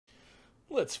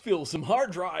Let's fill some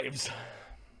hard drives.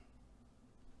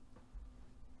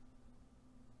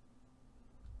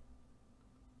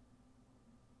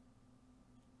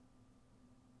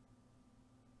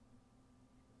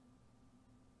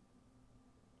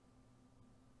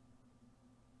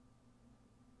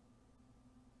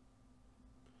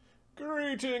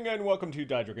 Greeting and welcome to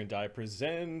Die Dragon Die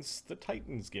presents The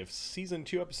Titan's Gifts, Season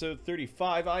 2, Episode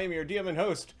 35. I am your DM and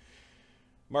host,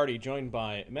 Marty, joined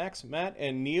by Max, Matt,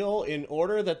 and Neil in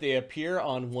order that they appear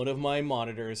on one of my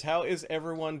monitors. How is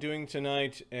everyone doing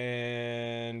tonight?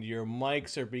 And your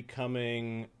mics are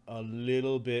becoming a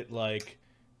little bit like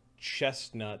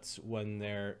chestnuts when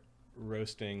they're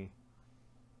roasting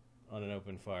on an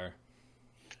open fire.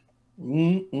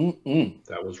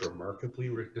 That was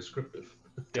remarkably descriptive.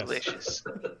 Yes. Delicious.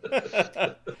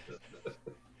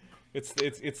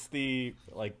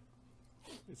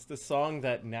 It's the song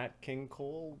that Nat King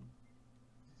Cole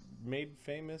made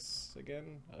famous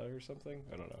again or something.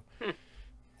 I don't know.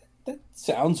 That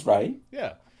sounds right.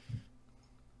 Yeah.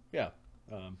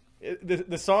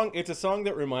 The song. It's a song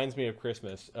that reminds me of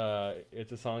Christmas.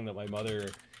 It's a song that my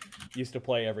mother used to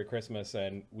play every Christmas,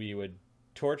 and we would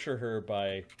torture her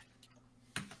by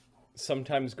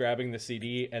sometimes grabbing the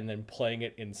CD and then playing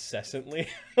it incessantly.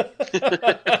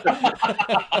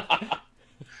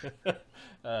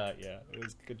 Yeah, it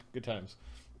was good times.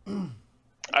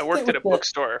 I worked at a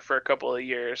bookstore for a couple of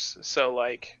years, so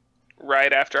like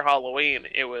right after Halloween,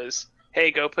 it was,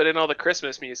 hey, go put in all the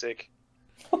Christmas music.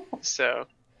 So,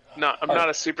 I'm not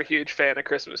a super huge fan of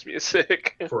Christmas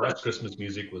music. For us, Christmas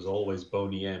music was always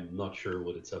Boney M. Not sure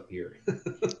what it's up here.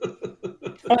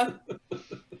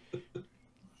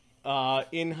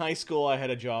 In high school, I had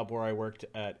a job where I worked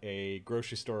at a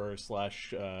grocery store /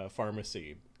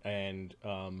 pharmacy, and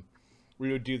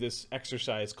we would do this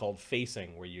exercise called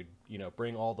facing, where you'd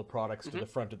bring all the products to the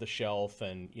front of the shelf,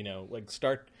 and you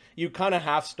kind of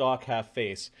half stock, half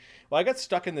face. Well, I got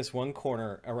stuck in this one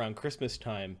corner around Christmas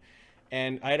time,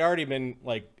 and I had already been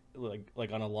like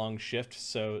on a long shift,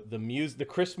 so the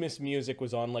Christmas music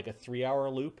was on like a 3-hour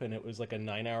loop, and it was like a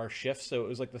 9-hour shift, so it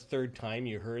was like the third time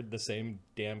you heard the same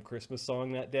damn Christmas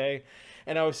song that day.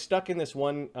 And I was stuck in this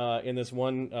one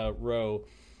row,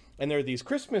 and there are these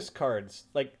Christmas cards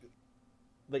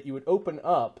that you would open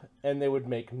up and they would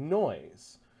make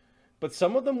noise, but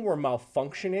some of them were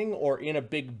malfunctioning or in a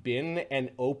big bin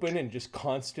and open and just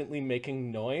constantly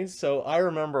making noise. So I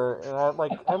remember,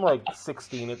 I'm like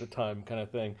 16 at the time, kind of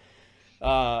thing.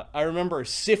 I remember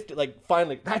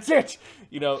finally, that's it,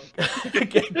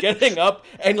 getting up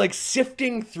and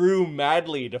sifting through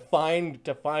madly to find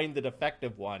the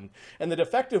defective one, and the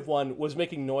defective one was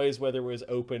making noise whether it was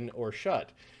open or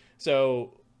shut.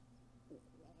 So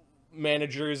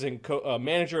manager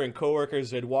and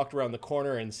coworkers had walked around the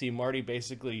corner and see Marty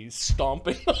basically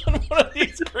stomping on one of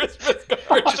these Christmas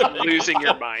cards. Just losing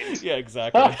your mind. Yeah,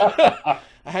 exactly. I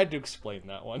had to explain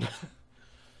that one.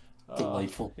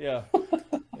 Delightful. Yeah.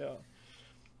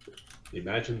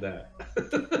 Imagine that.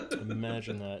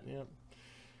 Imagine that. Yeah.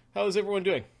 How is everyone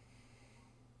doing?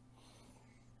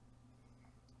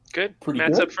 Good. Pretty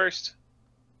Matt's good. up first.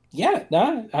 Yeah,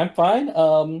 I'm fine.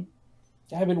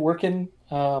 I've been working.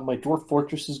 My Dwarf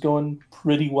Fortress is going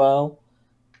pretty well.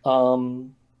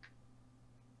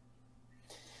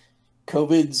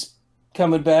 COVID's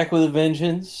coming back with a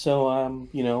vengeance, so I'm,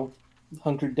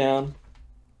 hunkered down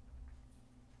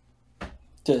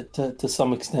to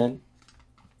some extent.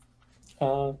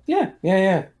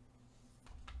 Yeah.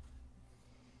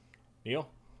 Neil?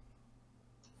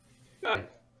 I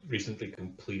recently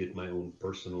completed my own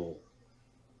personal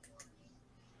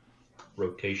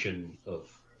rotation of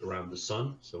around the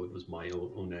sun, so it was my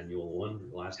own annual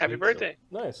one last Happy week, birthday.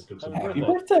 Nice. Happy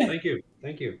birthday.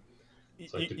 Thank you.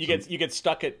 So You get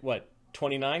stuck at what?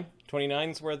 29?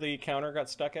 29's where the counter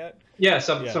got stuck at? Yeah,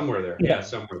 somewhere there. Yeah,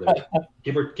 somewhere there.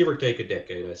 Give or take a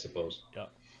decade, I suppose.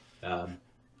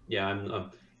 Yeah. I'm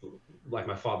like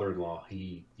my father-in-law.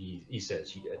 He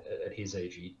says at his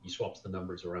age he swaps the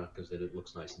numbers around because then it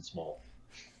looks nice and small.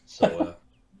 So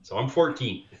so I'm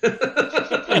 14.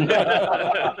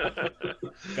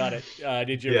 Got it.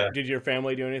 Did your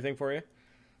family do anything for you?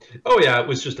 Oh yeah, it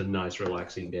was just a nice,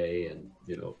 relaxing day, and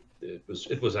it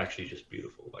was actually just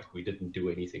beautiful. Like, we didn't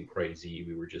do anything crazy.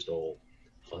 We were just all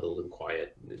huddled and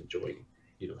quiet and enjoying,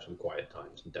 some quiet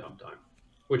times and downtime,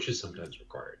 which is sometimes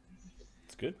required.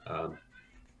 It's good.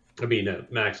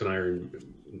 Max and I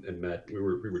and Matt, we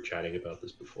were chatting about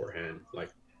this beforehand.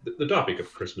 Like, the topic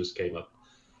of Christmas came up,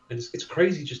 and it's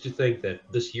crazy just to think that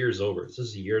this year's over. This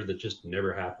is a year that just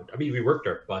never happened. I mean, we worked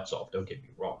our butts off. Don't get me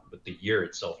wrong, but the year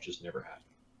itself just never happened.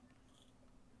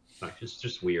 Like, it's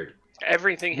just weird.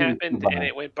 Everything happened, and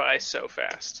it went by so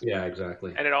fast. Yeah,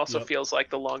 exactly. And it also feels like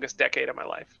the longest decade of my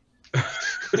life.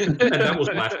 And that was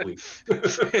last week.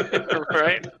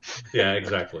 Right? Yeah,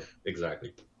 exactly.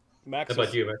 Max, How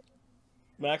about you, man?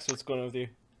 Max, what's going on with you?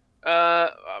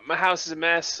 My house is a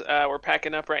mess. We're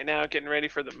packing up right now, getting ready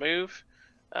for the move.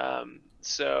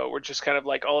 So we're just kind of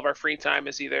like all of our free time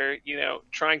is either,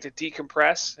 trying to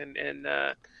decompress and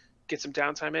get some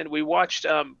downtime in. We watched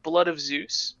Blood of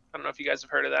Zeus. I don't know if you guys have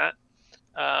heard of that.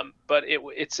 But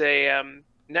it's a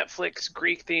Netflix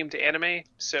Greek-themed anime.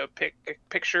 So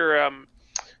picture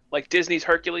like Disney's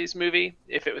Hercules movie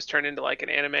if it was turned into like an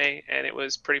anime, and it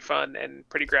was pretty fun and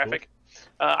pretty graphic.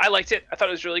 Cool. I liked it. I thought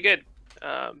it was really good.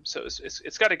 So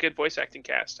it's got a good voice acting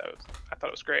cast. I thought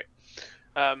it was great.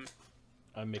 I'm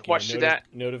making watched a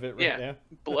note of it right now.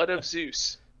 Blood of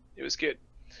Zeus. It was good.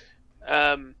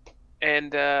 And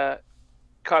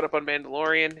caught up on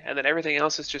Mandalorian, and then everything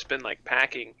else has just been like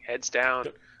packing, heads down.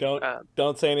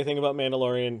 Don't say anything about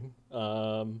Mandalorian.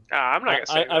 I'm not gonna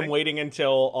say anything. I'm waiting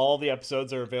until all the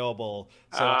episodes are available,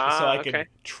 so I can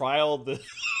trial the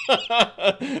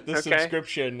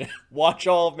subscription, watch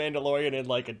all of Mandalorian in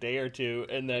like a day or two,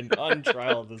 and then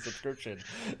untrial the subscription.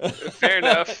 Fair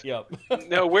enough. Yep.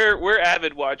 No, we're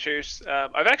avid watchers.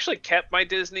 I've actually kept my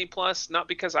Disney Plus, not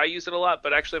because I use it a lot,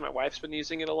 but actually my wife's been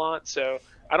using it a lot, so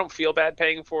I don't feel bad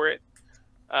paying for it.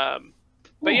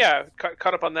 But yeah,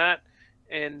 caught up on that,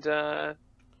 and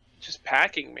just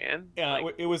packing, man. Yeah,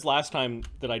 like, it was last time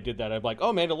that I did that. I'm like,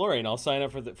 oh, Mandalorian, I'll sign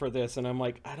up for this, and I'm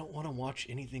like, I don't want to watch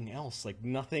anything else. Like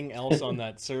nothing else on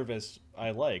that service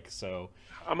I like. So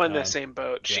I'm on the same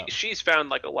boat. Yeah. She's found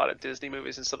like a lot of Disney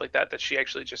movies and stuff like that she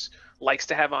actually just likes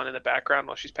to have on in the background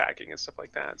while she's packing and stuff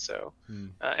like that. So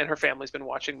and her family's been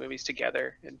watching movies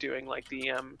together and doing like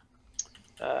the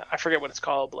I forget what it's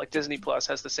called, but like Disney Plus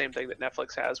has the same thing that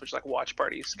Netflix has, which is like watch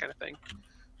parties kind of thing.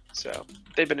 So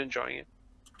they've been enjoying it.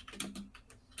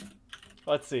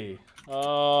 Let's see.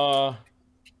 I'm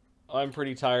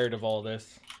pretty tired of all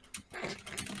this.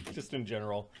 Just in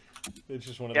general. It's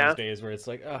just one of those days where it's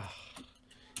like,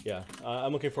 yeah.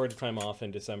 I'm looking forward to time off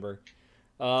in December.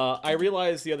 I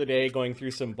realized the other day, going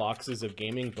through some boxes of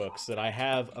gaming books, that I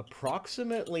have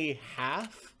approximately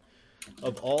half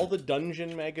of all the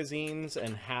Dungeon magazines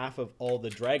and half of all the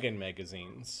Dragon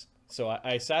magazines. So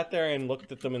I sat there and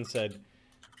looked at them and said,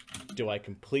 do I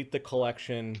complete the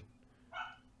collection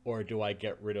or do I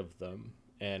get rid of them?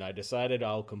 And I decided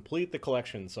I'll complete the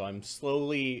collection, so I'm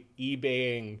slowly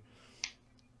eBaying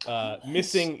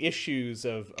missing issues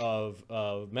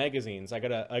of magazines. I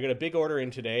got a big order in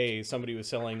today. Somebody was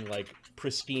selling like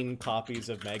pristine copies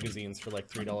of magazines for like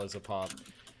 $3 a pop,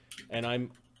 and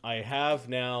I have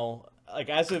now, like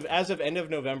as of end of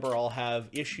November, I'll have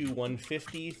issue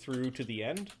 150 through to the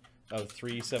end of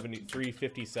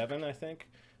 357, I think,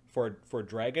 for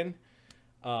Dragon,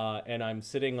 and I'm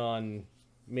sitting on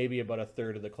maybe about a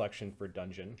third of the collection for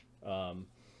Dungeon.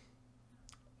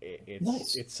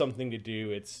 It's something to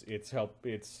do. It's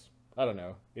I don't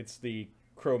know. It's the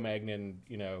Cro-Magnon,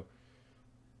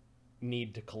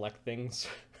 need to collect things.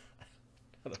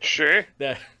 Sure.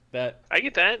 That I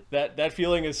get that. That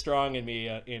feeling is strong in me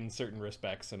in certain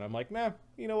respects, and I'm like, nah.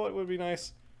 You know what would be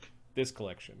nice? This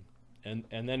collection, and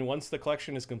then once the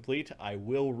collection is complete, I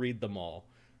will read them all.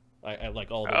 I like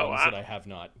all the ones that I have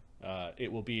not.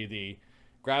 It will be the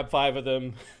grab 5 of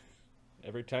them.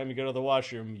 Every time you go to the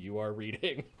washroom, you are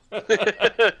reading.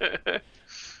 I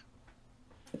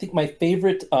think my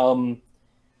favorite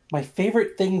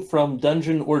thing from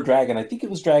Dungeon or Dragon, I think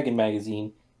it was Dragon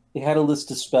magazine, they had a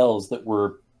list of spells that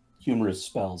were humorous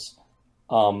spells.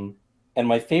 And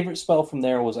my favorite spell from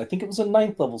there was, I think it was a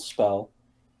 9th level spell.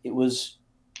 It was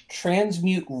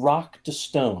transmute rock to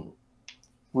stone,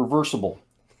 reversible.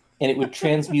 And it would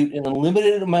transmute an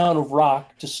unlimited amount of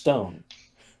rock to stone.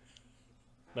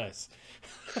 Nice.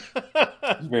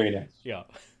 Very nice. Yeah.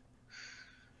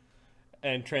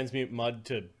 And transmute mud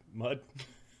to mud.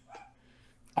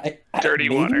 Dirty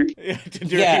water. Yeah, to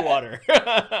dirty water.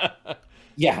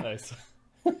 Yeah. Nice.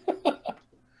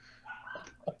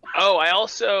 Oh, I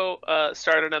also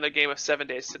started another game of 7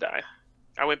 Days to Die.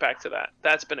 I went back to that.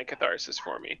 That's been a catharsis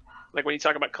for me. Like when you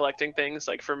talk about collecting things,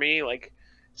 like for me, like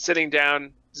sitting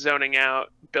down, zoning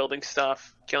out, building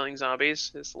stuff, killing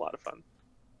zombies is a lot of fun.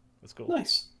 That's cool.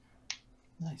 Nice.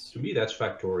 To me, that's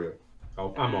Factorio.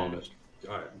 I'm honest.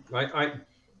 I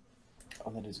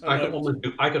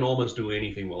can almost do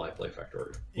anything while I play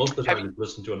Factorio. Most of the time, I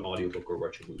listen to an audiobook or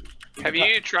watch a movie. Have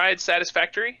you tried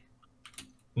Satisfactory?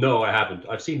 No, I haven't.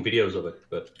 I've seen videos of it,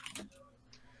 but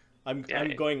I'm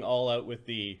going all out with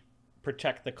the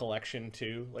protect the collection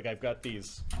too. Like I've got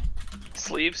these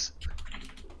sleeves.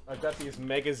 I've got these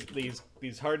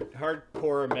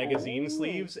hardcore magazine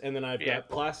sleeves, and then I've got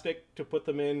plastic to put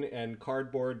them in, and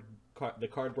cardboard. The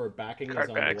cardboard backing is on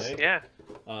the way. Yeah.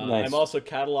 Nice. I'm also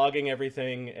cataloging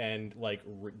everything and like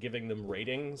giving them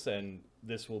ratings, and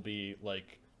this will be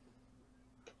like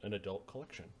an adult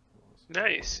collection.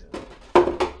 Nice.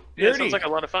 Yeah, it sounds like a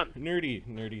lot of fun.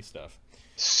 Nerdy stuff.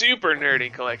 Super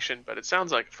nerdy collection, but it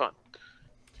sounds like fun.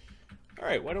 All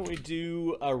right, why don't we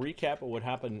do a recap of what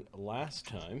happened last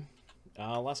time?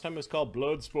 Last time it was called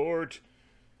Bloodsport.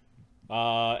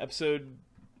 Episode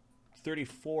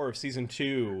 34 of Season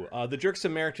 2. The Jerks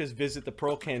Emeritus visit the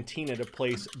Pearl Cantina to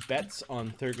place bets on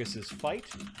Thurgus' fight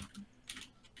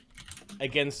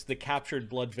against the captured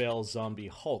Bloodveil zombie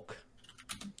Hulk.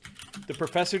 The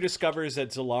Professor discovers that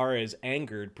Zalara is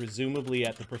angered, presumably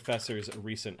at the Professor's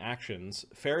recent actions.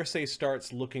 Fareosae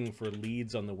starts looking for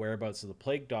leads on the whereabouts of the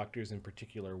Plague Doctors, in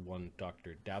particular one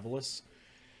Doctor Davalus.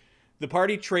 The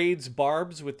party trades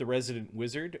barbs with the resident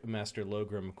wizard, Master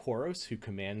Logrim Koros, who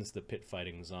commands the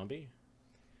pit-fighting zombie.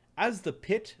 As the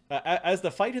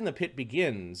fight in the pit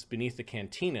begins beneath the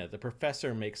cantina, the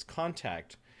Professor makes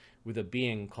contact with a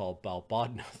being called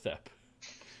Balbodnothep.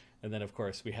 And then, of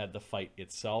course, we had the fight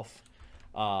itself.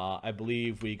 I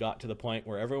believe we got to the point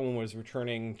where everyone was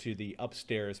returning to the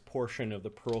upstairs portion of the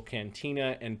Pearl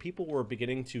Cantina, and people were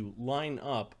beginning to line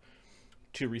up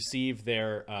to receive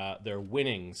their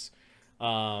winnings.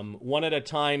 One at a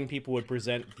time, people would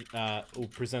present the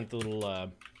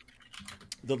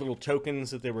little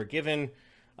tokens that they were given.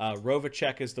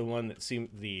 Rovacek is the one that seemed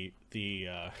the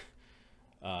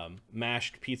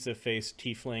mashed pizza face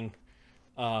tiefling.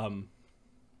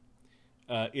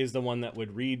 Is the one that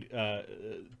would read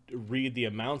the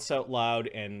amounts out loud,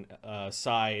 and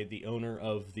Sai, the owner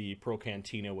of the Pearl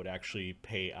Cantina, would actually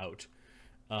pay out.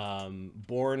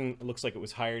 Born looks like it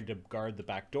was hired to guard the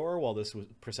back door while this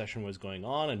procession was going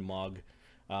on, and Mog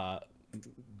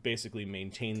basically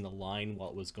maintained the line while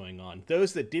it was going on.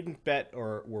 Those that didn't bet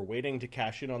or were waiting to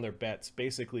cash in on their bets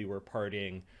basically were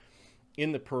partying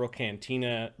in the Pearl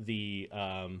Cantina.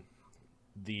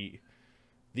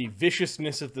 The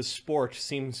viciousness of the sport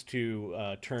seems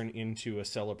to turn into a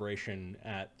celebration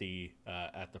at the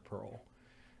Pearl.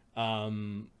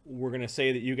 We're going to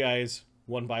say that you guys,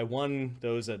 one by one,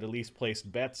 those that at least placed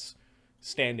bets,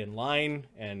 stand in line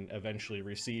and eventually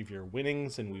receive your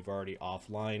winnings, and we've already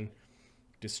offline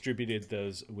distributed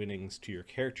those winnings to your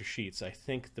character sheets. I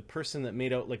think the person that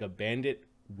made out like a bandit,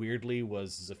 weirdly,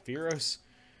 was Zephyros,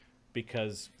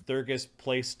 because Thurgus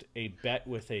placed a bet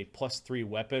with a +3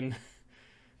 weapon,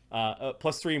 a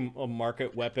 +3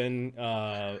 market weapon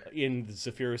in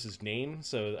Zephyros's name.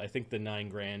 So I think the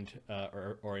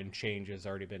 $9,000 or in change has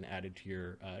already been added to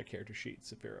your character sheet,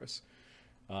 Zephyros.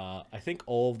 I think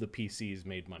all of the PCs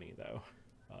made money though.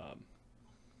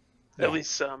 At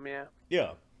least some, yeah.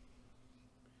 Yeah.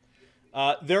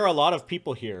 There are a lot of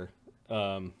people here.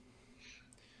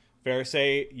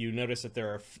 Fareosae, you notice that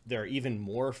there are even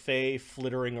more Fae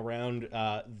flittering around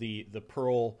the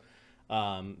Pearl.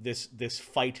 This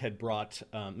fight had brought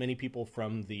many people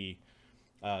from the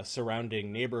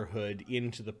surrounding neighborhood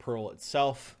into the Pearl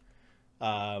itself.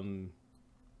 Even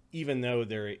though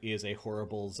there is a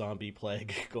horrible zombie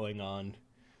plague going on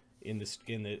in the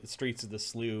streets of the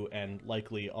slough, and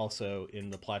likely also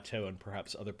in the plateau and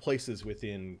perhaps other places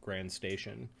within Grand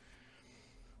Station.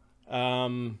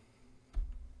 Yeah.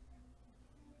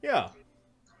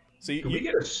 So do we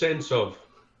get a sense of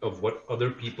what other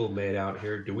people made out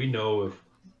here? Do we know if,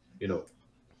 do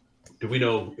we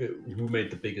know who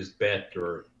made the biggest bet,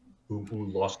 or who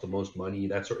lost the most money?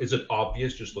 Is it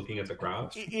obvious just looking at the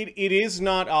crowds? It is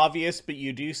not obvious, but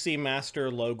you do see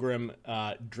Master Logrim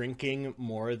drinking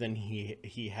more than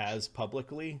he has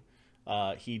publicly.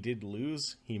 He did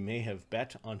lose. He may have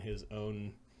bet on his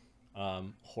own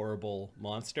horrible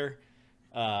monster.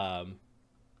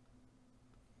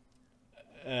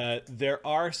 There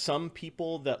are some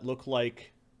people that look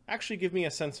like... Actually, give me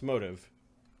a sense motive.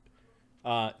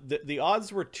 The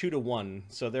odds were 2-1,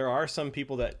 so there are some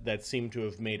people that seem to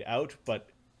have made out, but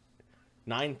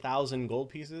 9,000 gold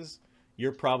pieces,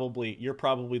 you're probably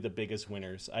the biggest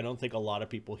winners. I don't think a lot of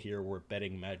people here were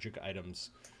betting magic items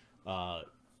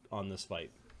on this fight.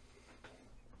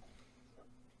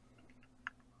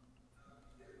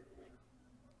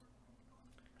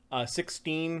 Uh,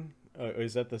 16...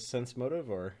 is that the sense motive,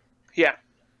 or? Yeah.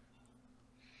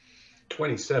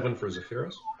 27 for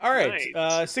Zephyros. All right.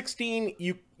 Nice. 16.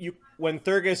 You when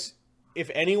Thurgus, if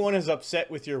anyone is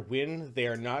upset with your win, they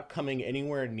are not coming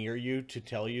anywhere near you to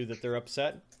tell you that they're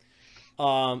upset.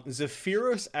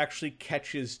 Zephyros actually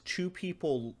catches two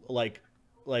people like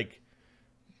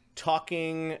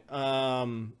talking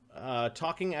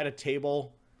talking at a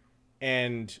table,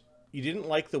 and you didn't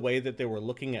like the way that they were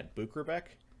looking at Bukerbeck,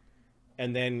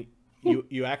 and then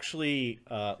you actually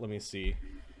let me see.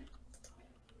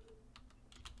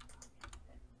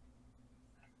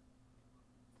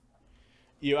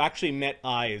 You actually met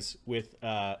eyes with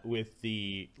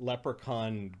the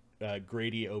leprechaun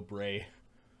Grady O'Bray.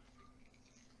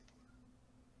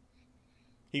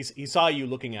 He saw you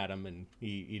looking at him, and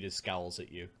he just scowls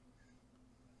at you.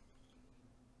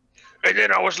 And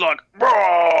then I was like,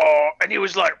 "Roar!" And he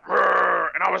was like,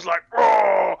 "Roar!" And I was like,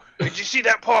 "Roar!" Did you see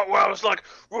that part where I was like,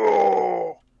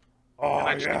 "Roar!" Oh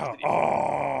yeah.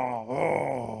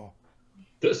 Oh.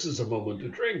 This is a moment to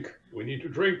drink. We need to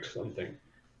drink something.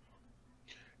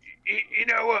 You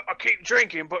know what? I keep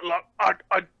drinking, but like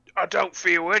I don't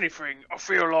feel anything. I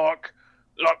feel like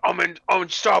I'm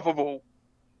unstoppable.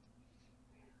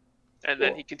 And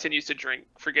then he continues to drink,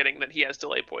 forgetting that he has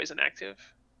delay poison active.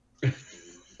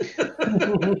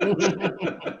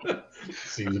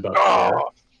 Seems about fair.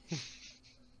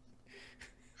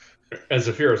 And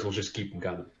Zephyrus will just keep him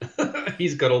coming.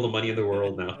 He's got all the money in the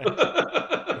world now.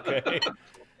 Okay.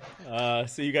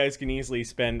 So you guys can easily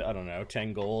spend, I don't know,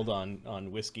 10 gold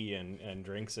on whiskey and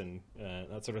drinks and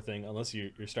that sort of thing, unless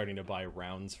you're starting to buy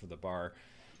rounds for the bar.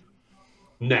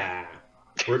 Nah.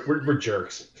 We're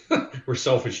jerks. We're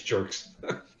selfish jerks.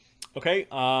 Okay.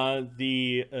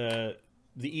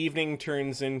 The evening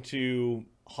turns into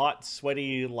hot,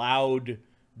 sweaty, loud,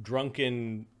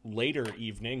 drunken, later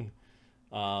evening.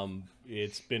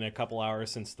 It's been a couple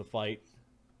hours since the fight.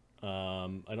 I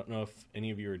don't know if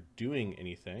any of you are doing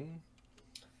anything.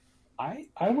 I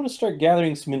want to start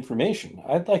gathering some information.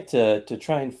 I'd like to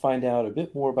try and find out a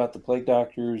bit more about the plague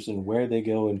doctors and where they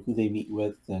go and who they meet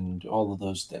with and all of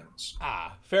those things.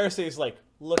 Fareosae's like,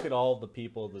 look at all the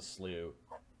people the slew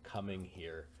coming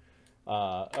here.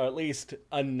 Or at least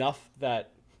enough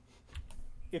that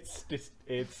it's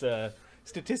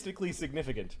statistically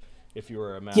significant if you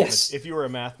were a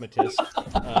mathematist.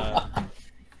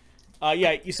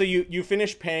 Yeah, so you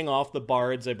finished paying off the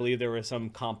bards. I believe there was some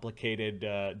complicated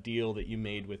deal that you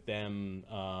made with them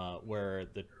where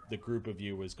the group of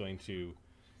you was going to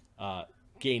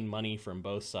gain money from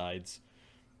both sides.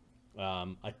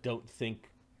 I don't think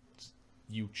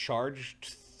you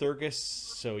charged Thurgus,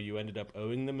 so you ended up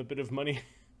owing them a bit of money.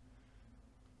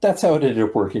 That's how it ended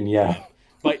up working, yeah.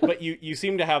 But you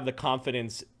seem to have the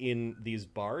confidence in these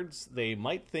bards. They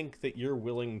might think that you're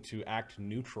willing to act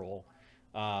neutral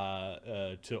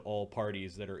to all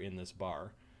parties that are in this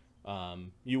bar.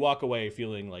 You walk away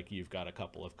feeling like you've got a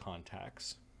couple of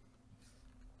contacts.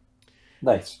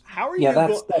 Nice. How are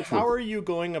you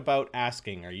going about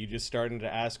asking? Are you just starting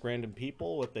to ask random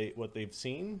people what they've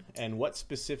seen, and what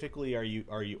specifically are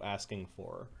you asking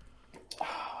for?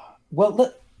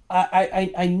 Well,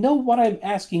 I know what I'm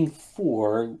asking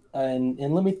for, and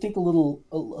let me think a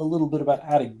little bit about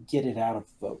how to get it out of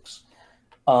folks.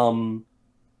 I'm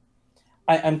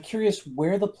curious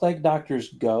where the plague doctors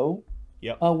go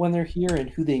when they're here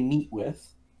and who they meet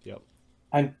with. Yep.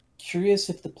 I'm curious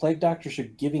if the plague doctors are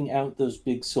giving out those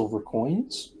big silver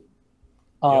coins.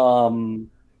 Yep.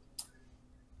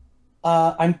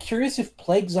 I'm curious if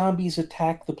plague zombies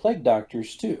attack the plague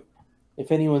doctors too.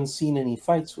 If anyone's seen any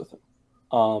fights with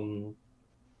them.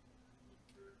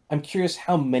 I'm curious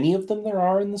how many of them there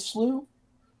are in the slough.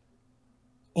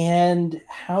 And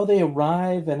how they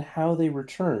arrive and how they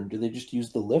return. Do they just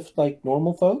use the lift like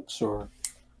normal folks, or?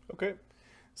 Okay.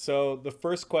 So the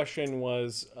first question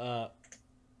was,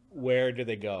 where do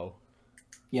they go?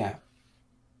 Yeah.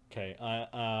 Okay.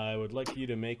 I would like you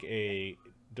to make a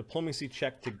diplomacy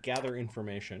check to gather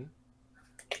information.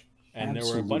 And There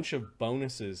were a bunch of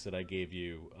bonuses that I gave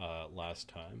you last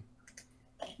time.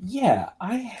 Yeah,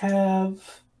 I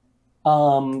have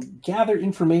gather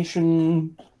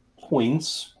information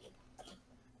points,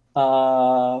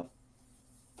 4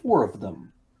 of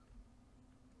them,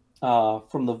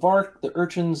 from the Vark, the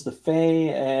Urchins, the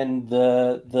Fae, and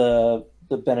the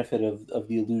benefit of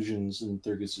the illusions in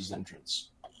Thurgus's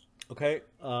entrance. Okay,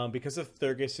 because of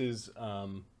Thurgus's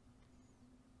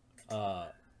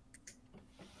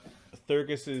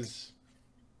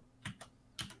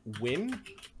win,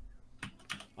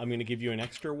 I'm going to give you an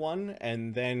extra 1,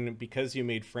 and then because you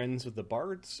made friends with the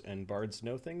bards, and bards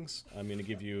know things, I'm going to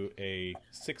give you a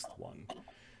 6th 1.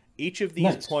 Each of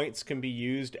these points can be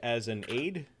used as an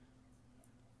aid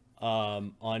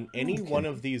on any one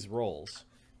of these rolls.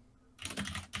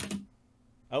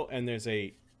 Oh, and there's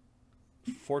a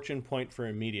fortune point for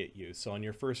immediate use. So on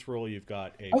your first roll, you've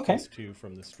got a +2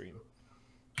 from the stream.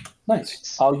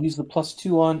 Nice. I'll use the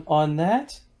 +2 on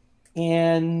that,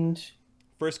 and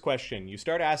first question, you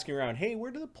start asking around, hey,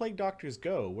 where do the plague doctors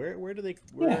go? Where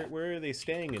are they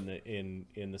staying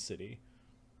in the city?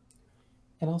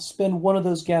 And I'll spend one of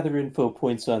those gather info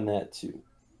points on that too.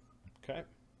 Okay.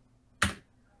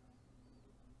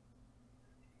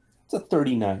 It's a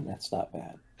 39. That's not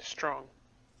bad. Strong.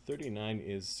 39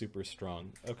 is super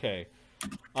strong. Okay.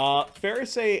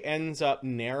 Fareosae ends up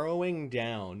narrowing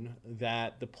down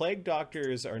that the plague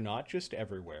doctors are not just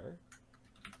everywhere.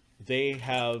 They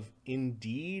have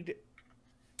indeed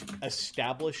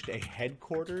established a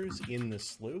headquarters in the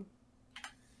slough.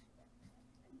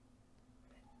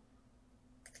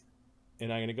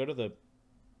 And I'm going to go to the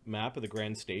map of the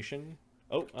Grand Station.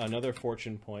 Oh, another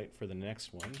fortune point for the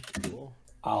next one. Cool.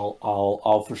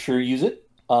 I'll for sure use it.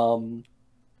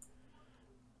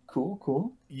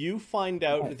 Cool. You find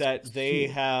out that they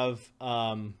have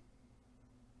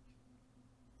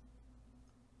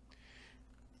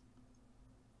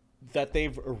that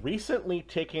they've recently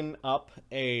taken up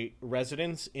a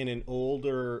residence in an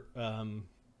older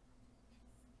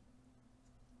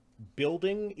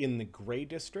building in the Grey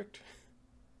District.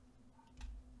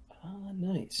 Ah,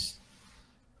 nice.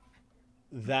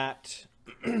 That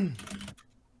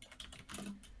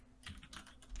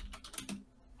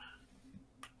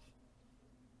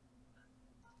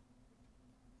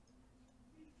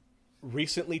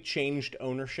recently changed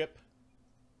ownership.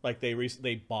 Like they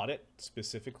bought it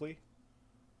specifically.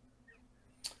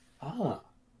 Ah.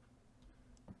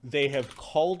 They have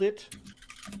called it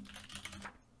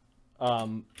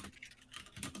the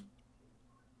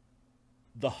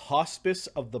Hospice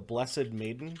of the Blessed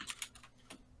Maiden.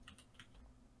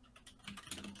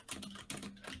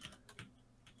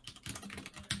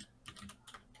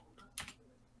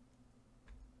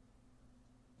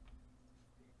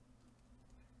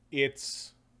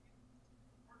 It's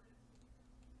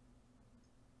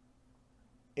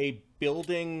a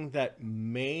building that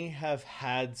may have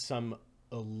had some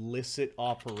illicit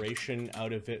operation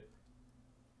out of it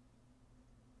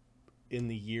in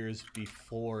the years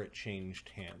before it changed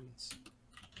hands.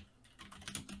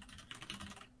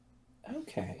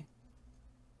 Okay.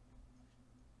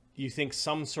 You think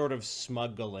some sort of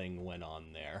smuggling went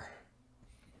on there.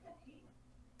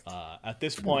 At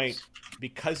this point,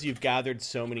 because you've gathered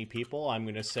so many people, I'm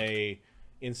going to say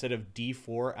instead of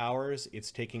D4 hours,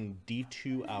 it's taking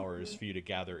D2 hours for you to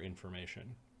gather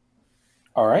information.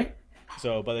 All right.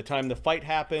 So by the time the fight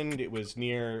happened, it was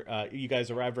near, you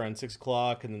guys arrived around 6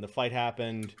 o'clock, and then the fight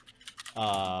happened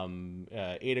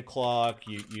 8 o'clock.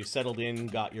 You settled in,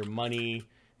 got your money.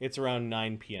 It's around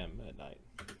 9 p.m. at night.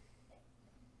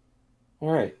 All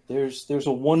right. There's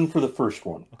a 1 for the first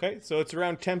one. Okay, so it's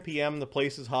around 10 p.m. The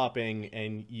place is hopping,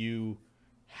 and you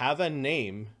have a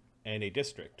name and a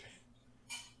district.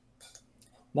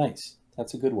 Nice.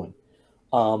 That's a good one.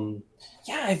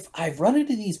 Yeah, I've run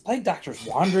into these plague doctors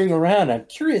wandering around. I'm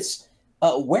curious,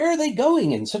 where are they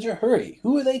going in such a hurry?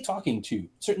 Who are they talking to?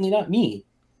 Certainly not me.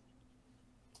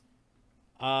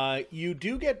 You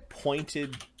do get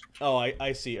pointed. Oh,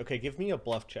 I see. Okay, give me a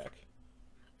bluff check.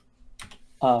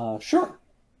 Sure.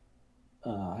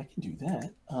 I can do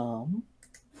that.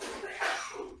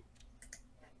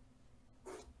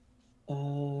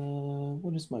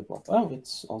 What is my bluff? Oh,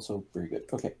 it's also very good.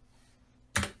 Okay.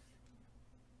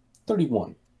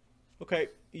 31. Okay,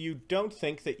 you don't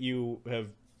think that you have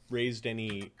raised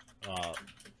any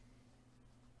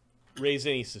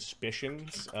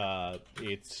suspicions.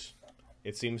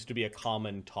 It seems to be a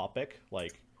common topic.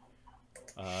 Like,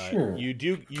 sure. you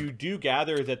do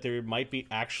gather that there might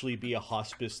actually be a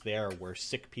hospice there where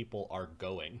sick people are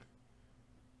going.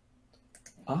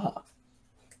 Ah.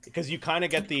 Because you kind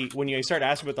of get when you start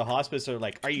asking about the hospice, they're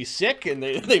like, "Are you sick?" and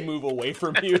they move away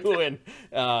from you, and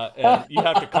you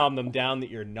have to calm them down that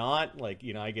you're not. Like,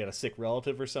 I get a sick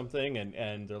relative or something,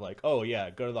 and they're like, "Oh yeah,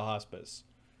 go to the hospice.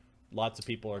 Lots of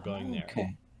people are going there."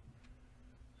 Okay.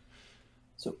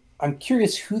 So I'm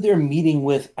curious who they're meeting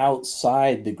with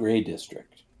outside the Grey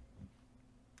District.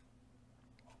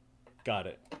 Got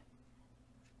it.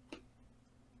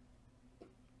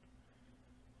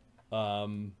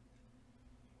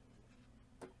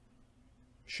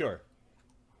 Sure.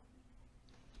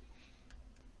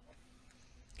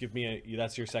 Give me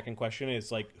that's your second question, is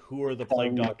like, who are the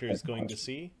plague doctors going to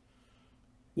see?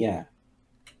 Yeah.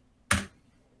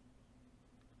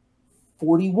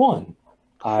 41.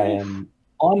 I am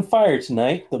on fire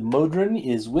tonight. The Modron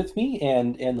is with me,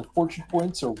 and the fortune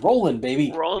points are rolling,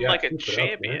 baby. Rolling like a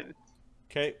champion.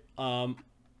 Okay.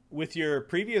 With your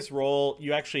previous roll,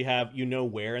 you actually have,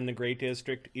 where in the Great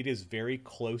District. It is very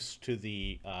close to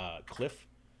the cliff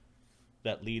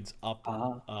that leads up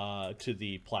to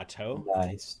the plateau.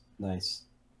 Nice.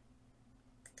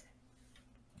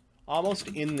 almost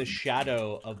in the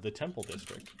shadow of the temple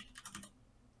district.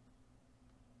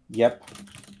 Yep.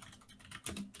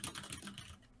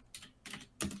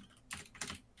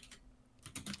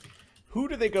 Who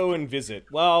do they go and visit?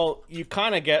 Well, you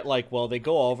kind of get like, well, they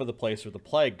go all over the place where the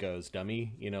plague goes,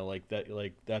 dummy. You know, like that,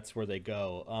 like that's where they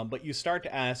go. But you start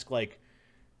to ask, like,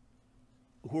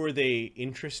 who are they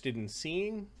interested in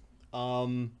seeing?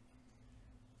 The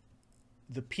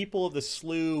people of the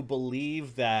slough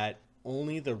believe that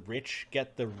only the rich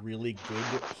get the really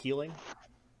good healing.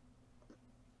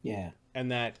 Yeah.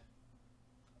 And that,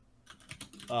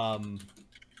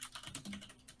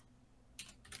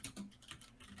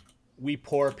 we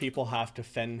poor people have to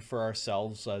fend for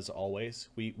ourselves as always.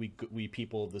 We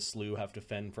people of the slough have to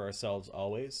fend for ourselves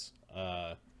always.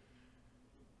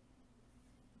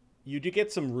 You do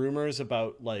get some rumors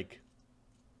about, like,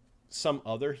 some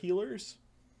other healers.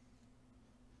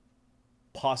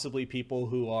 Possibly people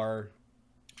who are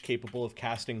capable of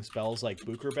casting spells like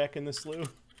Bukerbeck in the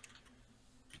slough.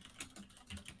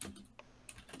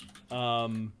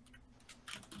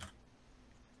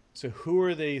 So who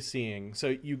are they seeing?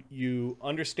 So you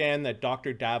understand that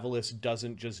Doctor Davalus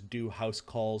doesn't just do house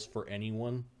calls for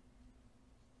anyone.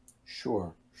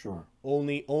 Sure.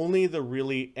 Only the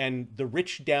really, and the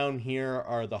rich down here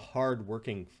are the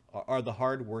hardworking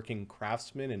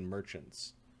craftsmen and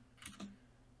merchants.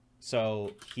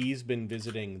 So he's been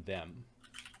visiting them.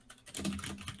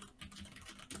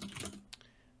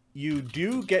 You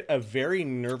do get a very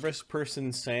nervous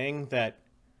person saying that,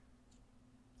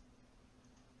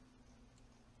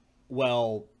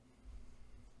 well,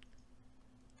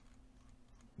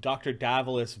 Dr.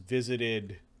 Davalus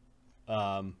visited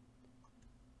Goathorn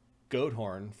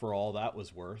for all that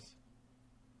was worth.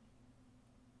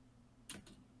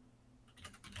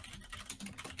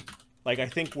 Like, I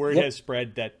think word has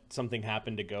spread that something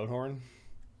happened to Goathorn.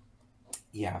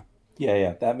 Yeah,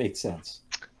 that makes sense.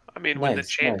 I mean, when the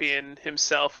champion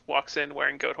himself walks in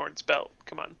wearing Goathorn's belt,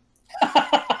 come on.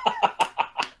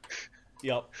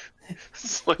 Yep.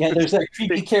 Yeah, there's that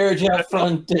creepy carriage out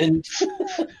front, and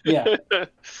yeah, the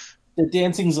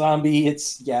dancing zombie.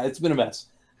 It's been a mess.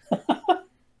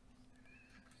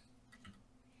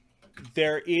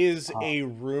 There is a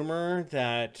rumor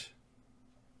that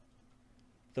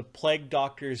the plague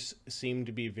doctors seem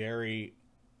to be very,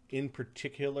 in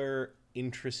particular,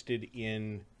 interested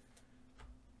in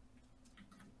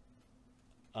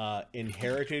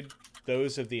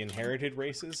those of the inherited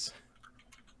races.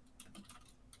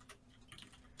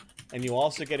 And you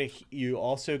also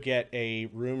get a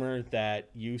rumor that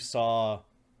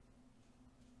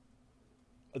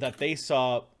they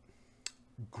saw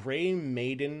gray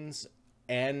maidens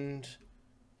and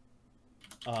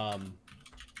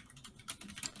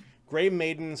gray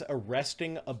maidens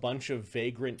arresting a bunch of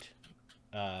vagrant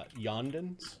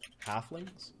Yondans,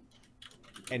 halflings,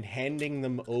 and handing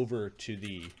them over to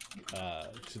the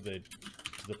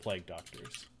plague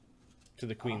doctors, to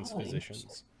the queen's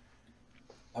physicians.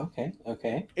 Okay.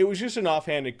 It was just an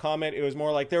offhanded comment. It was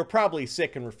more like they were probably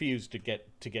sick and refused to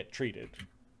get treated.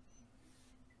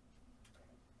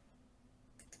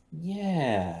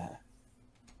 Yeah.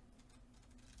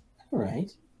 All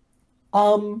right.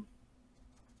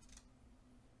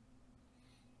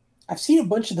 I've seen a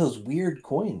bunch of those weird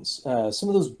coins. Some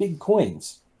of those big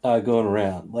coins going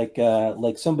around. Like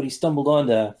somebody stumbled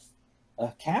onto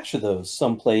a cache of those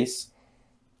someplace.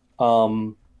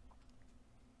 I'm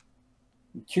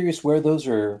curious where those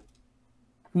are.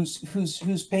 Who's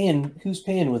paying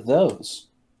with those?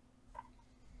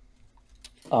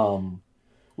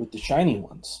 With the shiny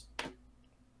ones.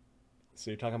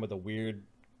 So you're talking about the weird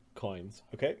coins,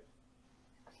 okay?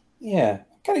 Yeah,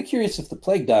 I'm kind of curious if the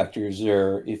plague doctors,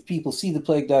 or if people see the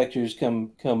plague doctors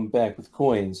come back with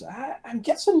coins. I'm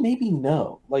guessing maybe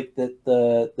no, like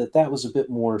that was a bit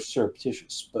more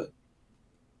surreptitious, but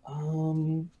I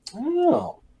don't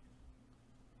know.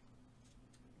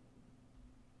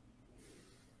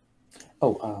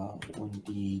 Oh,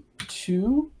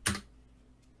 1d2.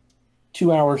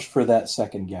 2 hours for that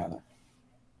second gather.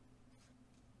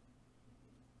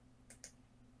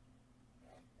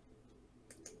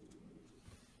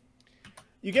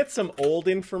 You get some old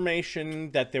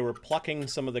information that they were plucking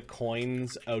some of the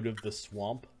coins out of the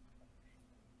swamp.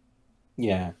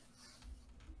 Yeah.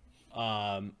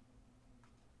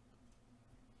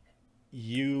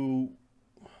 You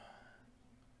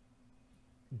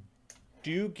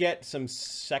do get some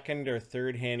second or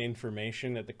third hand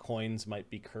information that the coins might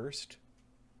be cursed.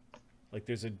 Like,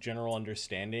 there's a general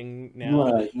understanding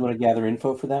now. You want to gather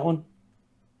info for that one?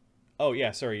 Oh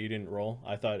yeah, sorry, you didn't roll.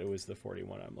 I thought it was the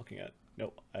 41 I'm looking at.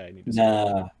 Nope, I need to.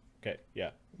 Nah, Okay, yeah.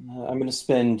 I'm going to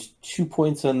spend 2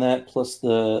 points on that plus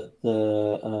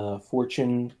the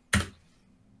fortune.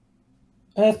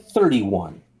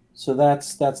 31. So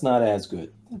that's not as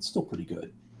good. That's still pretty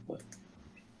good. But...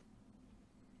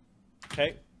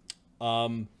 Okay.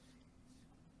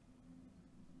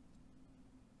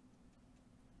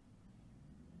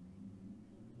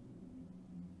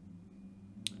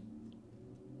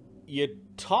 You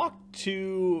talk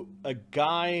to a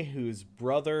guy whose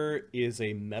brother is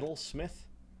a metalsmith,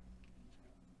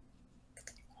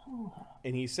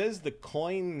 and he says the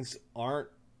coins aren't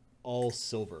all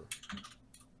silver.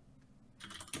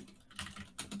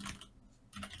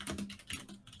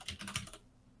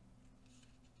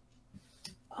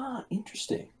 Ah,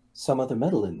 interesting. Some other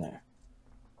metal in there.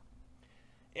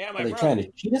 Yeah, my Are they brother. trying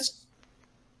to cheat us?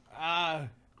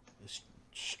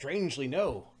 Strangely,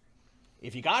 no.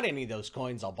 If you got any of those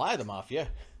coins, I'll buy them off you.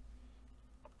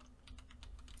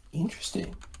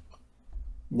 Interesting.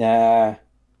 Nah,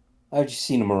 I've just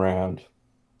seen them around.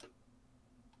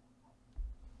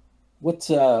 What's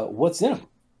in them?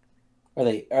 Are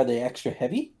they extra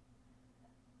heavy?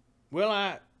 Well,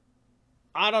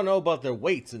 I don't know about their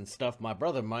weights and stuff. My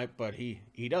brother might, but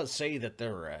he does say that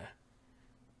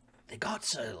they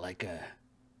got like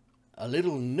a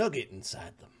little nugget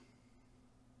inside them.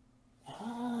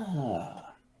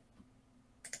 Ah.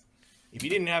 If you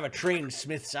didn't have a trained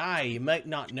smith's eye, you might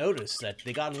not notice that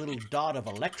they got a little dot of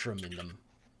electrum in them.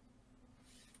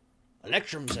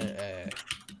 Electrum's an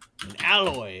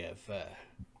alloy of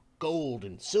gold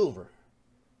and silver.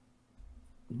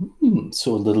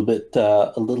 So a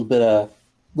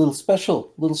little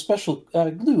special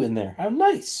glue in there. How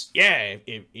nice! Yeah,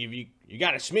 if you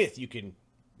got a smith, you can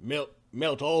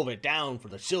melt all of it down for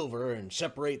the silver and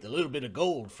separate the little bit of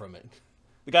gold from it.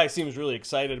 The guy seems really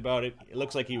excited about it. It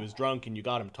looks like he was drunk, and you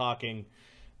got him talking.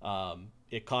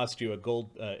 It cost you a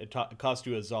gold. It cost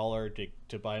you a Zoller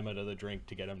to buy him another drink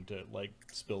to get him to like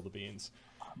spill the beans.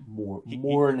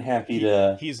 More than happy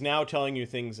to. He's now telling you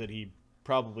things that he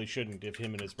probably shouldn't if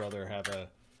him and his brother have a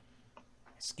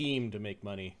scheme to make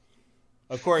money.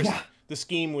 Of course, the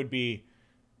scheme would be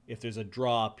if there's a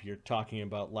drop, you're talking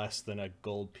about less than a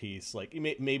gold piece. Like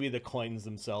maybe the coins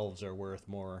themselves are worth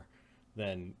more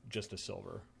than just a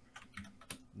silver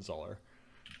Zoller.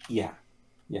 Yeah.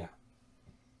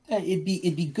 It'd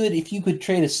be good if you could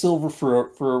trade a silver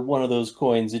for one of those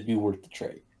coins. It'd be worth the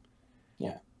trade.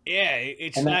 Yeah. Yeah,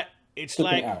 it's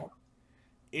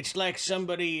like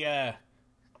somebody.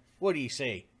 What do you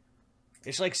say?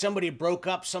 It's like somebody broke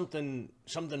up something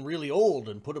really old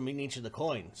and put them in each of the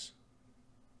coins.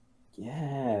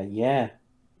 Yeah.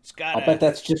 It's got. I'll bet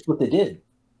that's just what they did.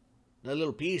 The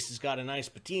little piece has got a nice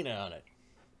patina on it.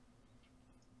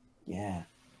 Yeah.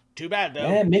 Too bad, though.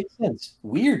 Yeah, it makes sense.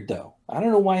 Weird, though. I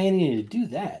don't know why I needed to do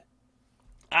that.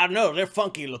 I don't know. They're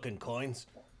funky-looking coins.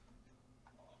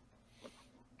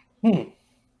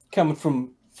 Coming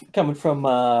from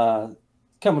the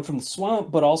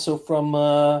swamp, but also from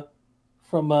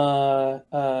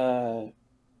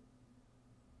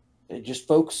just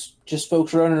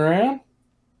folks running around.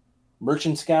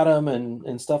 Merchants got them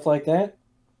and stuff like that.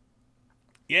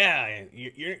 Yeah,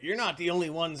 you're not the only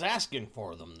ones asking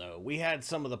for them, though. We had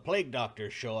some of the plague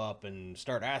doctors show up and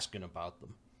start asking about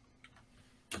them.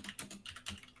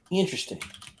 Interesting.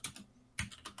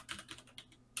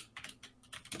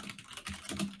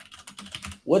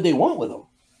 What'd they want with them?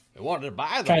 They wanted to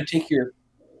buy them. Trying to take your...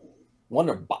 Want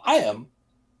to buy them?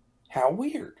 How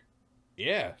weird.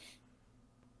 Yeah.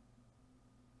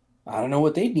 I don't know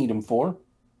what they'd need them for.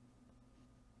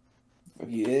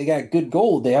 If they got good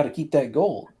gold, they ought to keep that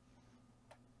gold.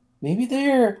 Maybe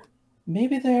they're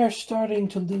starting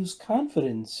to lose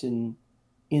confidence in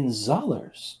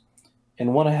Zollers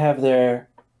and want to have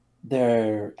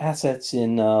their assets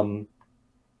in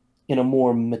a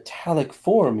more metallic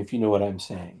form, if you know what I'm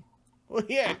saying. Well,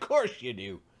 yeah, of course you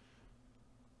do.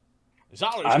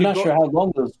 I'm not sure how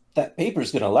long that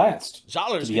paper's going to last.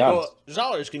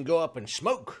 Zollers can go up and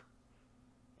smoke.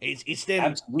 It's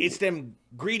them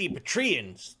greedy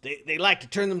Patreons. They like to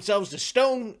turn themselves to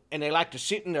stone, and they like to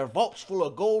sit in their vaults full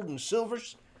of gold and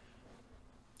silvers.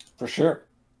 For sure.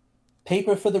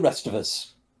 Paper for the rest of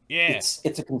us. Yeah.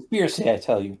 It's a conspiracy, I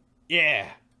tell you.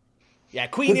 Yeah. Yeah,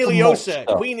 Queen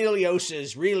Iliosa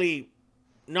is really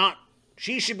not...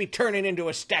 She should be turning into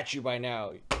a statue by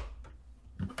now.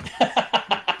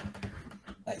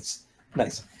 Nice.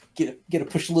 Get to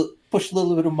push a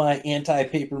little bit of my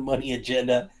anti-paper money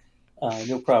agenda.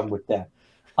 No problem with that.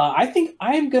 I think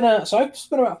I'm gonna. So I've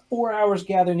spent about 4 hours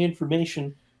gathering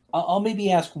information I'll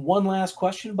maybe ask one last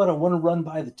question, but I want to run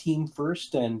by the team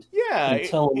first and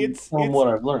tell them what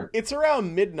I've learned. It's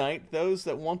around midnight. Those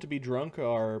that want to be drunk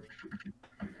are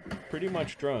pretty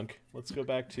much drunk. Let's go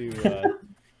back to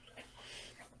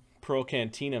Pearl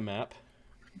Cantina map.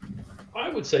 I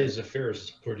would say Zephyrus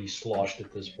is pretty sloshed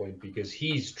at this point because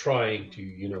he's trying to,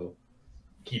 you know,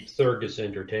 keep Thurgus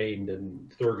entertained,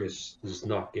 and Thurgus is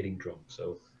not getting drunk.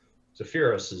 So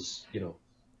Zephyrus is, you know,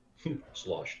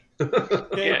 sloshed.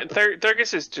 Yeah,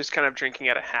 Thurgus is just kind of drinking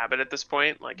out of habit at this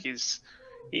point. Like he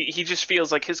just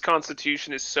feels like his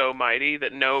constitution is so mighty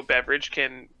that no beverage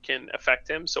can affect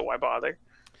him. So why bother?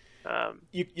 So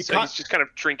he's just kind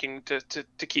of drinking to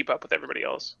keep up with everybody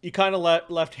else. You kind of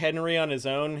left Henry on his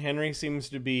own. Henry seems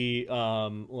to be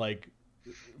like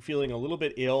feeling a little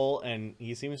bit ill, and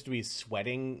he seems to be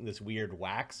sweating this weird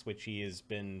wax, which he has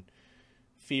been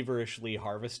feverishly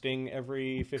harvesting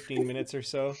every 15 minutes or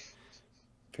so.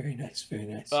 Very nice, very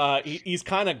nice. He's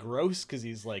kind of gross because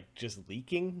he's like just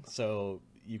leaking. So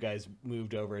you guys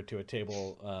moved over to a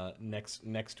table next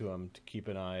to him to keep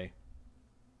an eye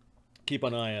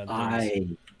on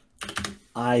things.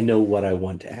 I know what I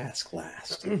want to ask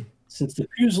last. Since the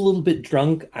crew's a little bit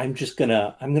drunk, I'm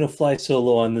gonna fly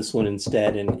solo on this one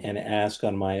instead and ask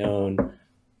on my own.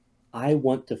 I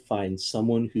want to find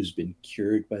someone who's been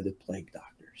cured by the plague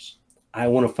doctors. I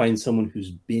want to find someone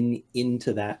who's been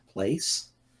into that place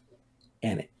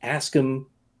and ask them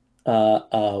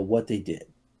what they did.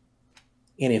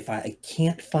 And if I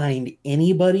can't find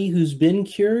anybody who's been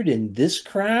cured in this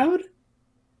crowd,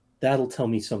 that'll tell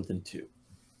me something too.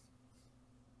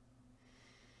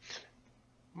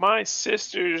 My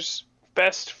sister's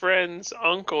best friend's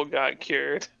uncle got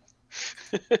cured.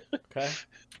 Okay.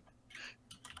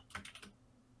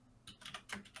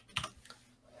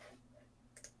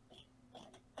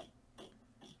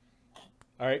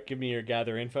 All right, give me your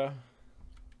gather info.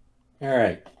 All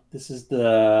right, this is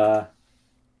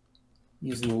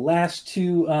using the last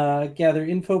two gather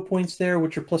info points there,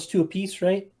 which are +2 apiece,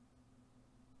 right?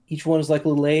 Each one is like a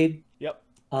little aid. Yep.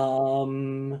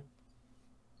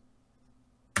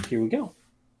 Here we go.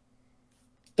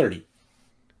 30.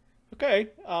 Okay.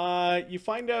 You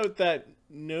find out that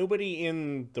nobody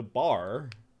in the bar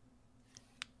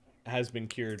has been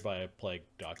cured by a plague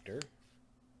doctor.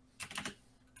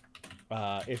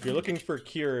 If you're looking for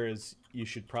cures, you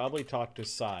should probably talk to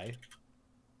Sai.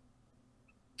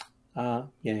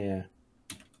 Yeah.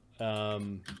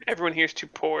 Everyone here's too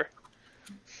poor.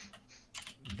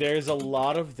 There's a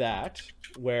lot of that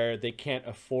where they can't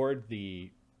afford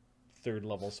the 3rd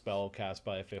level spell cast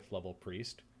by a 5th level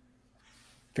priest.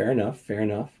 Fair enough.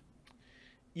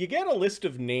 You get a list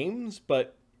of names,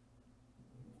 but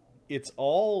it's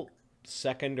all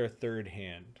 2nd or 3rd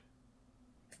hand.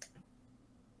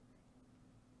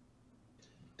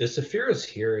 Does Zephyrus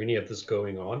hear any of this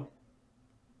going on?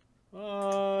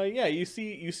 Yeah, you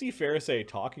see Fareosae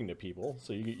talking to people,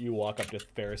 so you walk up to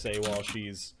Fareosae while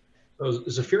she's... Oh,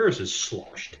 Zephyrus is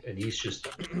sloshed, and he's just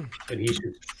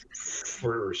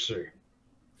Fareosae.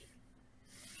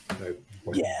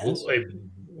 Yes.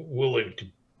 I'm willing to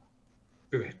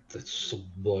bet that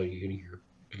somebody in here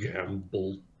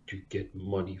gambled to get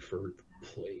money for the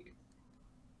plague.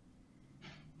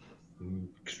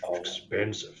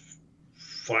 Expensive.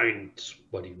 Find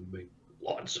somebody who made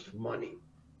lots of money.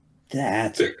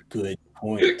 That's a good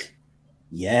point.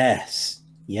 Yes.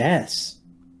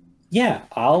 Yeah,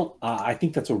 I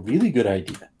think that's a really good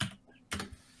idea.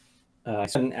 I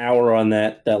spent an hour on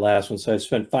that last one, so I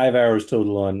spent 5 hours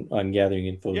total on gathering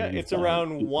info. Yeah, it's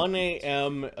around 1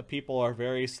 a.m. People are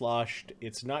very sloshed.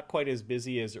 It's not quite as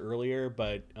busy as earlier,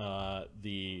 but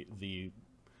the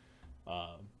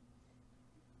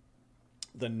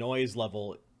noise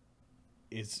level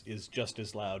is just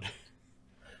as loud.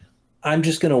 I'm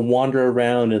just going to wander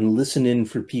around and listen in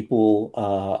for people.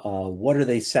 What are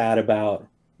they sad about?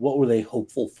 What were they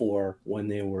hopeful for when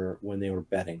they were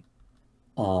betting?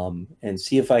 And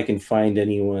see if I can find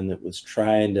anyone that was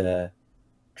trying to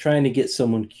get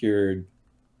someone cured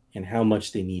and how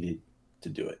much they needed to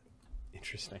do it.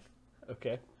 Interesting.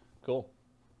 Okay, cool.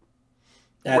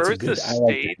 Where was the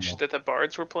stage that the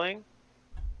bards were playing?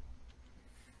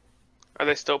 Are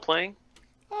they still playing?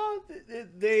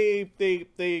 They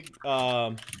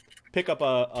pick up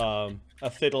a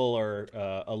fiddle or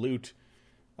a lute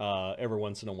every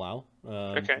once in a while.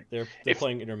 Okay. They're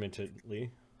playing intermittently.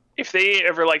 If they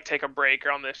ever like take a break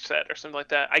on this set or something like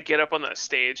that, I get up on that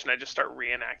stage and I just start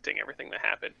reenacting everything that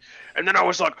happened. And then I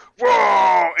was like,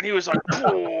 "Whoa!" and he was like,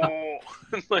 "Whoa!"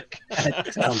 Like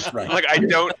that sounds right. Like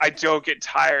I don't get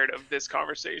tired of this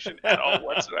conversation at all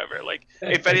whatsoever. Like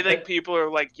if anything, people are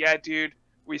like, "Yeah, dude,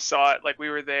 We saw it, like we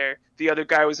were there. The other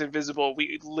guy was invisible.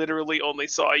 We literally only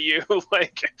saw you.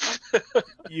 Like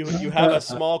you have a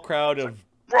small crowd of.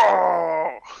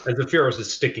 And Zephyros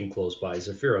is sticking close by.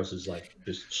 Zephyros is like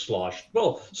just sloshed.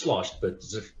 Well, sloshed, but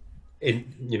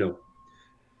in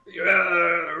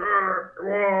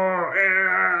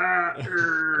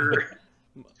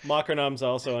Macronom's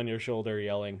also on your shoulder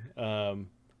yelling.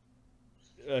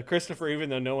 Christopher, even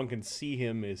though no one can see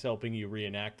him, is helping you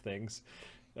reenact things.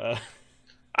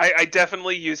 I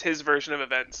definitely use his version of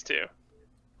events too.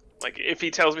 Like if he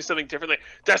tells me something differently,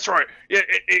 that's right. Yeah,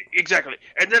 exactly.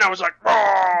 And then I was like,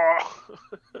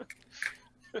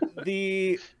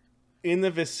 in the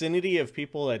vicinity of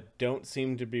people that don't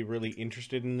seem to be really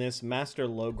interested in this, Master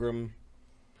Logrim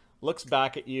looks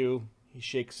back at you. He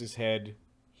shakes his head.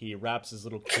 He wraps his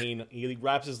little cane. He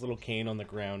wraps his little cane on the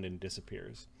ground and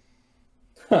disappears.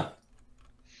 Huh.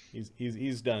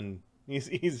 He's done.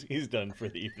 He's done for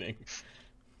the evening.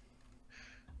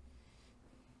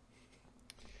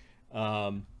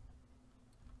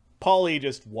 Polly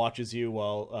just watches you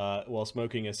while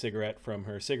smoking a cigarette from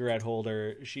her cigarette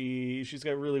holder. She's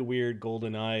got really weird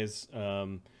golden eyes,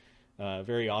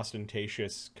 very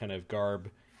ostentatious kind of garb.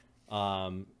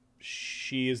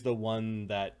 She is the one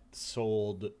that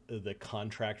sold the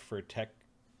contract for Tech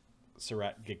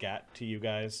Surat Gagat to you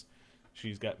guys.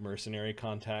 She's got mercenary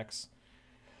contacts.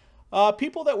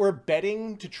 People that were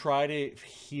betting to try to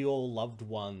heal loved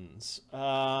ones.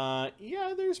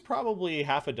 Yeah, there's probably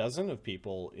half a dozen of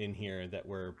people in here that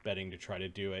were betting to try to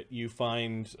do it. You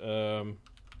find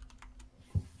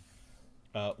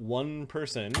one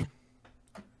person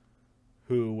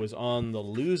who was on the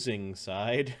losing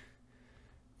side,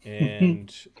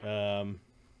 and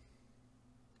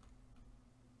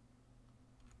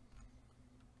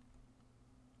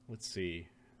let's see.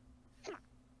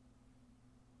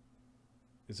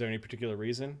 Is there any particular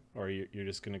reason, or you're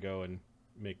just gonna go and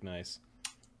make nice?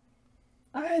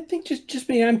 I think just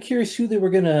me. I'm curious who they were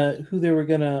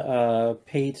gonna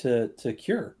pay to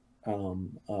cure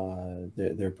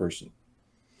their person.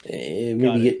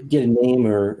 Maybe get a name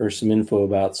or some info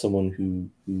about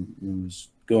someone who's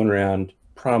going around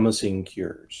promising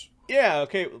cures. Yeah,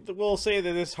 okay. We'll say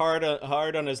that this hard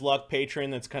on his luck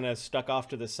patron that's kind of stuck off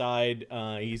to the side.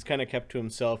 He's kind of kept to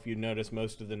himself. You notice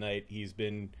most of the night he's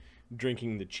been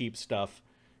drinking the cheap stuff,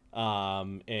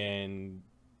 and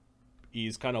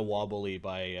he's kind of wobbly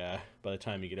by the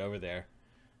time you get over there.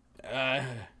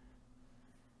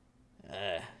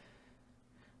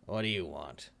 What do you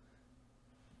want?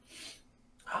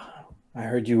 I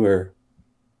heard you were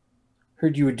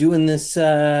doing this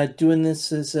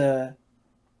as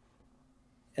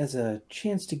a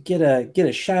chance to get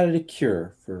a shot at a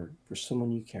cure for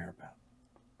someone you care about.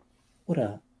 What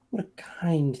a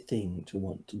kind thing to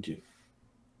want to do.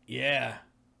 Yeah.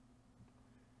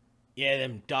 Yeah,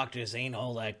 them doctors ain't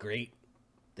all that great.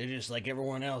 They're just like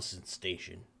everyone else in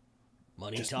station.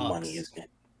 Money Just talks. money, isn't it?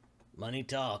 Money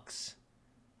talks.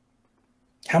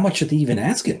 How much are they even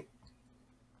asking?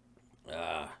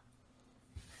 I'm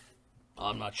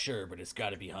not sure, but it's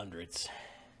got to be hundreds.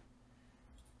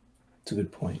 That's a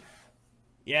good point.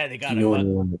 Yeah, they got Do you know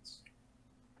anyone that's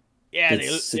Yeah,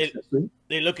 successful?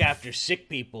 they look after sick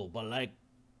people, but like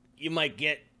you might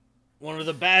get one of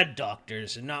the bad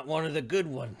doctors and not one of the good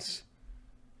ones.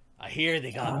 I hear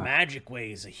they got magic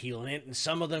ways of healing it, and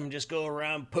some of them just go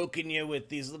around poking you with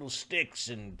these little sticks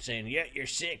and saying, yeah, you're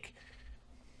sick.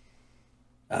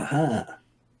 Aha.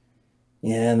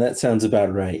 Yeah, that sounds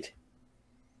about right.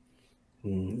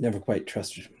 Never quite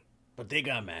trusted him. But they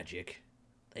got magic.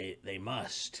 They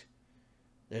must.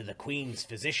 They're the Queen's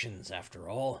physicians, after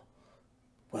all.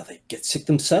 Well, they'd get sick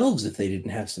themselves if they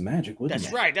didn't have some magic, wouldn't they?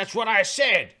 That's right, that's what I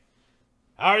said.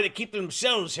 How are they keeping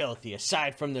themselves healthy,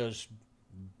 aside from those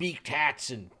beaked hats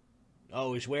and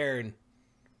always wearing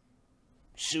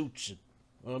suits?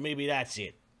 Well, maybe that's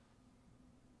it.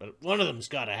 But one of them's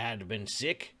gotta have been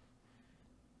sick.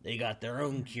 They got their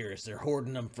own cures. They're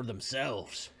hoarding them for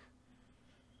themselves.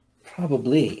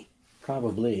 Probably.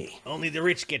 Only the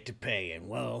rich get to pay, and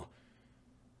well,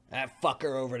 that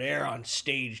fucker over there on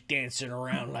stage dancing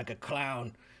around like a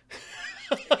clown.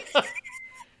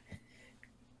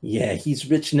 Yeah, he's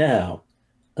rich now.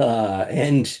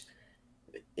 And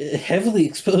heavily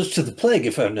exposed to the plague,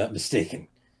 if I'm not mistaken.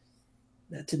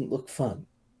 That didn't look fun.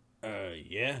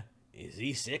 Yeah? Is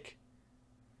he sick?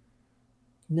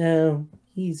 No,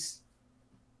 he's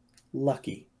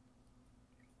lucky.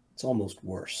 It's almost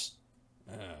worse.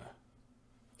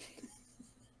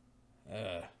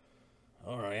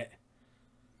 All right.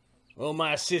 Well,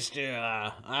 my sister,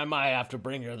 I might have to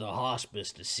bring her to the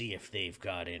hospice to see if they've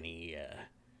got any,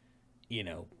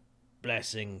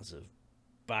 blessings of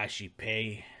Bashi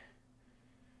pay.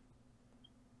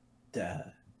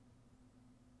 Yeah.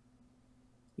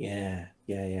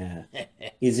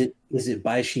 Is it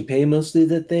Bashi pay mostly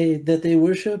that they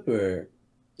worship, or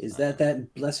is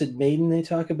that Blessed Maiden they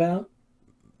talk about?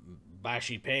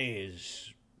 Bashi pay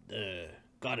is the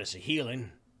goddess of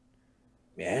healing.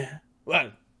 Yeah.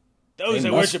 Well, those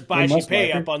that worship Bashi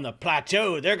pay up on the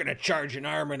plateau, they're gonna charge an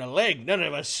arm and a leg. None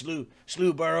of us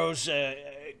slew burrows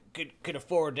could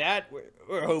afford that.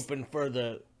 We're hoping for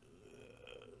the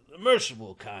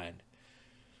merciful kind.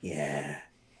 Yeah.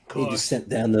 They just sent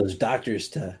down those doctors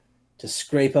to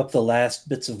scrape up the last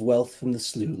bits of wealth from the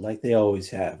slough, like they always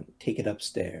have, and take it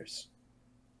upstairs.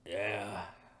 Yeah.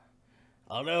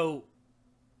 Although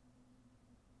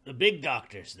the big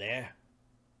doctor's there.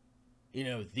 You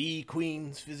know, the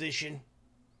Queen's physician.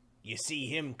 You see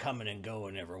him coming and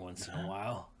going every once in a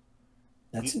while.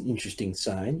 That's an interesting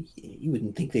sign. You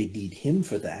wouldn't think they'd need him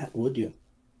for that, would you?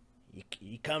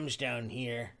 He comes down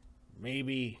here.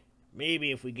 Maybe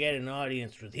if we get an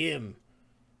audience with him,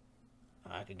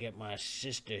 I could get my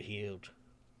sister healed.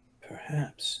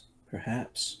 Perhaps.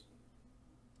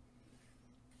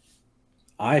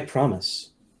 I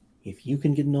promise, if you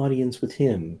can get an audience with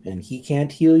him and he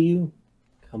can't heal you,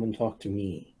 come and talk to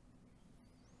me.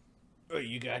 Oh,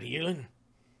 you got healing?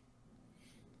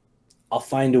 I'll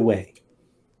find a way.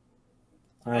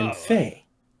 I'm Faye.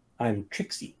 I'm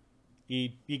Trixie.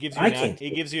 He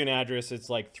gives you an address. It's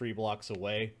like 3 blocks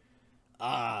away.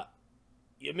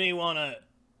 You may want to...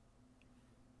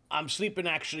 I'm sleeping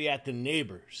actually at the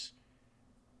neighbor's.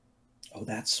 Oh,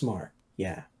 that's smart.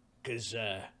 Yeah. Because,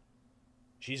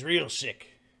 she's real sick.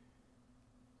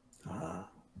 I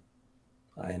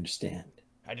understand.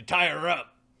 I had to tie her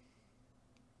up.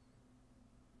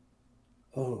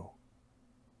 Oh.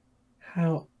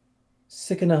 How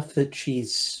sick enough that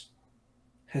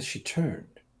has she turned?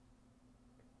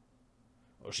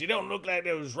 Well, she don't look like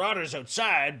those rotters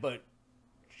outside, but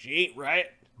she ain't right.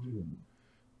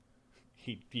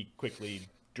 He quickly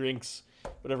drinks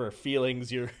whatever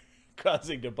feelings you're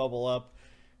causing to bubble up.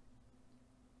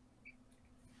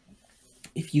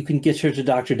 If you can get her to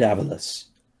Doctor Davalus,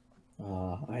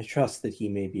 I trust that he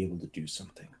may be able to do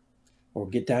something. Or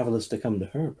get Davalus to come to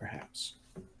her, perhaps.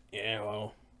 Yeah,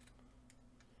 well,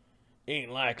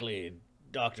 ain't likely a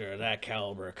doctor of that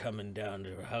caliber coming down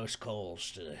to house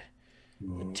calls to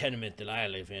the tenement that I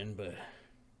live in, but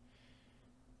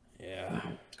yeah.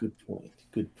 Good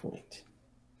point.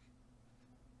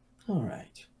 All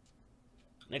right.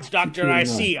 Next doctor I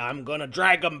see, I'm gonna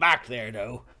drag him back there,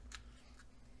 though.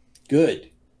 Good.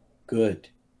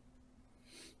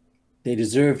 They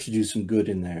deserve to do some good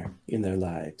in their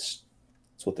lives.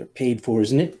 That's what they're paid for,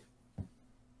 isn't it?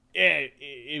 Yeah,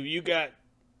 if you got...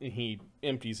 He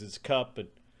empties his cup and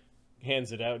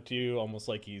hands it out to you, almost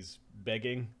like he's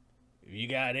begging. If you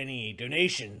got any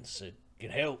donations that can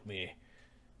help me,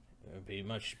 it would be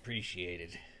much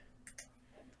appreciated.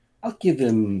 I'll give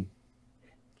him,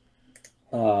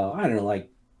 I don't know, like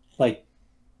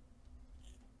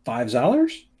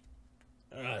 $5?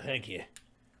 Thank you.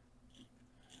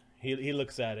 He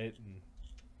looks at it, and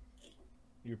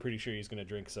you're pretty sure he's going to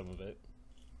drink some of it.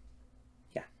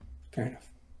 Yeah, fair enough.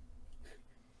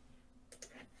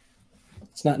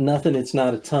 It's not nothing. It's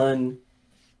not a ton.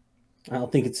 I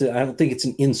don't think it's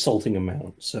an insulting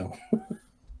amount. So,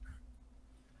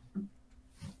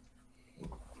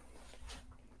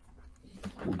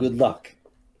 well, good luck.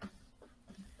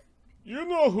 You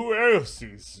know who else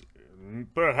is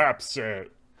perhaps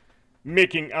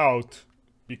making out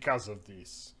because of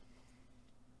this?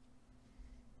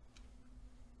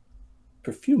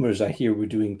 Perfumers, I hear, were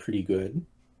doing pretty good.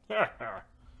 Let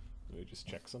me just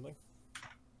check something.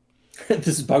 This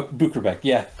is about Bukerbeck,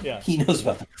 yeah. He knows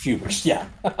about the perfumers, yeah.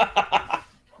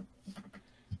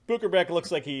 Bukerbeck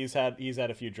looks like he's had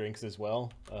a few drinks as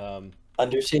well.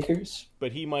 Undertakers?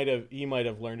 But he might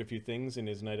have learned a few things in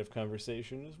his night of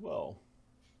conversation as well.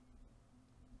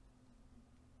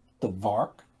 The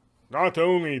Vark? Not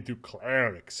only do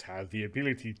clerics have the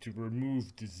ability to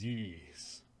remove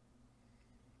disease,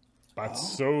 but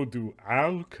so do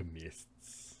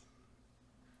alchemists.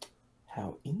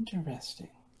 How interesting.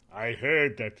 I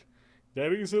heard that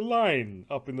there is a line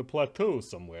up in the plateau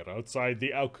somewhere outside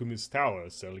the Alchemist Tower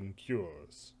selling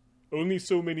cures. Only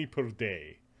so many per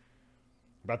day.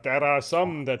 But there are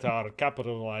some that are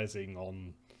capitalizing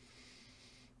on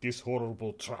this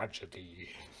horrible tragedy.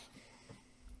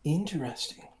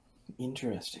 Interesting.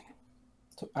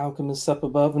 So alchemists up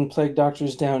above and plague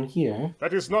doctors down here.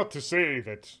 That is not to say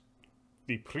that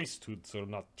the priesthoods are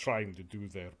not trying to do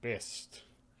their best.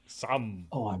 Some...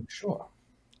 Oh, I'm sure.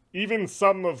 Even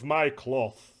some of my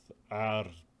cloth are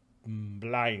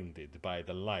blinded by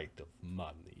the light of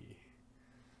money.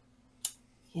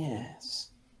 Yes.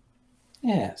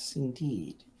 Yes,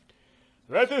 indeed.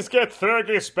 Let us get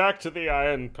Thurgus back to the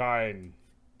Iron Pine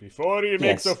before he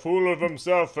makes a fool of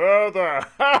himself further.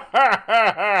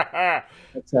 That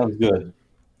sounds good.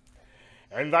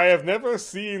 And I have never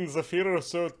seen Zephyr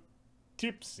so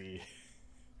tipsy.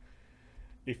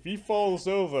 If he falls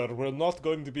over, we're not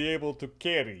going to be able to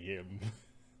carry him.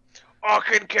 I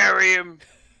can carry him.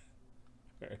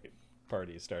 All right.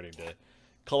 Party is starting to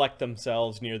collect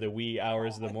themselves near the wee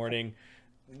hours of the morning.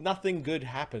 Nothing good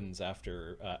happens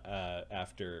after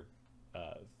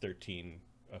 13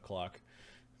 o'clock.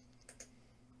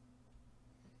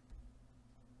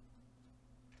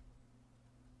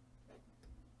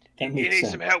 You need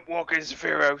some help walking,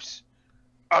 Zephyros?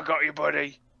 I got you,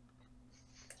 buddy.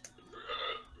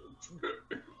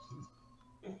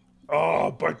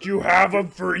 Oh, but you have them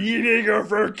for eating or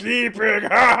for keeping! Ha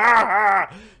ha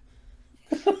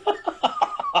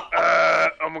ha!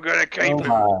 I'm gonna keep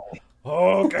him.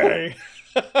 Okay.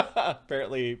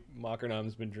 Apparently,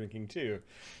 Makarnam's been drinking too.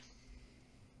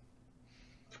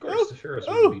 Of course, Zephyros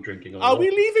will be drinking. Are we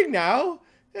leaving now?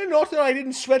 Not that I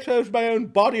didn't sweat out my own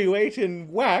body weight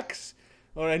in wax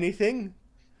or anything.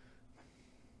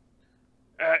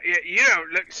 You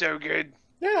don't look so good.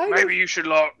 Yeah, maybe you should,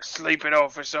 like, sleep it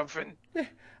off or something.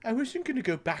 I wasn't going to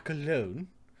go back alone.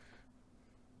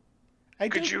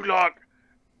 Could you, like,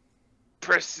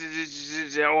 press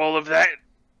all of that?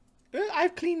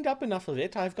 I've cleaned up enough of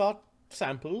it. I've got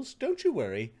samples. Don't you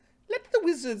worry. Let the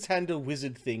wizards handle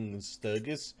wizard things,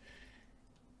 Thurgus.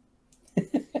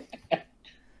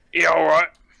 Yeah, all right.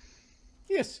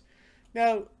 Yes.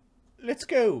 Now, let's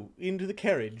go into the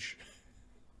carriage.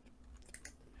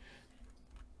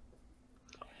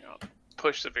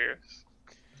 Push Zephyros.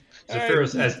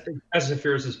 Zephyros, as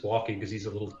Zephyros is walking, because he's a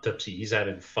little tipsy, he's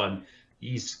having fun.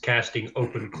 He's casting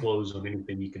open close on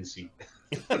anything he can see.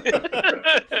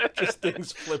 Just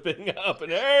things flipping up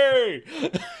and hey,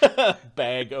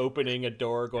 bag opening, a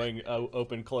door going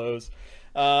open close.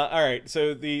 All right,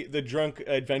 so the drunk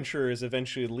adventurers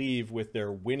eventually leave with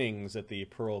their winnings at the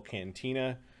Pearl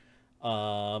Cantina.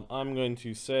 I'm going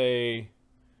to say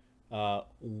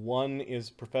 1 is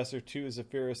Professor, 2 is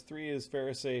Zephyros, 3 is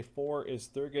Fareosae, 4 is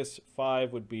Thurgus,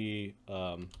 5 would be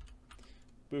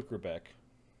Bukerbeck.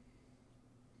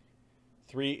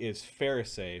 3 is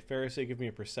Fareosae. Fareosae, give me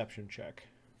a perception check.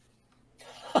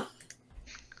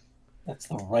 That's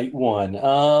the right one.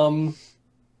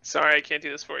 Sorry, I can't do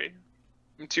this for you.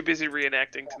 I'm too busy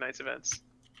reenacting tonight's events.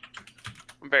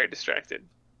 I'm very distracted.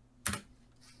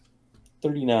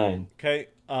 39. Okay.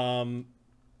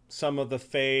 Some of the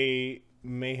Fae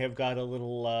may have got a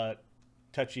little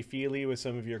touchy-feely with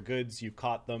some of your goods. You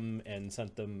caught them and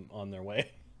sent them on their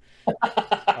way.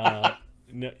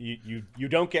 No, you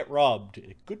don't get robbed.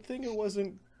 Good thing it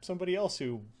wasn't somebody else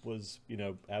who was,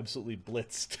 absolutely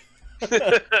blitzed.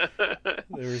 There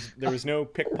was no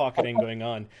pickpocketing going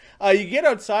on. You get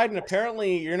outside, and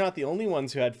apparently you're not the only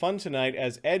ones who had fun tonight,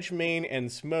 as Edge, Main, and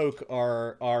Smoke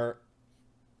are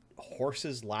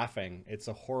horses laughing. It's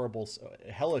a horrible,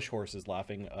 hellish horses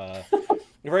laughing. A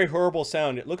very horrible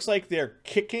sound. It looks like they're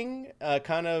kicking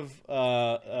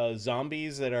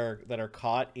zombies that are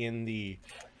caught in the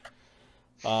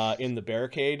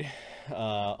barricade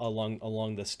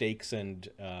along the stakes and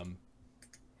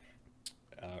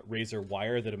razor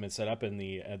wire that have been set up in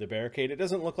the barricade. It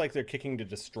doesn't look like they're kicking to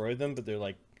destroy them, but they're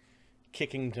like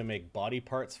kicking to make body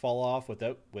parts fall off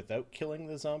without killing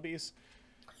the zombies.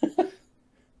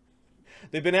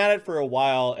 They've been at it for a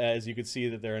while, as you can see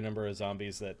that there are a number of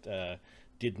zombies that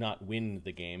did not win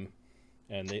the game,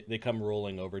 and they come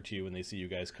rolling over to you when they see you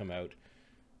guys come out.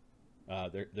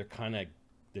 They're kind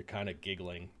of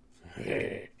giggling.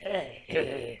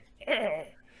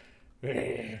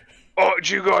 Oh, did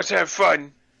you guys have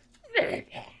fun?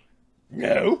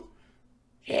 No.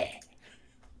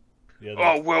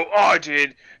 Oh, well, I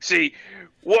did. See,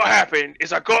 what happened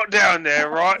is I got down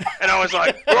there, right? And I was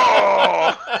like,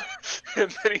 oh!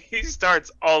 And then he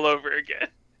starts all over again.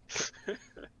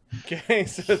 Okay,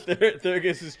 so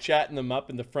Thurgus is chatting them up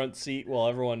in the front seat while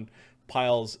everyone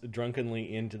piles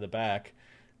drunkenly into the back.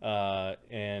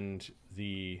 And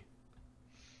the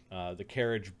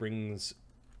carriage brings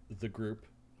the group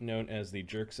known as the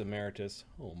Jerks Emeritus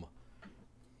home.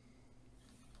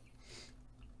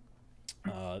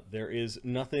 There is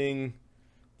nothing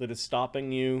that is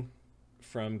stopping you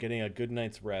from getting a good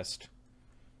night's rest.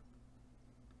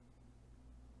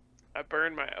 I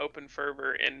burn my open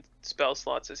fervor and spell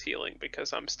slots as healing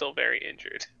because I'm still very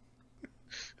injured.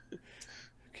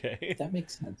 Okay. That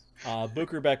makes sense.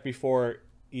 Bukerbeck, before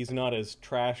he's not as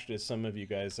trashed as some of you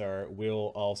guys are,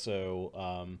 will also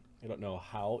I don't know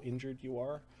how injured you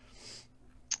are.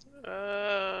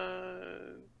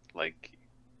 Like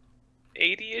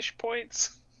 80-ish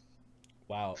points.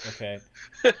 Wow. Okay.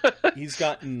 He's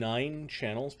got 9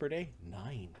 channels per day.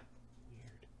 9.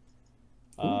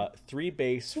 Weird. 3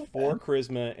 base, 4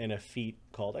 charisma, and a feat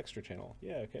called extra channel.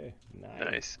 Yeah. Okay.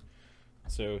 Nice.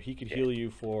 So he could heal you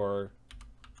for.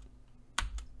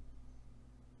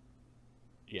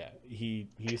 Yeah. He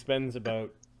spends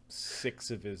about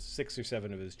 6 or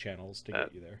 7 of his channels to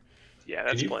get you there. Yeah,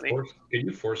 that's plenty. Can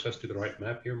you force us to the right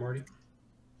map here, Marty?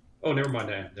 Oh, never mind.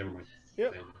 Never mind.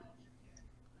 Yep.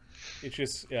 It's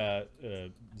just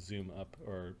zoom up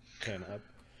or 10 up.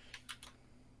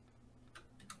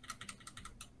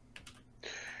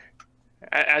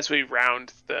 As we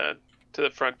round to the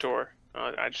front door,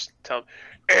 I just tell him,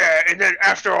 yeah, and then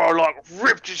after I like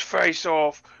ripped his face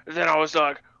off, and then I was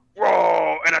like,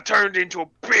 whoa, and I turned into a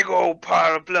big old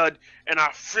pile of blood, and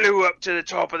I flew up to the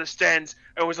top of the stands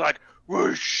and was like,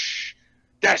 whoosh,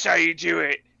 that's how you do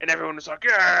it. And everyone was like,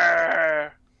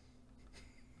 yeah.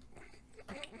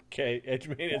 Okay,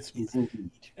 Edgemane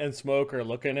and Smoke are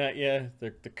looking at you.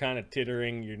 They're kind of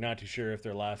tittering. You're not too sure if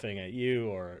they're laughing at you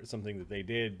or something that they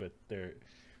did, but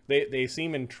they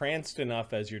seem entranced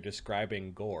enough as you're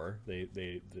describing gore.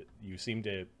 You seem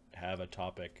to have a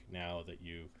topic now that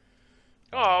you.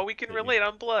 Oh, we can relate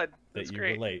on blood. That's that you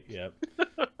great. Relate. Yep.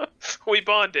 We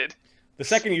bonded. The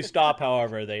second you stop,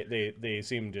 however, they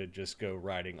seem to just go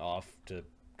riding off to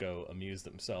go amuse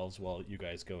themselves while you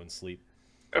guys go and sleep.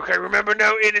 Okay, remember,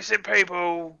 no innocent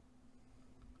people.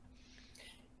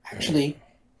 Actually,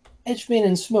 Edgemane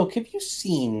and Smoke, have you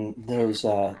seen those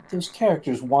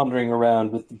characters wandering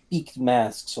around with the beaked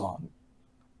masks on?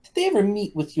 Did they ever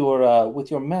meet with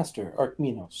your master,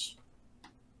 Archminos?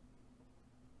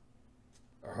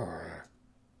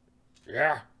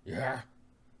 Yeah.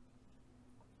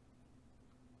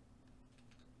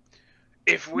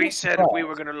 If we said we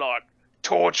were gonna like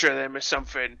torture them or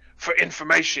something for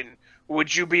information,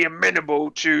 would you be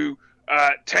amenable to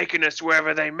taking us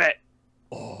wherever they met?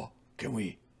 Oh, can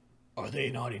we? Are they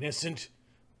not innocent?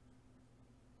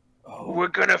 Oh, We're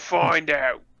gonna find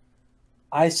out.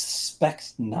 I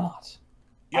suspect not.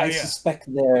 Yeah, I suspect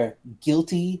they're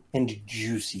guilty and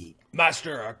juicy.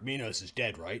 Master Archminos is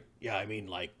dead, right? Yeah, I mean,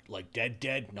 like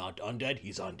dead, not undead.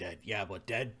 He's undead. Yeah, but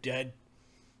dead.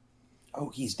 Oh,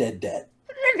 he's dead.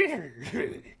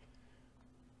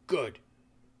 Good.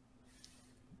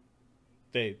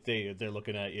 They're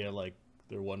looking at you like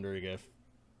they're wondering if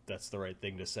that's the right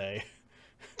thing to say.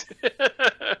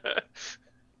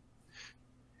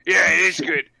 Yeah, it is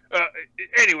good.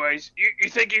 Anyways, you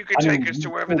think you could take us to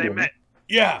wherever they met?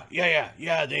 Yeah.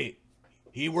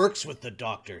 He works with the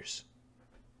doctors.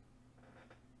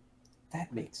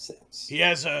 That makes sense. He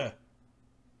has a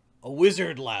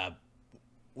wizard lab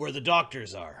where the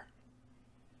doctors are.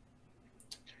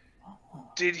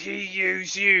 Did he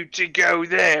use you to go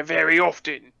there very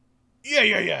often? Yeah.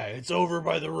 It's over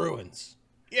by the ruins.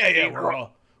 Yeah.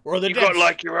 We're the You dead. got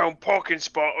like your own parking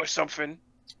spot or something?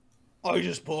 I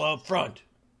just pull out front.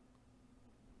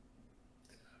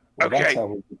 Well, Okay. that's how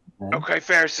we do it, man. Okay,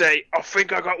 Fareosae, I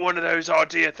think I got one of those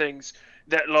idea things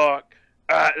that like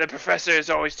the professor is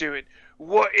always doing.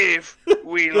 What if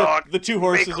we like The 2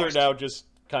 horses make are us- now just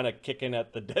kind of kicking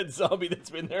at the dead zombie that's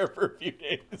been there for a few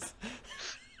days.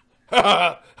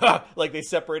 Like they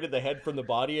separated the head from the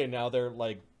body, and now they're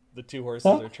like the 2 horses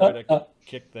are trying to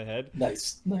kick the head.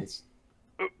 Nice.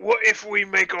 What if we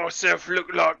make ourselves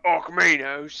look like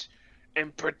Archminos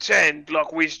and pretend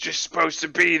like we're just supposed to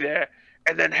be there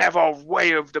and then have our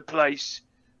way of the place?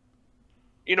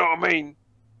 You know what I mean?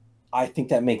 I think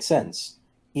that makes sense.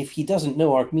 If he doesn't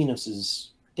know Archminos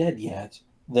is dead yet,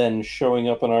 then showing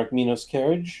up in Archminos'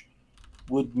 carriage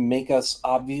would make us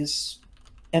obvious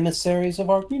emissaries of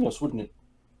Archminos, wouldn't it?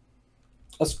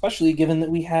 Especially given that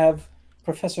we have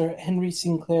Professor Henry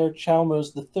Sinclair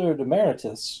Chalmers III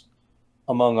Emeritus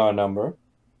among our number,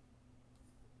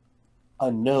 a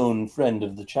known friend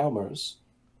of the Chalmers,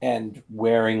 and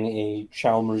wearing a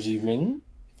Chalmersy ring,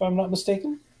 if I'm not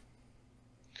mistaken.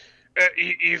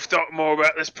 You've thought more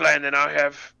about this plan than I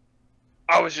have.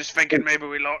 I was just thinking maybe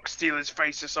we like steal his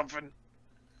face or something.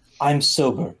 I'm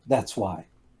sober, that's why.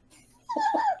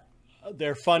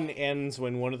 Their fun ends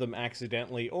when one of them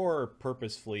accidentally or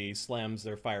purposefully slams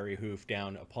their fiery hoof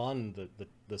down upon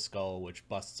the skull, which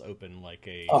busts open like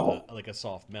a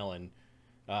soft melon.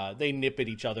 They nip at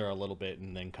each other a little bit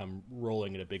and then come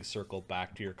rolling in a big circle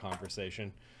back to your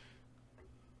conversation.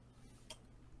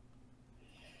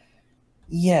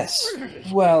 Yes,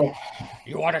 well...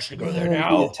 You want us to go there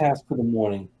that'll be now? a task for the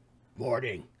morning.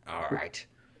 Morning. All right.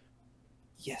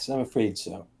 Yes, I'm afraid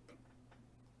so.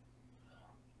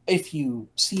 If you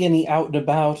see any out and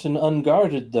about and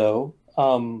unguarded, though,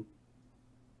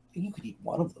 you could eat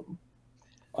one of them.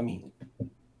 I mean,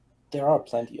 there are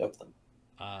plenty of them.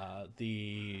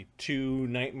 The two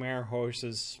nightmare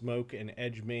horses, Smoke and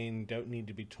Edgemane, don't need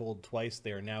to be told twice.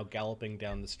 They are now galloping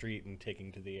down the street and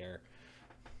taking to the air.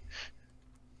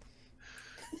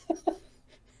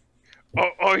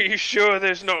 Are you sure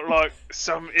there's not, like,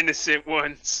 some innocent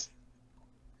ones?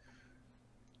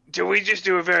 Do we just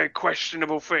do a very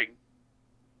questionable thing?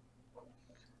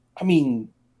 I mean,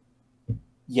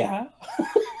 yeah.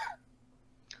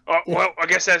 Oh, well, I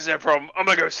guess that's their problem. I'm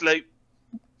gonna go sleep.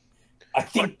 I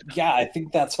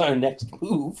think that's our next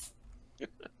move.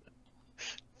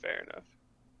 Fair enough.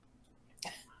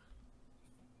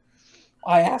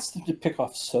 I asked them to pick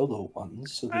off solo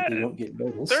ones so that they don't get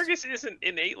noticed. Thurgus isn't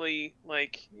innately,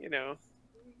 like, you know,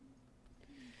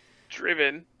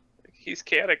 driven. He's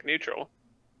chaotic neutral.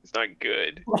 He's not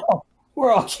good.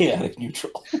 We're all chaotic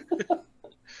neutral.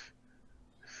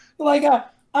 Like,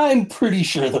 I'm pretty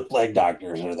sure the plague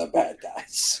doctors are the bad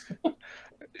guys.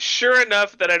 Sure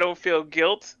enough that I don't feel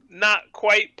guilt. Not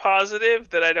quite positive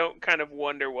that I don't kind of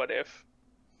wonder what if.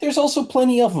 There's also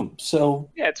plenty of them, so...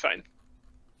 Yeah, it's fine.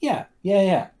 Yeah.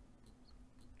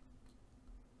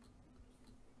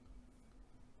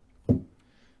 All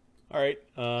right.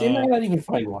 They might not even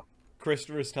find one.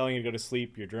 Christopher's telling you to go to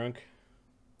sleep. You're drunk.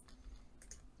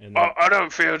 And I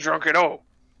don't feel drunk at all.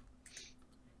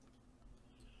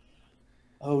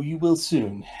 Oh, you will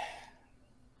soon.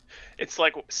 It's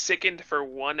like sickened for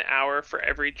 1 hour for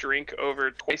every drink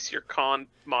over twice your con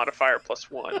modifier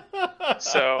plus 1.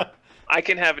 So I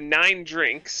can have 9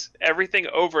 drinks. Everything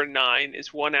over 9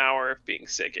 is 1 hour of being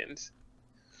sickened.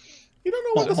 You don't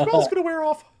know when the spell's gonna wear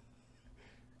off.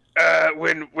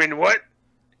 When what?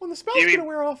 When the spell's gonna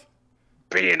wear off.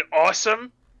 Being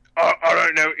awesome? I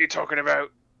don't know what you're talking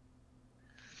about.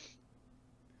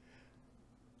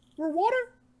 We're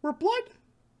water? We're blood?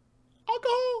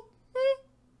 Alcohol?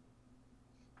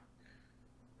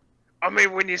 I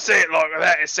mean, when you say it like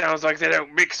that, it sounds like they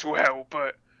don't mix well,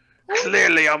 but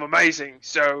clearly I'm amazing,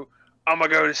 so I'm gonna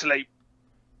go to sleep.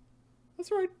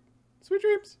 That's right. Sweet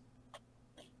dreams.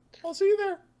 I'll see you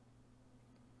there.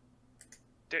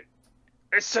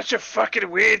 It's such a fucking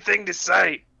weird thing to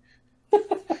say.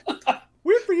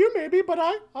 Weird for you, maybe, but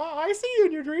I see you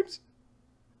in your dreams.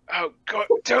 Oh, God,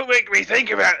 don't make me think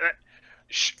about that.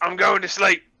 Shh, I'm going to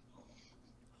sleep.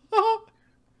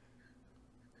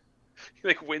 He,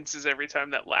 like, winces every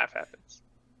time that laugh happens.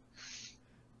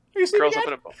 Are you sleeping Curls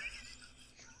again? up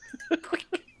in a ball.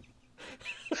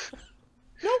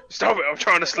 No. Stop it, I'm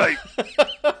trying to sleep.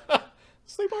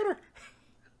 Sleep harder.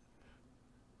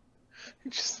 He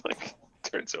just, like,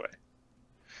 turns away.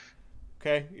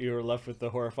 Okay, you're left with the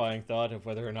horrifying thought of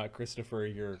whether or not Christopher,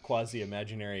 your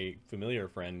quasi-imaginary familiar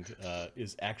friend,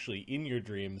 is actually in your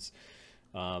dreams.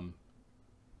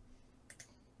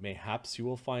 Mayhaps you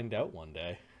will find out one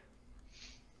day.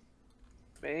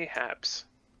 Mayhaps.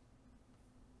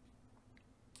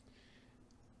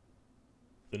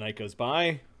 The night goes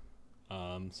by.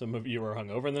 Some of you are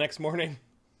hungover the next morning.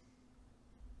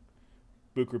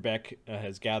 Bukrabek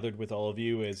has gathered with all of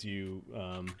you as you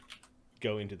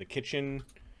go into the kitchen.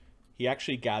 He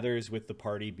actually gathers with the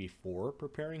party before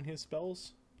preparing his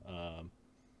spells.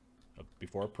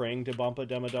 Before praying to Bampa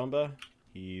Demadamba.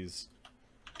 He's...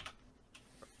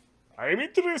 I'm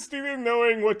interested in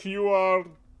knowing what you are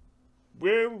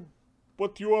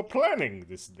planning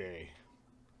this day.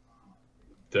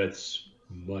 That's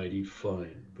mighty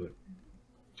fine, but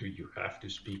do you have to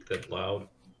speak that loud?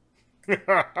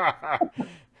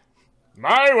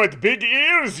 My, what big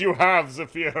ears you have,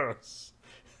 Zephyrus!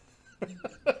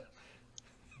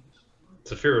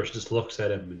 Zephyrus just looks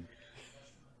at him, and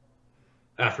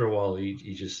after a while, he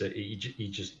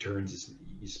just turns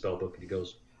his spell book and he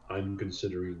goes, "I'm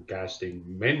considering casting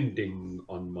mending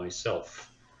on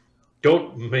myself.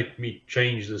 Don't make me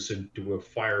change this into a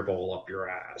fireball up your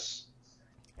ass."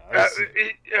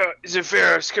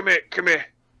 Zephyrus, come here.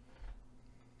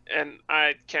 And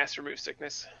I cast Remove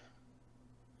Sickness.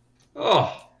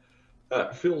 Oh,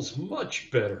 that feels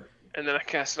much better. And then I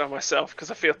cast it on myself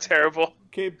because I feel terrible.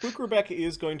 Okay, Bukrabek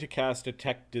is going to cast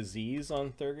Detect Disease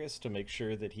on Thurgus to make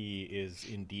sure that he is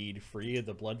indeed free of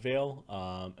the blood veil,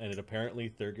 and apparently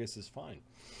Thurgus is fine.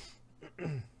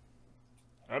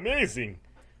 Amazing.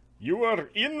 You are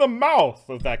in the mouth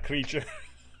of that creature.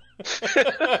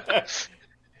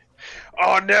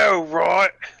 Oh no,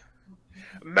 right?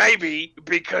 Maybe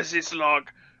because it's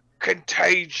like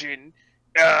contagion,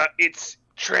 it's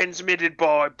transmitted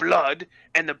by blood,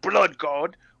 and the blood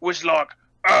god was like,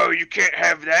 "Oh, you can't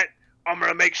have that. I'm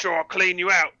gonna make sure I clean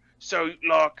you out." So,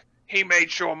 like, he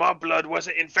made sure my blood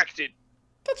wasn't infected.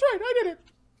 That's right, I did it.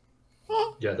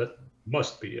 Huh? Yeah, that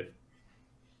must be it.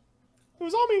 It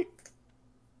was all me.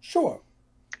 Sure.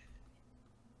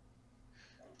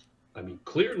 I mean,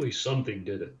 clearly something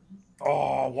did it.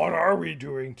 Oh, what are we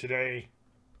doing today?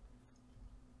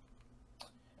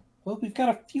 Well, we've got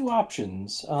a few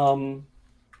options.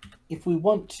 If we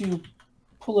want to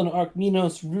pull an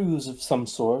Archminos ruse of some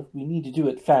sort, we need to do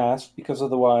it fast, because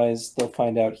otherwise they'll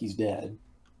find out he's dead.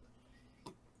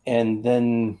 And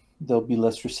then they'll be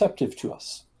less receptive to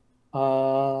us.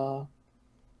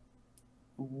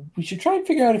 We should try and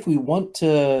figure out if we want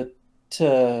to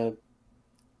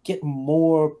get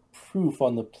more proof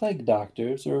on the plague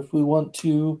doctors, or if we want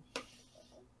to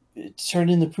turn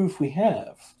in the proof we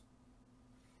have.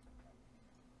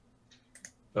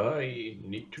 I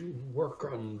need to work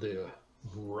on the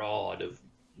rod of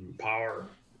power.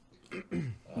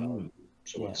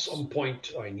 So at Yes. some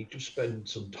point, I need to spend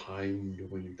some time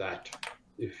doing that.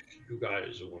 If you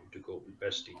guys want to go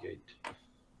investigate,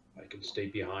 I can stay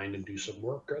behind and do some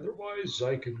work. Otherwise,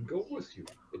 I can go with you.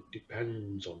 It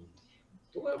depends on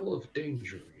the level of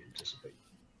danger we anticipate.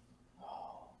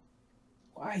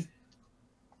 I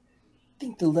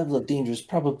think the level of danger is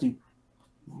probably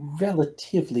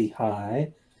relatively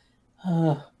high.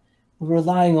 We're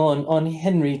relying on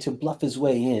Henry to bluff his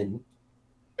way in.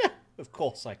 Of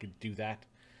course I could do that.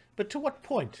 But to what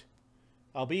point?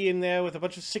 I'll be in there with a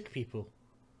bunch of sick people.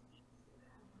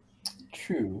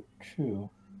 True.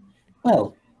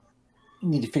 Well, we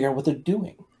need to figure out what they're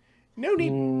doing. No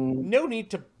need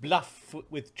to bluff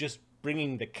with just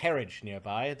bringing the carriage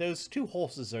nearby. Those two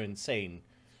horses are insane.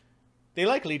 They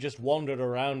likely just wandered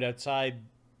around outside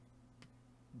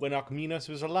when Alcheminos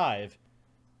was alive.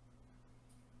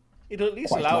 It'll at least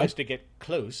Quite allow right. us to get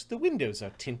close. The windows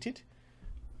are tinted.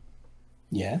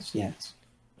 Yes.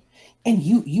 And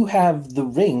you have the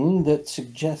ring that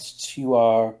suggests you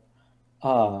are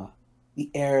the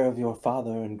heir of your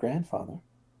father and grandfather.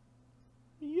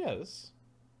 Yes.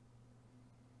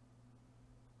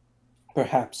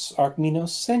 Perhaps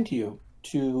Archminos sent you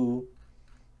to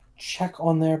check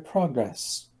on their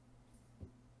progress.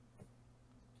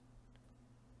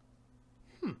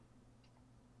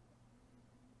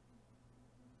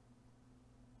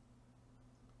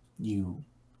 You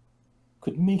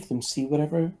could make them see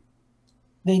whatever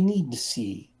they need to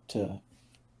see to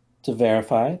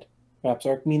verify it. Perhaps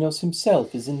Archminos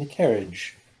himself is in the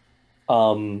carriage.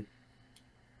 And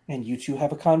you two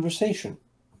have a conversation.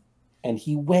 And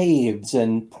he waves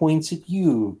and points at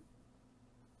you.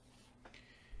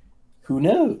 Who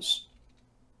knows?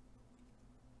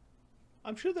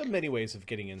 I'm sure there are many ways of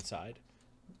getting inside.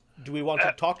 Do we want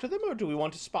to talk to them, or do we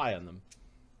want to spy on them?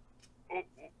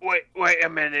 Wait a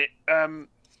minute. I'd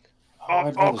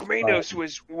rather Alcheminos spy.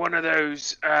 was one of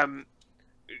those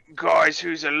guys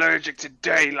who's allergic to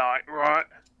daylight, right?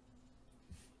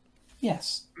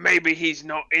 Yes. Maybe he's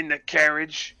not in the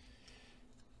carriage.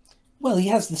 Well, he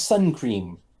has the sun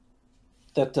cream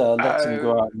that lets him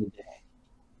go out in the day.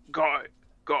 Got it.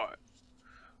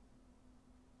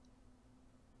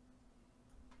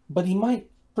 But he might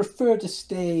prefer to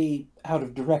stay out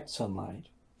of direct sunlight.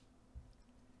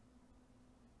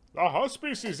 The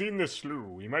hospice is in the slough.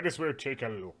 We might as well take a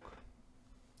look.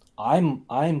 I'm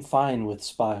fine with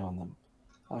spy on them.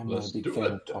 I'm not Let's a big do fan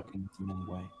it of then. talking with them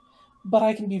anyway. But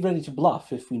I can be ready to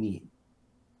bluff if we need.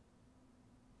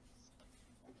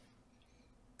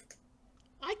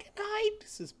 I can hide,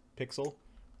 says Pixel.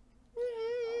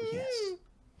 Oh, yes.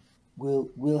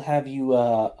 We'll have you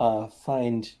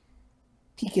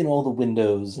peek in all the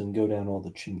windows and go down all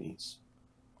the chimneys.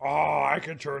 Oh, I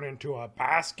could turn into a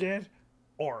basket,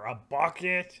 or a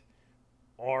bucket,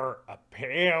 or a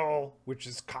pail, which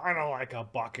is kind of like a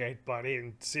bucket, but it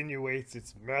insinuates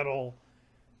it's metal.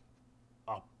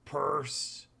 A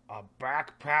purse, a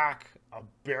backpack, a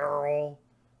barrel,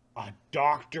 a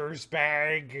doctor's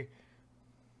bag.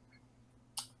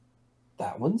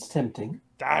 That one's tempting.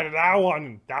 That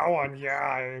one,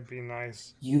 yeah, it'd be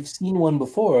nice. You've seen one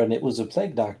before, and it was a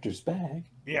plague doctor's bag.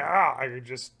 Yeah, I could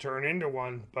just turn into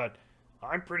one, but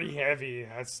I'm pretty heavy.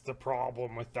 That's the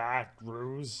problem with that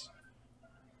ruse.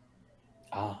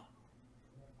 Ah.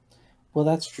 Well,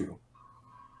 that's true.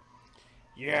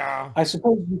 Yeah. I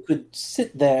suppose you could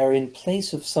sit there in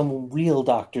place of some real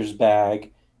doctor's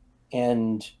bag,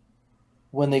 and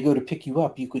when they go to pick you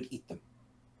up, you could eat them.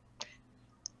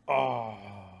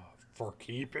 For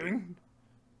keeping?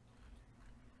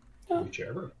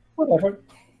 Whichever. Whatever.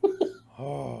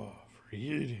 Oh, for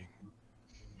eating.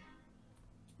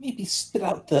 maybe spit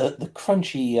out the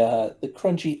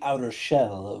crunchy outer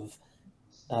shell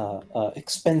of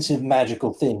expensive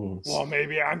magical things. Well,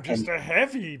 maybe I'm just a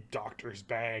heavy doctor's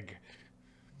bag.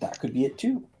 That could be it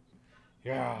too.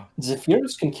 Yeah.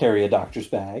 Zephyrus can carry a doctor's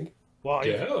bag. Well,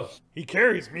 Yeah. he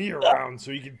carries me around,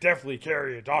 so he can definitely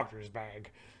carry a doctor's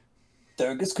bag.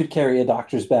 Thurgus could carry a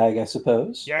doctor's bag, I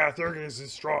suppose. Yeah, Thurgus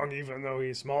is strong, even though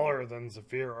he's smaller than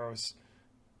Zephyrus.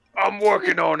 I'm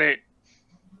working on it.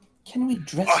 Can we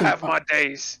dress I him have up? my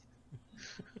days.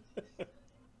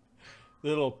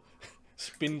 Little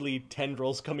spindly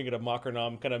tendrils coming out of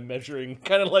Makarnam, kind of measuring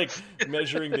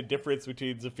the difference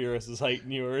between Zephyrus's height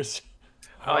and yours.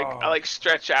 I like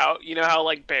stretch out. You know how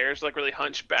like bears like really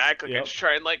hunch back? Like I Yep. just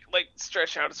try and like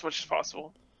stretch out as much as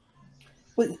possible.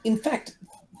 But in fact,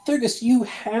 Thurgus, you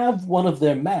have one of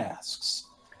their masks,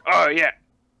 Oh yeah.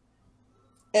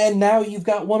 and now you've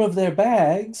got one of their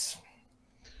bags.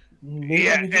 Maybe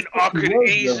Yeah, we just and I put the could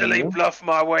words easily on you. bluff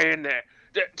my way in there.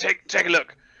 Take a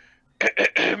look.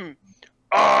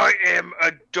 I am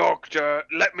a doctor.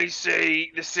 Let me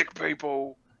see the sick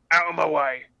people out of my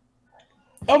way.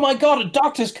 Oh my god, a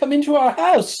doctor's come into our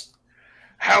house!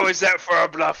 How is that for a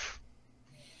bluff?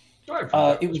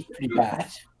 It was pretty bad.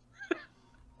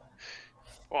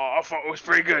 Well, I thought it was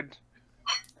pretty good.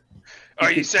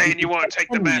 Are you saying you want to take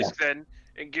the mask then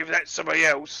and give that to somebody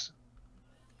else?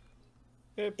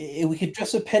 We could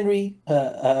dress up Henry.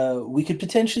 We could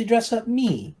potentially dress up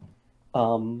me.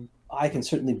 I can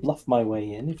certainly bluff my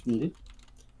way in if needed.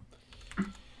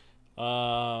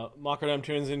 Makarnam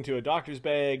turns into a doctor's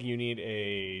bag. You need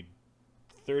a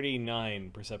 39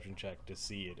 perception check to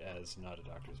see it as not a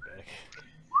doctor's bag.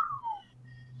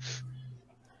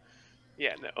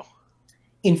 Yeah, no.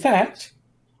 In fact,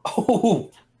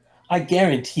 I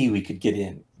guarantee we could get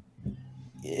in.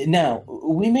 Now,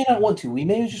 we may not want to. We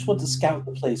may just want to scout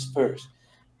the place first.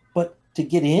 But to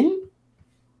get in,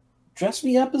 dress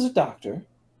me up as a doctor.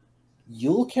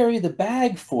 You'll carry the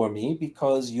bag for me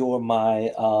because you're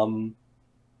my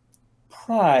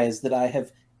prize that I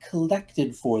have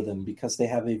collected for them because they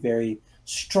have a very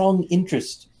strong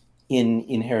interest in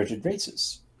inherited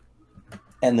races.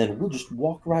 And then we'll just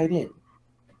walk right in.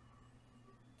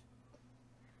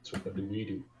 So what do?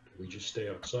 Do we just stay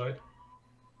outside?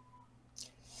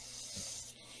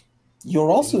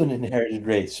 You're also an inherited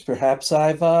race. Perhaps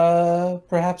I've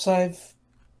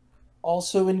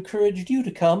also encouraged you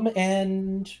to come,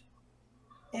 and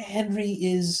Henry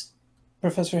is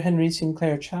Professor Henry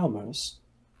Sinclair Chalmers,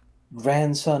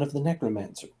 grandson of the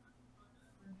Necromancer,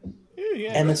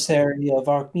 Yeah, emissary of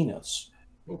Archminos.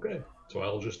 Okay. So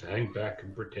I'll just hang back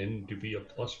and pretend to be a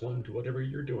 +1 to whatever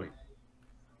you're doing.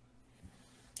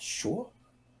 Sure.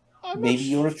 I'm not Maybe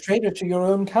you're a traitor to your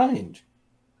own kind.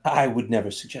 I would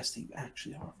never suggest that you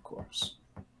actually are, of course.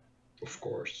 Of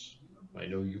course. I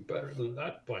know you better than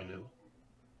that by now.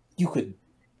 You could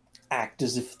act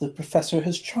as if the professor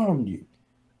has charmed you.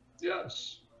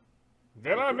 Yes.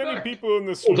 There are many Correct. people in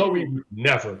the Although he slough. would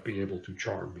never be able to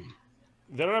charm me.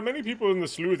 There are many people in the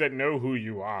slough that know who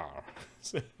you are.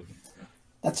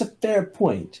 That's a fair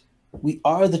point. We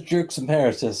are the Jerks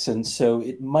Emeritus, and so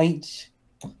it might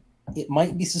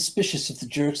be suspicious if the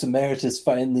Jerks Emeritus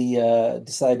finally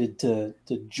decided to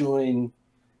join.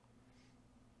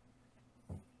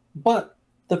 But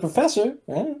the professor,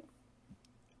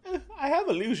 I have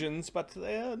illusions, but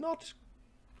they are not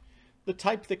the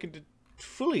type that can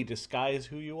fully disguise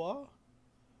who you are.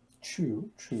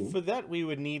 true. For that, we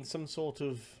would need some sort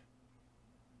of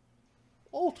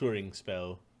altering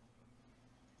spell.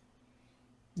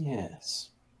 Yes.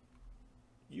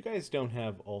 You guys don't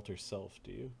have alter self,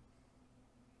 do you?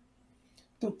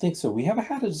 Don't think so. We have a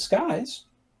hat of disguise.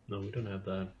 No, we don't have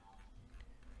that.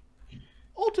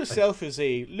 Alter self is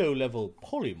a low-level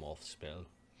polymorph spell.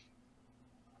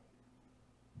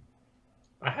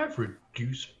 I have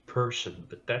reduce person,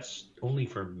 but that's only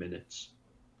for minutes.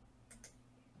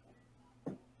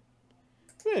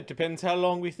 It depends how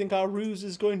long we think our ruse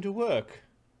is going to work.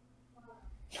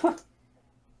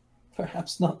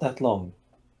 Perhaps not that long.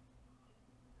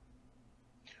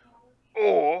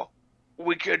 Or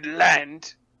we could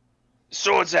land,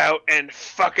 swords out, and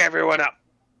fuck everyone up.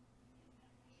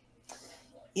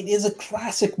 It is a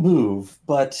classic move,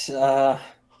 but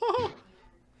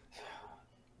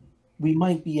we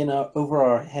might be over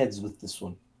our heads with this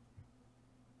one.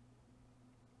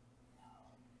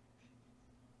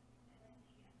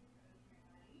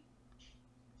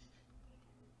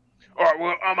 Alright,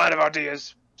 well, I'm out of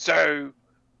ideas. So,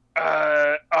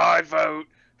 I vote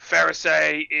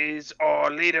Fareosae is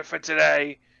our leader for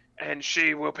today, and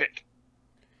she will pick.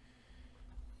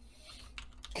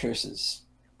 Curses.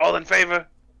 All in favor?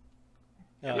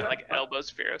 Like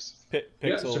elbows Fareos. Yeah,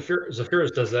 Pixel.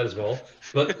 Zephyrus does that as well.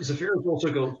 But Zephyrus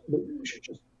also goes, maybe we should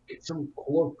just get some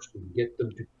cloaks and get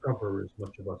them to cover as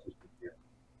much of us as we can.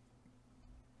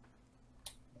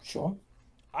 Sure.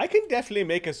 I can definitely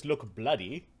make us look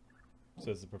bloody,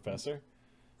 says the professor.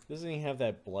 Doesn't he have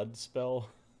that blood spell?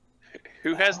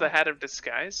 Who has the hat of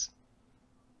disguise?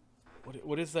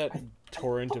 What is that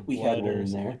torrent of we had blood one or in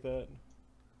something there. like that?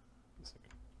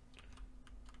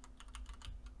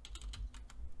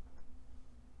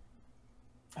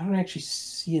 I don't actually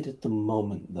see it at the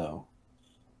moment, though.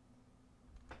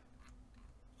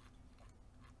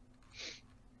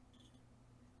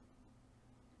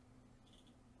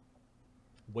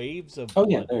 Waves of Oh,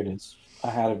 blood. yeah, there it is. A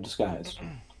hat of disguise. What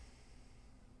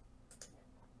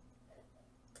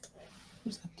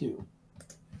does that do?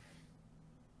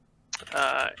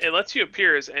 It lets you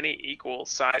appear as any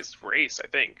equal-sized race. I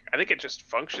think it just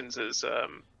functions as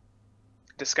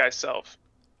disguised self.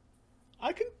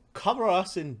 I can cover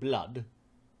us in blood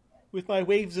with my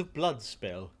waves of blood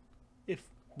spell if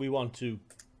we want to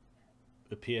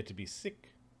appear to be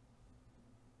sick.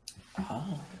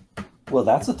 Ah. Well,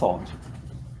 that's a thought.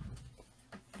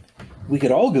 We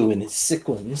could all go in as sick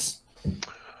ones.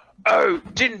 Oh,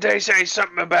 didn't they say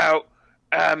something about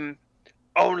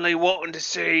only wanting to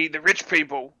see the rich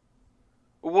people?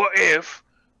 What if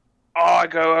I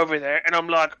go over there and I'm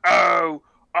like, oh,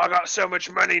 I got so much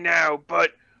money now,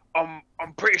 but I'm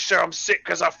pretty sure I'm sick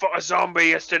because I fought a zombie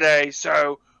yesterday,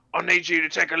 so I need you to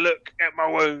take a look at my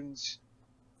wounds.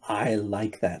 I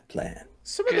like that plan.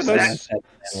 Some of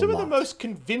the most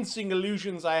convincing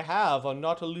illusions I have are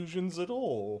not illusions at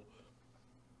all.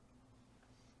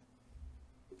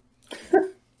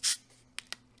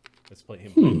 Let's play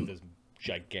him with his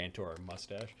gigantor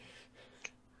mustache.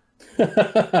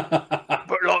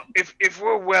 But like, if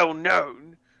we're well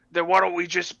known, then why don't we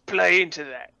just play into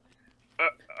that?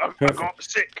 I got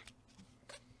sick.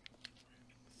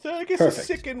 Thurgus is Perfect.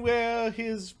 sick and we're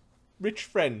his rich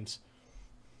friends.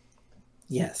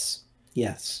 Yes.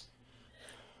 Yes.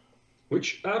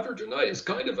 Which, after tonight, is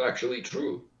kind of actually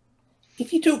true.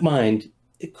 If you don't mind,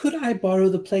 could I borrow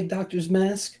the Plague Doctor's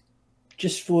mask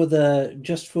just for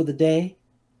the day?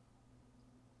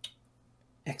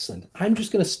 Excellent. I'm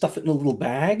just going to stuff it in a little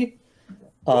bag.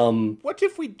 What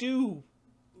if we do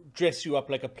dress you up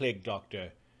like a plague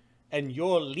doctor and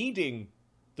you're leading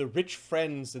the rich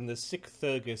friends and the sick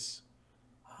Thurgus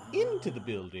into the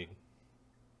building?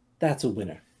 That's a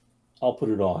winner. I'll put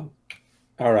it on.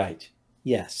 All right.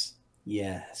 Yes.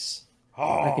 Yes.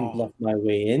 I can bluff my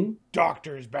way in.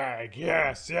 Doctor's bag.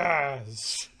 Yes,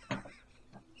 yes.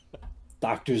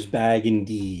 Doctor's bag,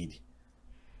 indeed.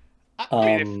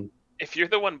 I mean, if you're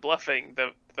the one bluffing,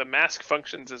 the mask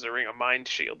functions as a ring of mind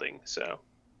shielding. So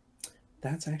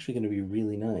That's actually going to be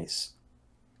really nice.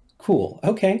 Cool.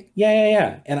 Okay.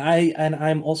 Yeah. And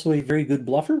I'm also a very good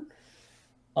bluffer.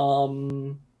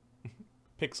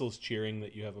 Pixel's cheering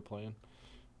that you have a plan.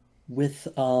 With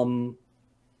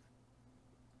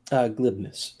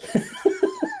glibness.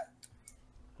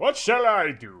 What shall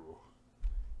I do?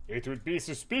 It would be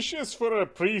suspicious for a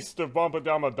priest of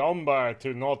Bombadama Domba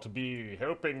to not be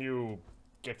helping you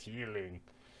get healing.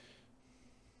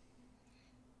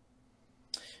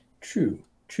 True.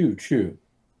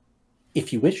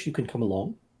 If you wish, you can come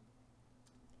along.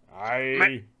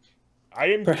 I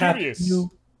am curious.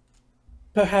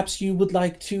 Perhaps you would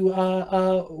like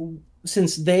to,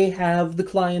 since they have the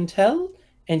clientele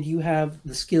and you have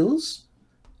the skills,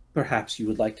 perhaps you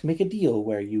would like to make a deal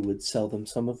where you would sell them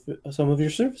some of your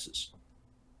services.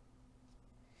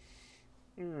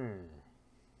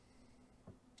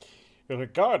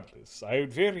 Regardless, I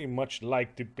would very much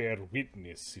like to bear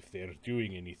witness if they're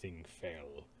doing anything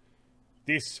foul.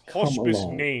 This Hospice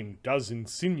along. name does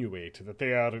insinuate that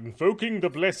they are invoking the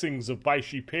blessings of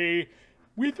Baishi Pei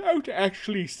without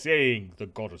actually saying the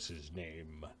goddess's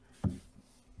name.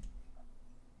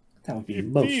 That would be If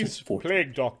most these unfortunate.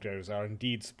 plague doctors are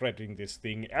indeed spreading this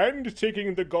thing and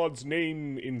taking the god's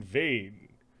name in vain,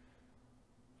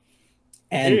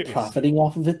 And Yes. profiting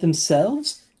off of it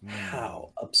themselves?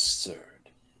 How absurd.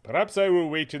 perhaps I will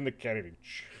wait in the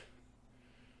carriage.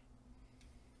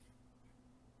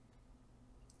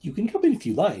 You can come in if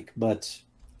you like, but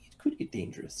it could get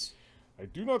dangerous. I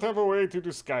do not have a way to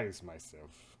disguise myself.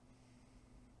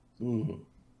 Mm.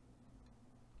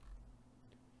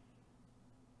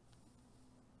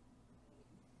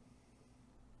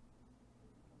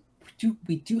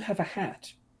 We do have a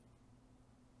hat.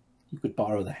 You could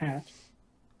borrow the hat.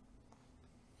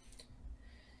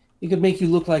 It could make you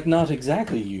look like not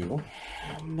exactly you,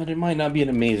 but it might not be an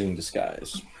amazing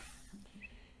disguise.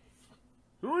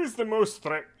 Who is the most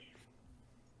threatening?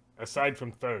 Aside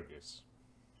from Thurgus.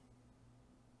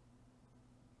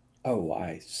 Oh,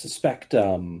 I suspect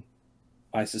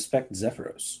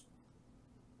Zephyros.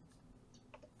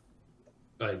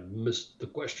 I missed the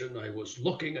question. I was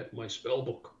looking at my spell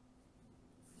book.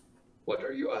 What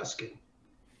are you asking?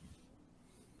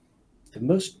 The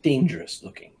most dangerous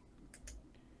looking.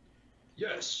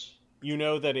 Yes. You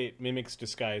know that it mimics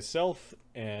disguise self,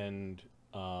 and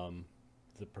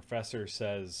the professor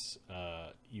says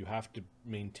you have to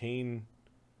maintain...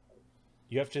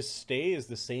 You have to stay as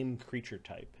the same creature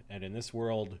type. And in this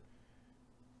world,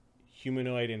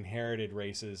 humanoid inherited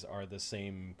races are the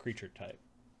same creature type.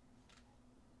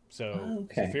 So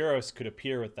Fareosae could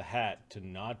appear with the hat to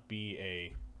not be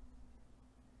a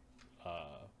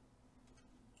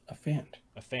Fant.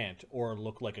 A Fant, or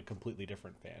look like a completely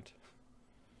different Fant.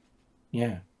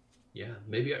 Yeah. Yeah,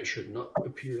 maybe I should not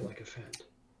appear like a Fant.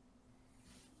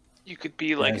 You could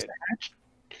be like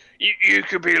you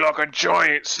could be like a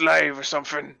giant slave or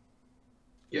something.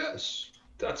 Yes,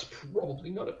 that's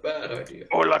probably not a bad idea.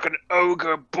 Or like an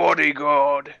ogre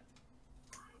bodyguard.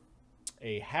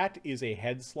 A hat is a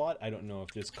head slot. I don't know if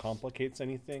this complicates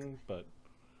anything, but...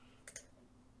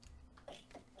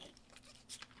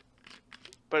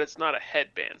 But it's not a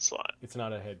headband slot. It's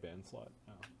not a headband slot,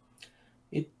 no.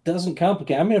 It doesn't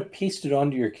complicate. I'm going to paste it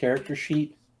onto your character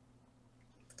sheet.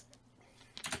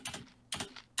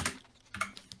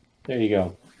 There you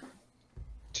go.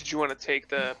 Did you want to take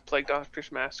the Plague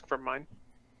Doctor's mask from mine?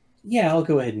 Yeah, I'll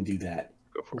go ahead and do that.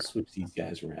 Go for We'll it. switch these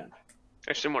guys around.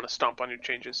 I just didn't want to stomp on your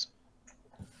changes.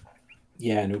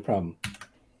 Yeah, no problem.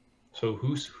 So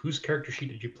whose character sheet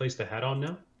did you place the hat on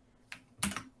now?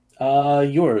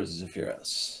 Yours,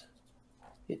 Zephyros.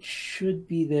 It should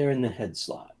be there in the head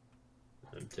slot.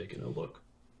 I'm taking a look.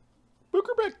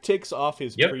 Bookerbeck takes off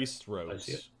his priest's I see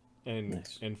robes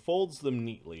it. and folds them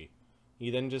neatly. He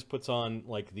then just puts on,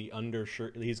 like, the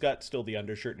undershirt. He's got still the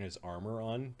undershirt and his armor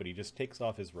on, but he just takes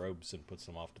off his robes and puts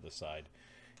them off to the side.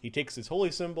 He takes his holy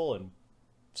symbol and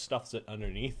stuffs it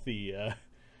underneath the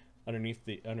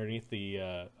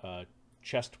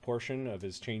chest portion of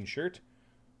his chain shirt.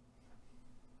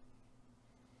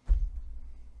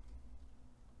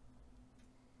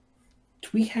 Do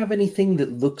we have anything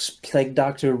that looks Plague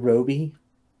Doctor Roby?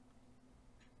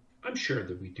 I'm sure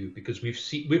that we do, because we've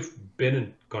been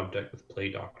in contact with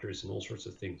play doctors and all sorts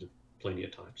of things plenty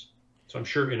of times. So I'm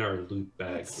sure in our loot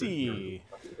bag Let's see.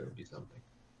 there would be something.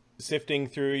 Sifting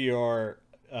through your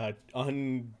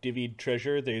undivvied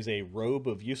treasure, there's a robe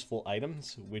of useful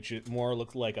items, which it more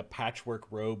looks like a patchwork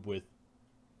robe with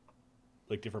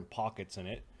like different pockets in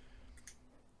it.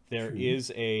 There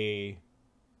is a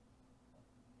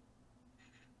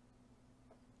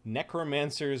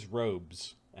necromancer's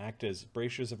robes. Act as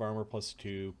braziers of armor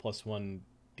 +2, +1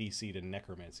 DC to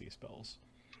necromancy spells.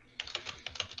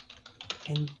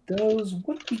 And those,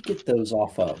 what did we get those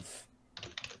off of?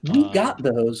 We got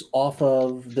those off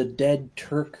of the dead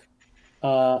Turk,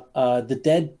 the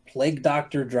dead Plague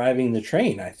Doctor driving the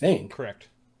train, I think. Correct.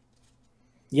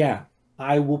 Yeah,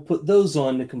 I will put those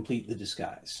on to complete the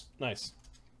disguise. Nice.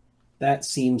 That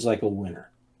seems like a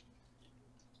winner.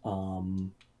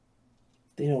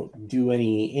 They don't do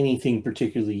anything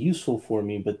particularly useful for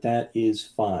me, but that is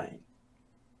fine.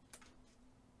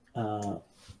 What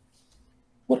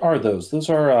are those? Those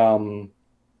are a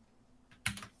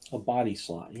body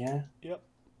slot, yeah? Yep.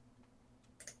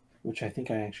 Which I think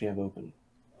I actually have open.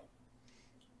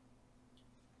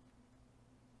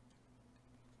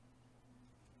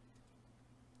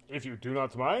 If you do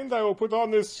not mind, I will put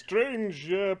on this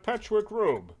strange patchwork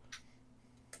robe.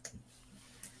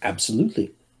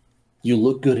 Absolutely. You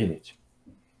look good in it.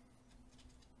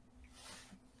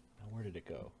 Now, where did it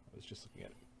go? I was just looking at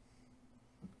it.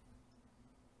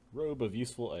 Robe of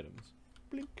useful items.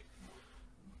 Blink.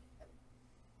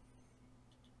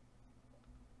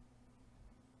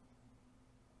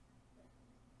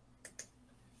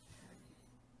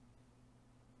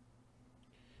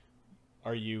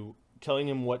 Are you telling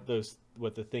him what the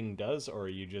thing does, or are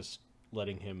you just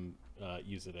letting him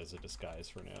use it as a disguise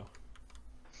for now?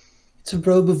 It's a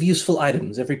robe of useful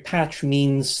items. Every patch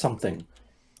means something.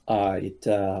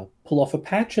 Pull off a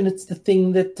patch, and it's the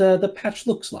thing that the patch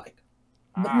looks like.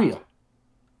 But real.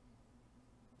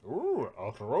 Ooh,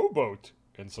 a rowboat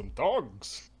and some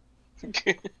dogs.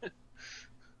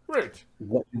 Wait,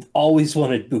 What we've always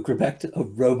wanted, Bukrebek, a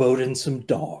rowboat and some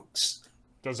dogs.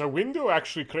 does a window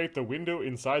actually create the window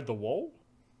inside the wall?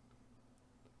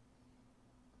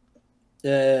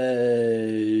 Yep.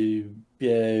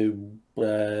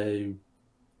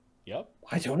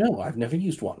 I don't know. I've never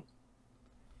used one.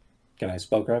 Can I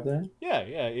spellcraft that? Yeah.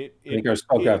 I think our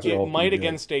spellcrafts are all It might pretty good.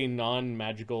 against a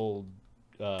non-magical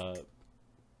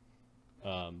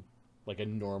like a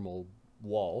normal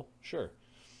wall, sure.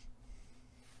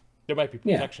 There might be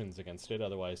protections against it,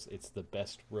 otherwise it's the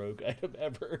best rogue item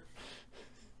ever.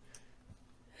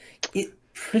 It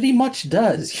pretty much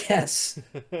does, yes.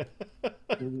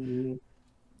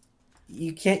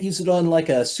 You can't use it on like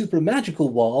a super magical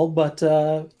wall, but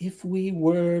if we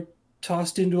were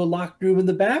tossed into a locked room in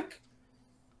the back,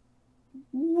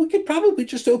 we could probably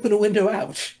just open a window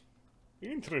out.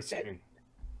 Interesting.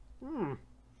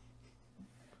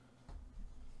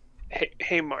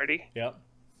 Hey, Marty. Yep.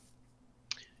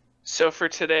 So for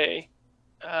today,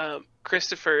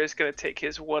 Christopher is going to take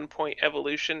his 1-point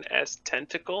evolution as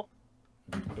tentacle,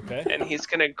 Okay. and he's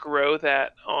going to grow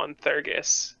that on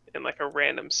Thurgus in like a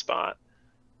random spot.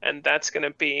 And that's going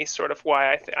to be sort of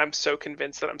why I'm so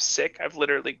convinced that I'm sick. I've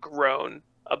literally grown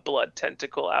a blood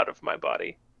tentacle out of my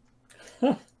body.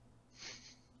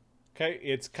 Okay,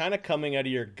 it's kind of coming out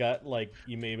of your gut, like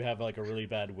you maybe have like a really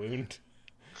bad wound.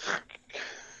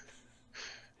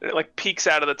 It like peeks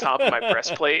out of the top of my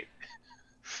breastplate.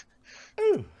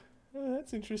 Ooh,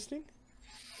 that's interesting.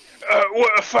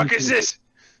 What the fuck is this?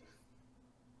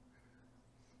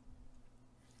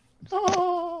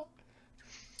 Oh.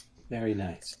 Very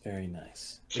nice, very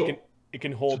nice. So, It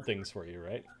can hold things for you,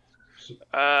 right?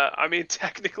 I mean,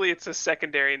 technically it's a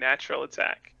secondary natural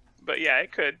attack. But yeah,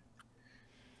 it could.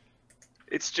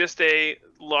 It's just a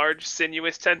large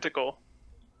sinuous tentacle.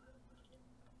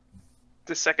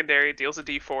 The secondary deals a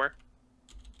d4.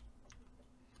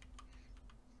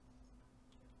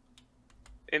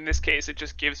 In this case, it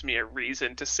just gives me a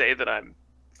reason to say that I'm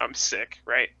sick,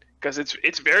 right? Because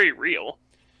it's very real.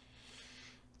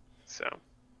 So.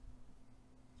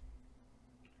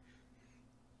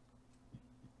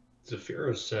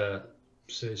 Zephyros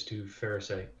says to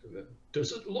Fareosae,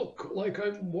 "Does it look like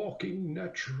I'm walking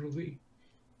naturally?"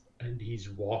 And he's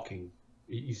walking.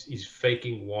 He's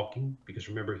faking walking because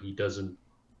remember he doesn't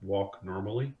walk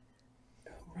normally.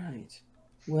 Right.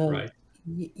 Well, Right.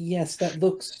 Yes, that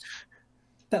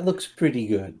looks pretty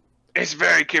good. It's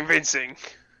very convincing.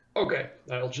 Okay,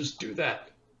 I'll just do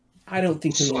that. I don't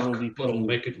think Suck, anyone will be but I'll paying.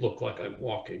 make it look like I'm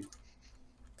walking.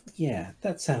 Yeah,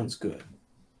 that sounds good.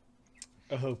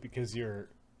 Oh, because you're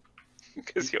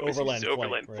Because he always uses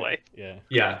overland right? flight. Yeah.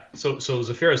 Yeah. So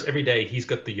Zephyros every day he's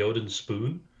got the Jotun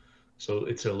spoon, so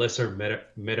it's a lesser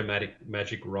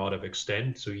magic rod of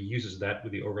extent. So he uses that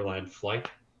with the overland flight.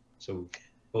 So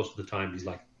most of the time he's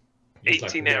like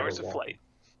 18 never hours of walking. flight.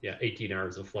 Yeah, 18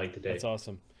 hours of flight today. That's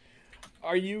awesome.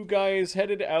 Are you guys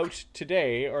headed out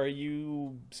today, or are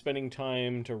you spending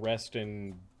time to rest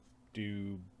and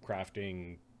do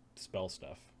crafting spell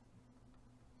stuff?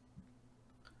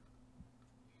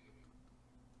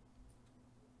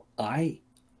 I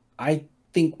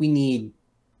think we need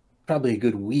probably a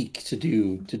good week to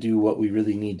do what we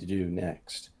really need to do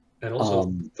next. And also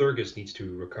Thurgus needs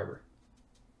to recover.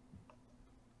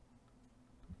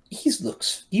 He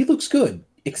looks good,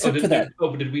 except for that.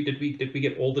 But did we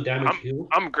get all the damage healed?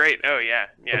 I'm great. Oh yeah.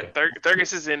 Okay.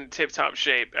 Thurgus is in tip-top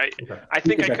shape. Okay. I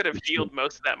think I Bookerbeck could have is healed good.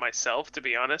 most of that myself, to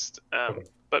be honest. Okay.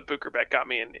 But Bookerbeck got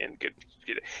me in good.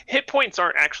 Hit points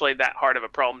aren't actually that hard of a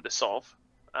problem to solve.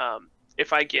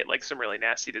 If I get like some really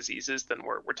nasty diseases, then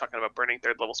we're talking about burning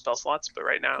 3rd level spell slots. But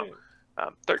right now,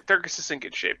 Thurgus is in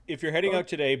good shape. If you're heading out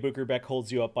today, Bookerbeck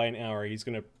holds you up by an hour. He's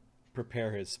going to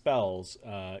prepare his spells.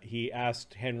 He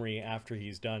asked Henry after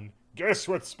he's done, Guess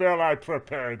what spell I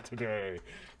prepared today?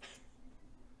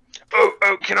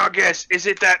 Oh, can I guess? Is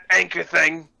it that anchor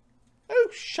thing? "Oh,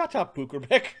 shut up,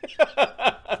 Bookerbeck."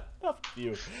 Fuck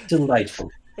you. Delightful.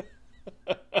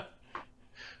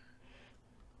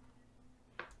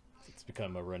 It's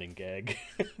become a running gag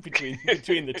between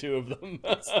the two of them.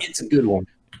 It's a good one.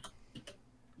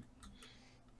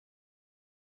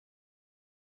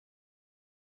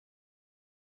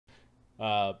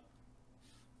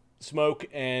 Smoke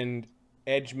and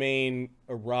Edgemane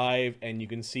arrive, and you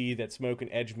can see that Smoke and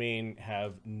Edgemane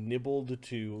have nibbled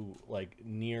to like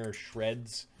near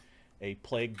shreds a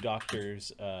plague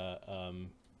doctor's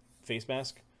face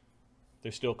mask.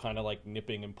 They're still kind of like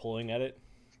nipping and pulling at it.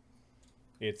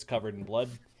 It's covered in blood.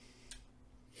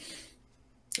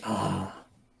 Ah,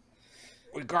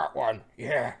 We got one.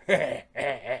 Yeah.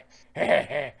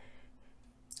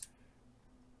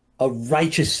 a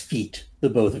righteous feat, the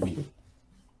both of you.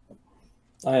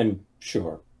 I'm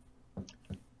sure.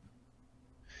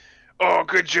 Oh,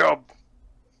 good job.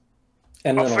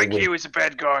 And I then think I'll he wait. was a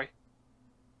bad guy.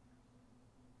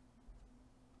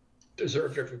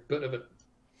 Deserved every bit of it.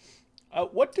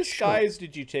 What disguise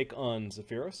did you take on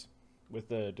Zephyros with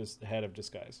the head of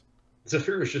disguise?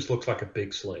 Zephyros just looks like a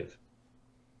big slave.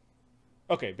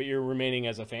 Okay, but you're remaining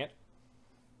as a Fant?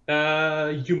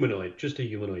 Humanoid, just a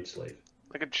humanoid slave.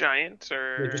 Like a giant, Yeah,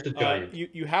 or just a giant.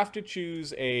 You have to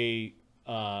choose an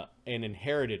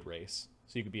inherited race.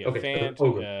 So you could be a Okay, Fant.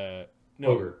 ogre. No,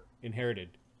 Ogre.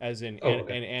 inherited, as in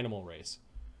okay. an animal race.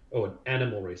 Oh, an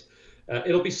animal race.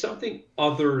 It'll be something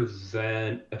other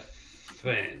than a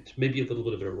Fant. Maybe a little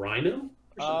bit of a rhino.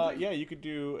 Or something? Yeah, you could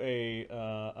do a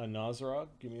Nosrog.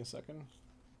 Give me a second.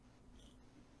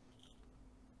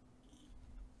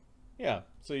 Yeah.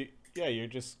 So you're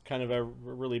just kind of a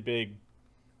really big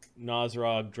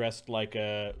Nosrog dressed like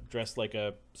a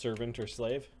servant or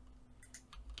slave.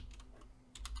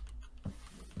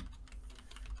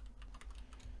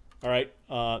 All right.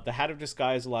 The Hat of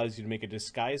Disguise allows you to make a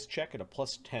disguise check at a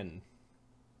 +10.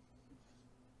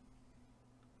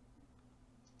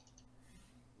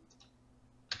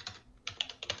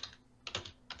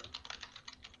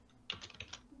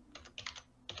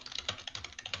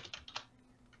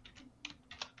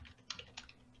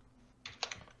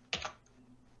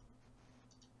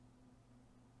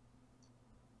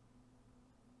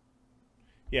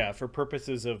 Yeah, for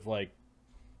purposes of like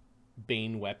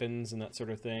Bane weapons and that sort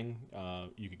of thing,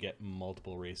 you could get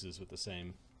multiple races with the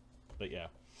same. But yeah.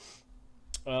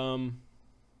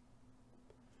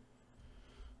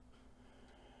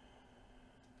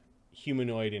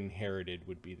 Humanoid inherited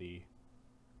would be the.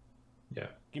 Yeah.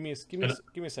 Give me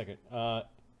a second.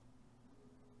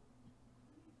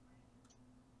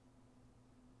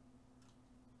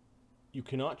 You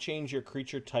cannot change your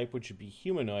creature type, which would be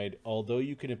humanoid, although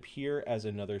you can appear as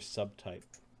another subtype.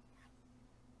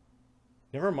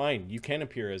 Never mind, you can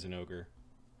appear as an ogre.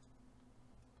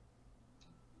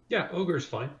 Yeah, ogre's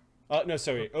fine. No,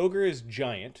 sorry, ogre is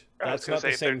giant. That's not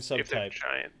the same subtype. If they're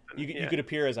giant, then, You could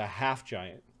appear as a half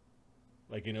giant,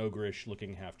 like an ogreish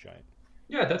looking half giant.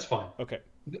 Yeah, that's fine. Okay.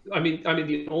 I mean,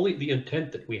 the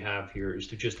intent that we have here is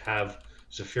to just have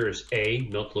Zephyrus A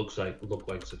not look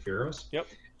like Zephyrus. Yep.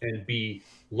 And B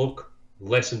look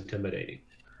less intimidating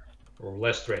or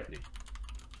less threatening.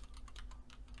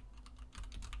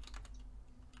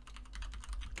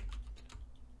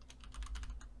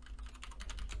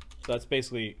 So that's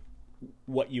basically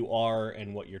what you are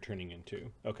and what you're turning into.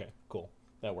 Okay, cool.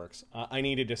 That works. I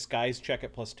need a disguise check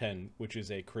at +10, which is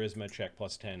a charisma check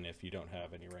 +10 if you don't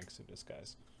have any ranks in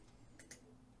disguise.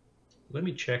 Let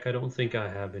me check. I don't think I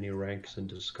have any ranks in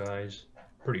disguise.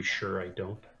 Pretty sure I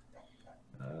don't.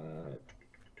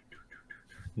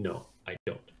 No, I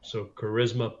don't. So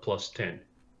charisma +10.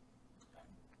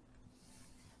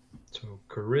 So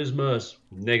charisma is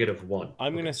 -1.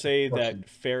 I'm going to say that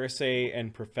Fareosae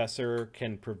and Professor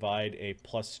can provide a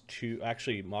 +2.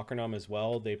 Actually, Mockernom as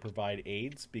well. They provide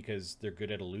aids because they're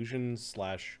good at illusions /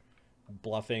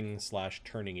 bluffing /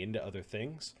 turning into other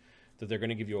things. That they're going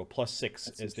to give you a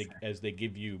 +6 as they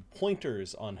give you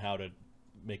pointers on how to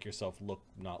make yourself look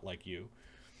not like you.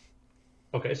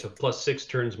 Okay, so +6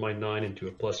 turns my 9 into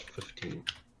a +15.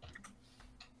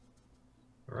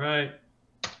 All right.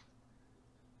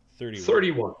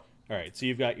 31. All right, so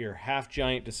you've got your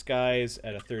half-giant disguise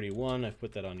at a 31. I've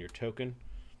put that on your token.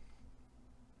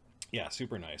 Yeah,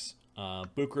 super nice.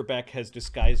 Bukrabek has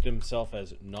disguised himself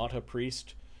as not a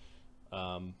priest,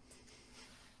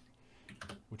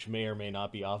 which may or may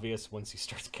not be obvious once he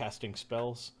starts casting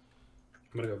spells.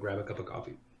 I'm going to go grab a cup of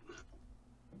coffee.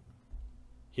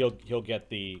 He'll get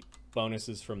the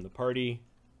bonuses from the party.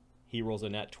 He rolls a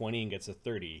nat 20 and gets a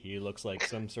 30. He looks like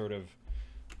some sort of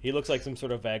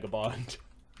vagabond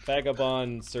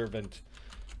servant.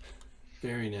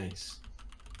 Very nice.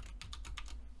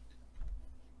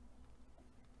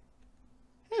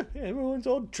 Everyone's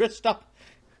all dressed up.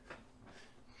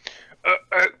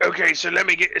 Okay, so let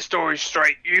me get the story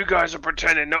straight. You guys are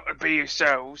pretending not to be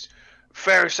yourselves.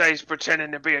 Fareosae's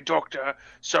pretending to be a doctor.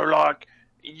 So, like,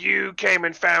 you came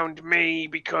and found me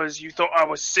because you thought I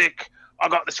was sick. I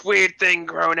got this weird thing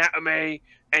growing out of me,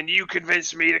 and you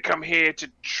convinced me to come here to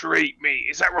treat me.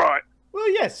 Is that right? Well,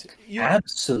 yes.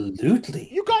 Absolutely.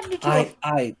 You got into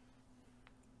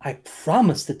I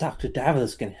promise that Dr.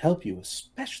 Davalus can help you,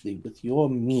 especially with your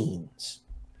means.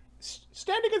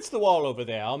 Stand against the wall over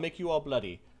there. I'll make you all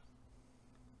bloody.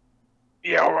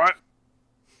 Yeah, all right.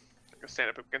 I'm gonna stand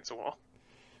up against the wall.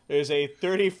 There's a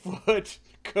 30-foot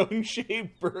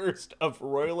cone-shaped burst of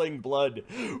roiling blood.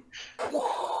 Do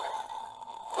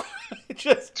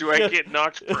I get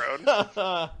knocked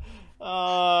prone?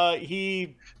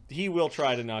 He will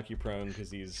try to knock you prone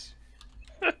because he's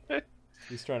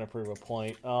trying to prove a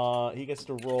point. He gets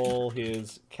to roll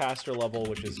his caster level,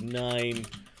 which is 9,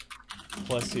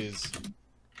 plus his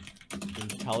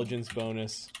intelligence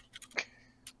bonus,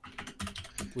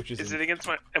 which is. Is it against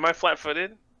my? Am I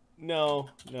flat-footed? No,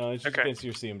 it's just Okay. against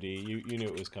your CMD. You knew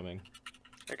it was coming.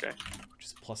 Okay. Which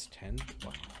is plus 10.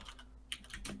 Wow.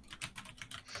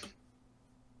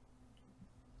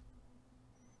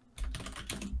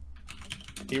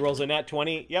 He rolls a nat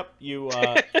 20. Yep, you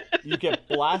you get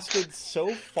blasted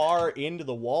so far into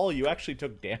the wall, you actually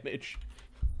took damage.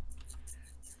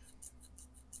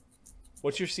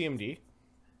 What's your CMD?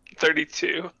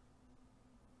 32.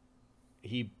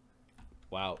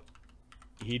 Wow.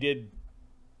 He did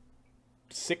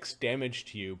 6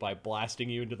 damage to you by blasting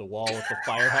you into the wall with the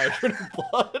fire hydrant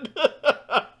of blood.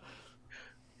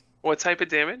 What type of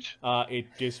damage? It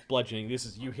just bludgeoning. This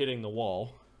is you hitting the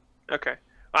wall. Okay.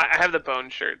 I have the bone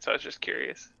shirt, so I was just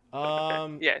curious.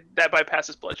 Okay. Yeah, that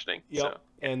bypasses bludgeoning. Yep. So,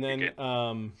 yeah, And you're then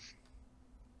good.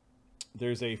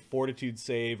 there's a fortitude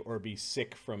save or be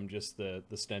sick from just the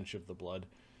stench of the blood.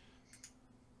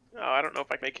 Oh, I don't know if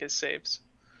I can make his saves.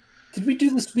 Did we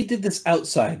do this? We did this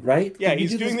outside, right? Yeah, Did we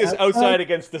he's do doing this outside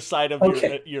against the side of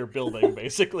your building,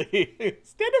 basically.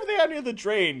 Stand over there near the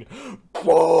drain.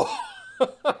 Whoa.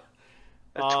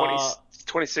 A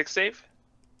 26 save?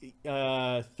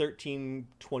 13,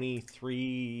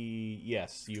 23.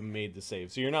 Yes, you made the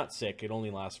save. So you're not sick. It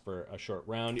only lasts for a short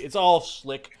round. It's all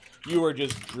slick. You are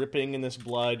just dripping in this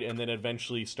blood, and then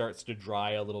eventually starts to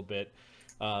dry a little bit.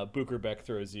 Bukerbeck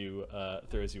throws you a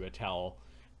towel,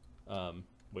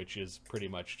 which is pretty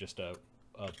much just a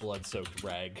blood-soaked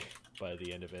rag by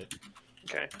the end of it.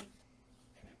 Okay.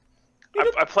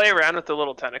 I play around with the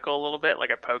little tentacle a little bit, like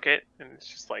I poke it, and it's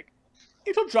just like...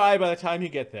 It'll dry by the time you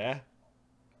get there.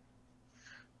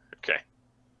 Okay.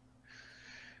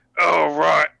 Oh,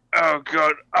 right. Oh,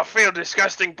 God. I feel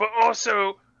disgusting, but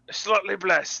also slightly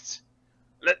blessed.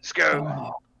 Let's go.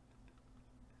 Oh.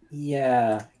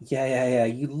 Yeah.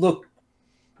 You look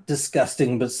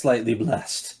disgusting, but slightly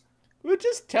blessed. We'll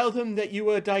just tell them that you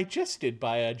were digested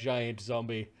by a giant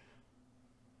zombie.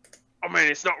 I mean,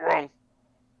 it's not wrong.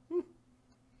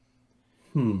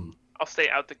 I'll stay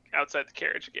outside the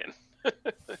carriage again.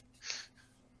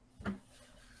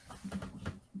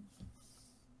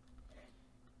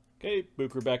 Okay,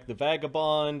 Bukerbeck the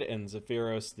Vagabond and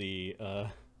Zephyros the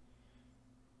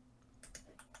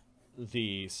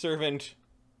servant,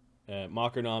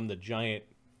 Makarnam the giant.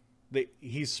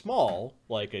 He's small,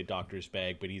 like a doctor's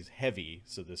bag, but he's heavy,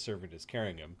 so the servant is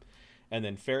carrying him. And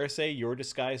then Fareosae, your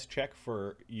disguise check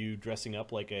for you dressing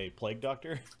up like a plague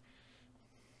doctor.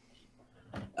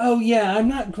 Oh yeah, I'm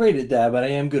not great at that, but I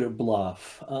am good at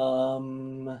bluff.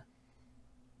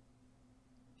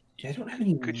 I don't have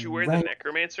any. Could you wear the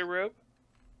necromancer robe?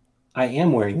 I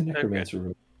am wearing the necromancer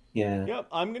robe. Yeah. Yep,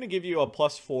 I'm gonna give you a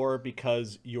 +4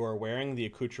 because you are wearing the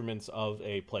accoutrements of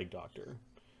a plague doctor.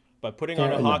 But putting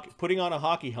on a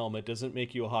hockey helmet doesn't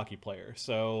make you a hockey player.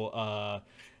 So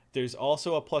there's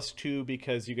also a +2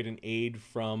 because you get an aid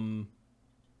from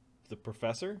the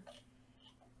professor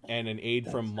and an aid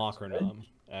from Makarnam,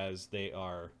 as they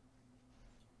are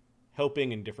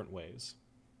helping in different ways.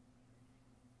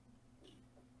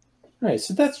 All right,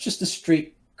 so that's just a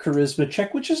straight charisma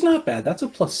check, which is not bad. That's a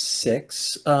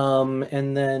 +6.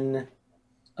 And then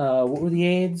what were the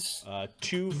aids?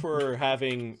 2 for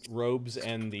having robes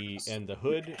and the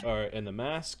hood and the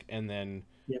mask, and then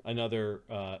another.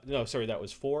 No, sorry, that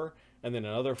was 4, and then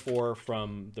another 4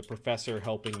 from the professor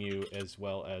helping you, as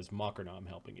well as Makarnam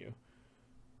helping you.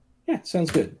 Yeah, sounds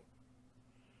good.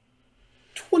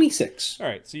 26. All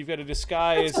right, so you've got a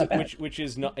disguise, which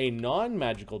is not a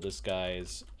non-magical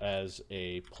disguise as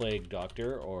a plague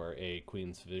doctor or a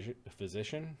queen's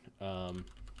physician.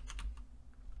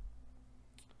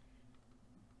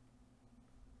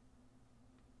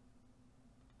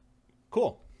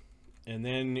 Cool. And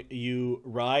then you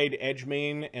ride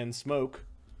Edgemane and Smoke.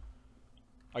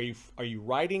 Are you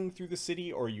riding through the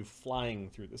city or are you flying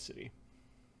through the city?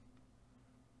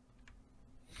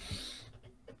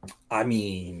 I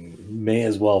mean, may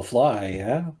as well fly,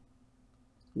 yeah.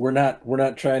 We're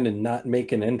not trying to not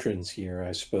make an entrance here,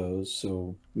 I suppose.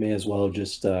 So may as well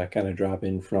just kind of drop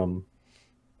in from.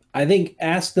 I think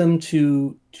ask them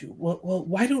to well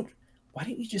why don't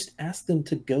you just ask them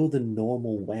to go the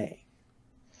normal way?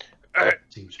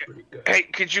 Seems pretty good. Hey,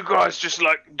 could you guys just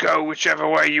like go whichever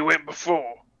way you went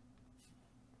before?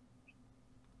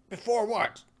 Before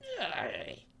what?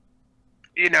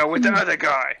 You know, with the other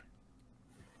guy.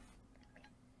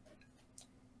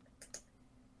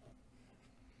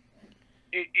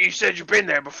 You said you've been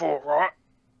there before, right?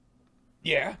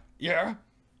 Yeah. You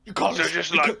calling So us?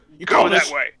 just you like you go calling that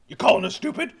us, way. You calling us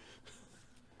stupid?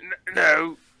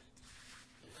 No.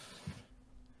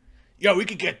 Yeah, we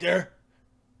could get there.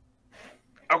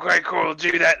 Okay, cool.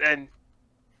 Do that then.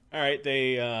 All right,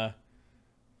 they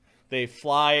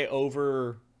fly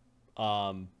over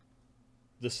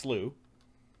the slough.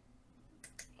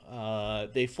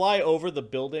 They fly over the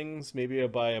buildings, maybe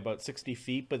by about 60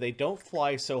 feet, but they don't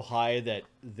fly so high that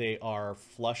they are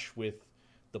flush with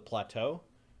the plateau.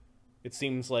 It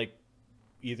seems like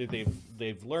either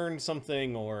they've learned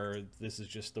something, or this is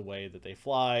just the way that they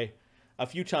fly. A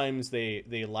few times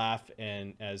they laugh,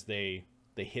 and as they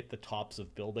hit the tops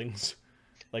of buildings,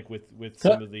 like with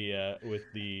some of the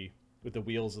with the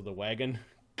wheels of the wagon,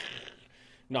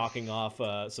 knocking off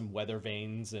some weather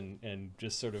vanes and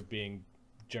just sort of being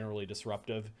generally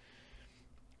disruptive.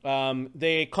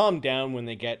 They calm down when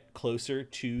they get closer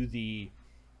to the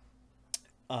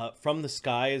from the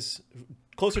skies,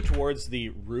 closer towards the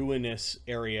ruinous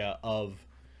area of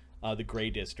the Grey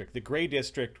District. The Grey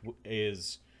District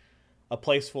is a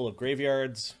place full of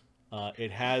graveyards.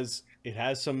 It has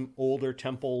some older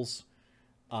temples.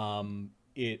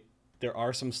 There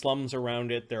are some slums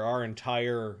around it. There are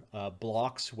entire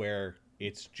blocks where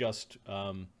it's just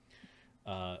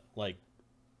like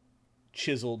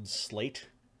chiseled slate.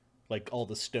 Like all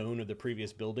the stone of the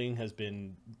previous building has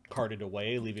been carted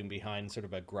away, leaving behind sort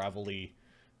of a gravelly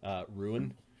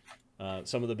ruin.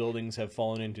 Some of the buildings have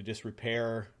fallen into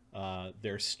disrepair.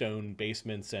 There's stone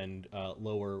basements and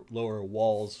lower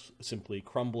walls simply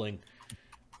crumbling.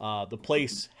 The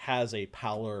place has a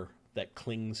pallor that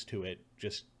clings to it.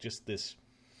 Just this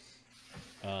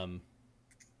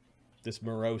this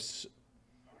morose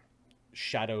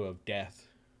shadow of death.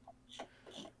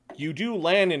 You do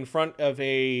land in front of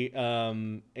a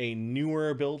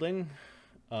newer building.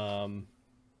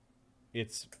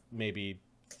 It's maybe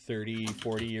 30,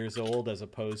 40 years old, as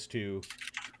opposed to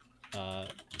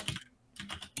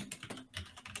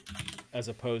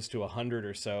 100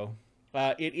 or so.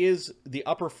 The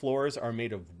upper floors are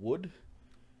made of wood.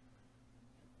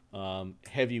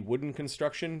 Heavy wooden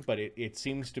construction, but it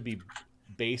seems to be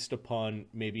based upon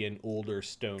maybe an older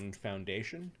stone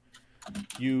foundation.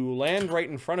 You land right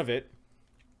in front of it,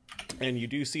 and you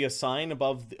do see a sign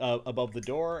above the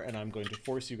door, and I'm going to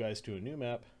force you guys to a new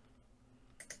map.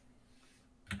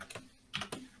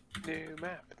 New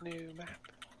map.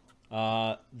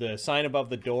 The sign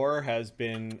above the door has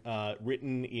been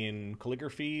written in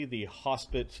calligraphy, the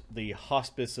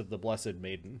Hospice of the Blessed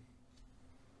Maiden.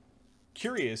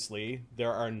 Curiously,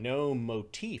 there are no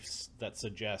motifs that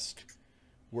suggest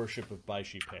worship of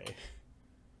Baishipe.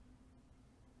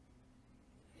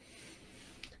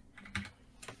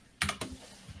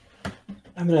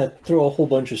 I'm going to throw a whole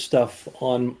bunch of stuff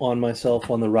on myself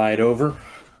on the ride over.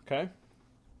 Okay.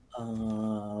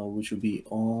 Which would be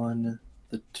on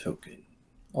the token.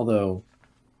 Although...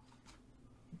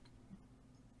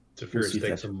 Zephyrus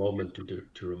takes a moment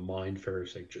to remind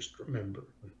Fareosae, just remember,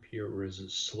 when Pierre is a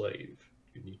slave,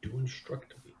 you need to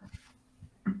instruct me.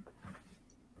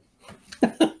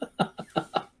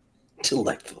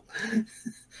 Delightful.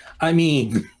 I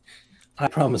mean, I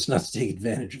promise not to take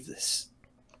advantage of this.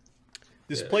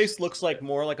 This place looks like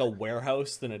more like a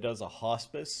warehouse than it does a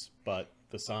hospice, but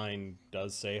the sign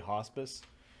does say hospice.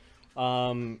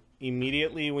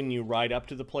 Immediately when you ride up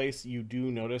to the place, you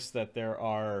do notice that there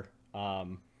are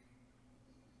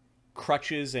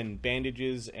crutches and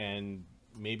bandages and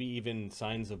maybe even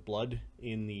signs of blood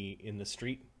in the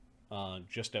street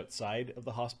just outside of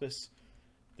the hospice.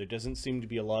 There doesn't seem to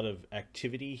be a lot of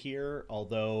activity here,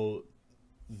 although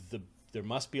there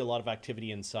must be a lot of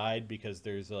activity inside, because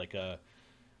there's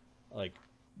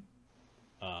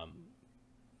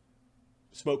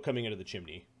smoke coming out of the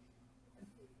chimney.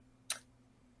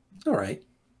 All right.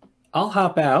 I'll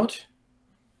hop out.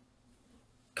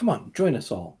 Come on, join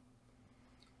us all.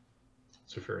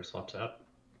 Zephyrus hops out.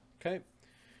 Okay.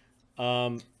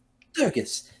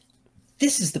 Thurgus,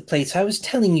 this is the place I was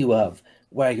telling you of,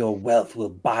 where your wealth will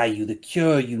buy you the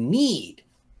cure you need.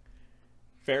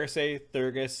 Fareosae,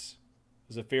 Thurgus,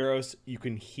 Zephyros, you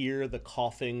can hear the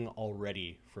coughing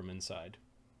already from inside.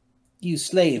 You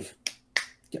slave,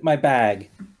 get my bag.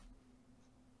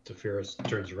 Zephyrus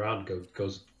turns around,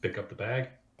 goes pick up the bag.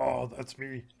 Oh, that's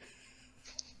me.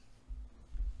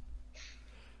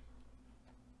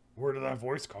 Where did that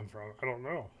voice come from? I don't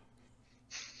know.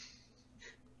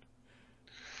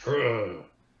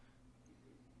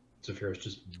 Zephyrus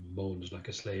just moans like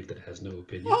a slave that has no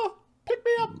opinion. Oh, pick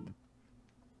me up!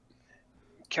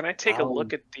 Can I take a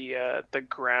look at the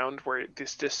ground where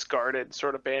these discarded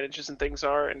sort of bandages and things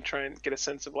are, and try and get a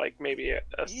sense of like maybe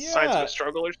signs of a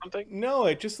struggle or something? No,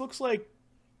 it just looks like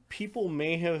people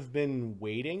may have been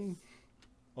waiting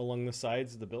along the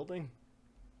sides of the building.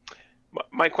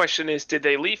 My question is, did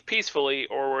they leave peacefully,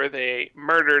 or were they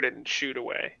murdered and shooed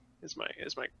away? Is my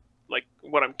like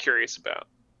what I'm curious about.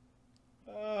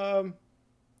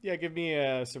 Yeah, give me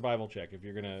a survival check if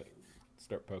you're gonna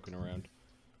start poking around.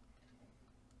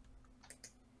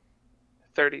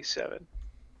 37.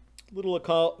 Little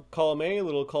column A,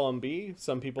 little column B.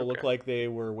 Some people look like they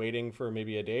were waiting for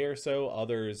maybe a day or so.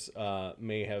 Others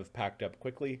may have packed up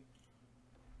quickly.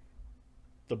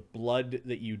 The blood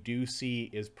that you do see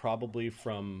is probably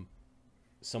from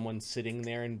someone sitting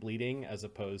there and bleeding as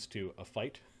opposed to a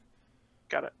fight.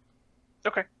 Got it.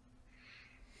 Okay.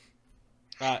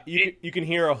 You can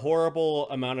hear a horrible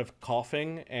amount of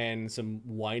coughing and some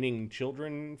whining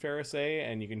children, Fareosae,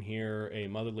 and you can hear a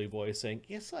motherly voice saying,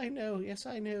 yes, I know,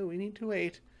 we need to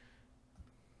wait.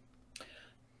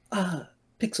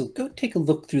 Pixel, go take a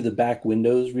look through the back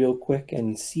windows real quick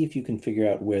and see if you can figure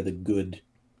out where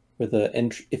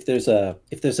if there's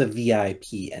a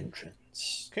VIP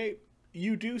entrance. Okay,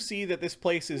 you do see that this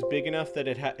place is big enough that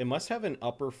it must have an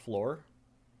upper floor.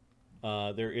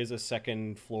 There is a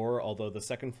second floor, although the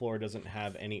second floor doesn't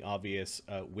have any obvious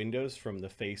windows from the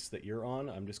face that you're on.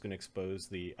 I'm just going to expose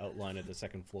the outline of the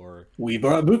second floor. We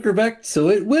brought Booker back, so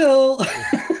it will.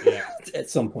 Yeah.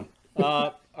 At some point.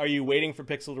 Are you waiting for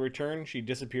Pixel to return? She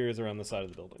disappears around the side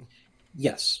of the building.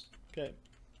 Yes. Okay.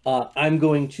 I'm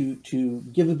going to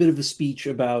give a bit of a speech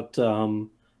about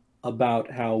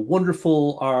how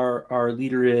wonderful our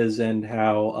leader is and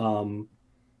how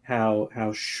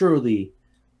surely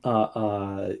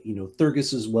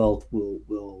Thurgus's wealth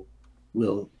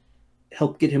will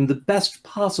help get him the best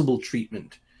possible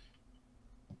treatment.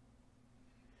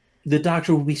 The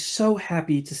doctor will be so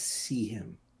happy to see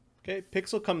him. Okay,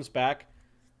 Pixel comes back.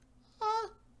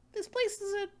 This place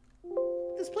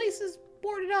is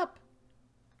boarded up.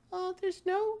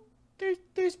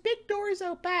 There's big doors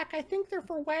out back. I think they're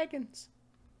for wagons.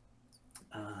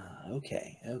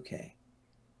 Okay. I don't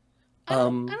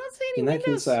see any in that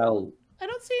windows. case, I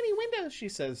don't see any windows. She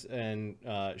says, and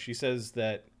she says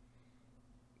that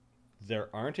there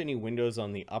aren't any windows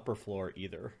on the upper floor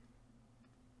either.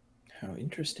 How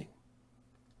interesting.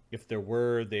 If there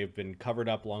were, they've been covered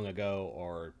up long ago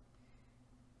or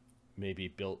maybe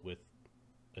built with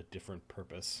a different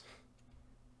purpose.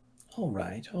 All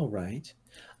right.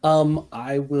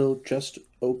 I will just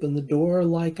open the door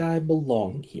like I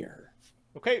belong here.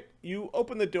 Okay, you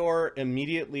open the door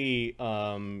immediately.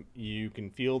 You can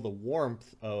feel the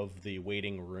warmth of the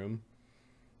waiting room,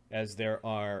 as there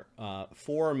are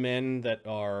 4 men that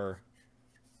are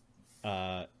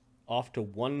off to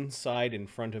one side in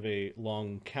front of a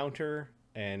long counter,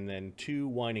 and then 2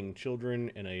 whining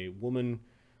children and a woman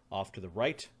off to the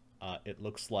right. It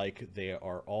looks like they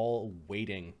are all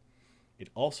waiting. It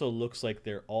also looks like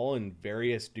they're all in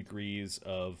various degrees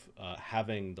of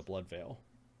having the blood veil.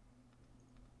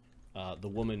 The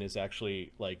woman is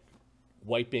actually like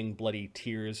wiping bloody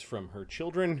tears from her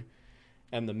children.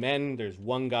 And the men, there's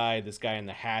one guy, this guy in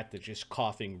the hat, that's just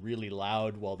coughing really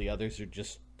loud, while the others are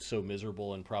just so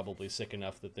miserable and probably sick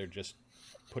enough that they're just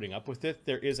putting up with it.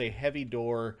 There is a heavy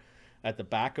door at the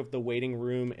back of the waiting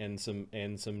room and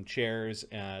some chairs.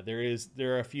 There's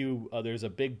a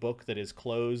big book that is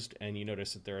closed, and you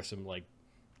notice that there are some like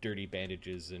dirty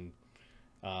bandages and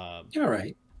All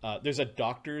right. there's a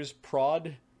doctor's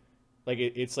prod. Like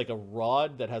it's like a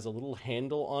rod that has a little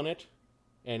handle on it,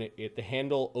 and the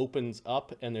handle opens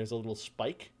up, and there's a little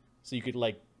spike, so you could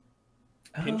like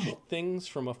pinch things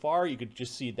from afar. You could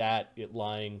just see that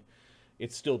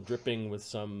it's still dripping with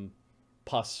some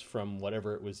pus from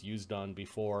whatever it was used on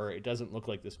before. It doesn't look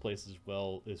like this place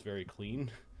is very clean.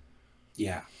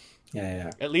 Yeah.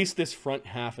 At least this front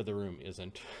half of the room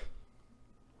isn't.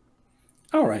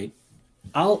 All right.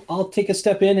 I'll take a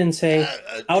step in and say,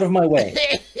 out of my way.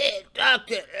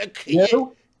 Doctor,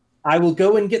 No, I will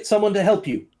go and get someone to help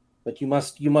you, but you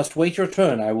must wait your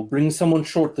turn. I will bring someone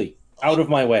shortly. Out of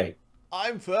my way.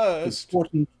 I'm first.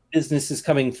 Important business is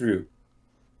coming through.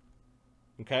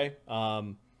 Okay.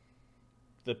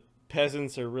 The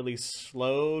peasants are really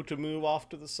slow to move off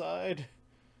to the side.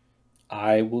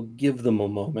 I will give them a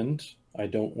moment. I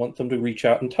don't want them to reach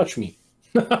out and touch me.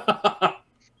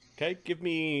 Okay, give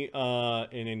me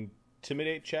an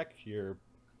intimidate check.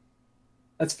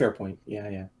 That's a fair point.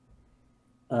 Yeah.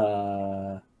 What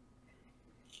are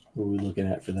we looking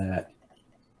at for that?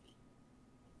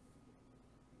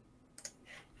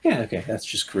 Yeah, okay, that's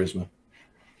just charisma.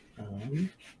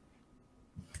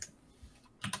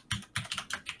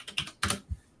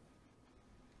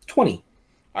 20.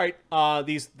 All right.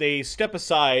 They step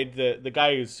aside. The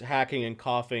guy who's hacking and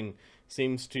coughing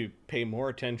seems to pay more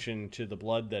attention to the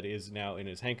blood that is now in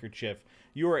his handkerchief.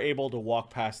 You are able to walk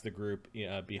past the group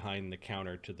behind the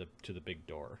counter to the big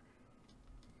door.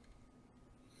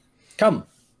 Come,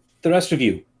 the rest of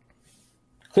you.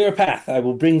 Clear a path. I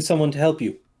will bring someone to help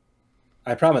you.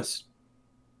 I promise.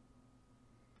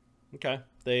 Okay.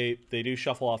 they do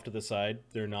shuffle off to the side.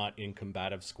 They're not in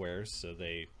combative squares, so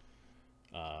they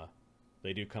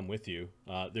do come with you.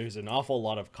 There's an awful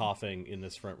lot of coughing in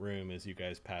this front room as you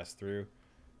guys pass through.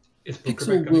 Is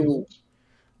Pixel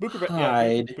Bukarbeck will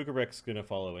hide. Bukarbeck's gonna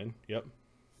follow in. Yep.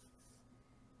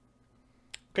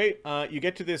 Okay, you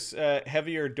get to this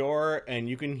heavier door, and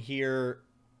you can hear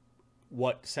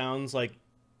what sounds like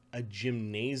a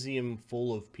gymnasium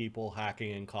full of people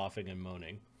hacking and coughing and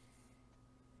moaning.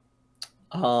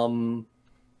 Well,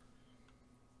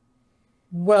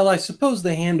 I suppose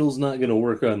the handle's not going to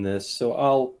work on this, so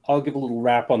I'll give a little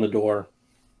rap on the door.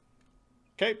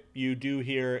 Okay, you do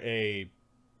hear a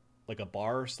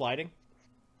bar sliding.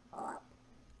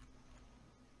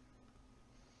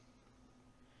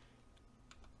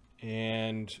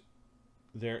 And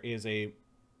there is a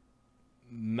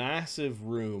massive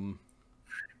room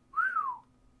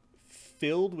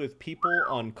filled with people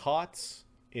on cots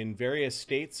in various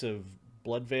states of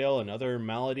blood veil and other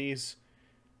maladies.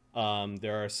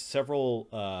 There are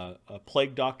several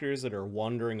plague doctors that are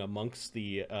wandering amongst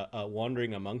the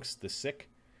sick,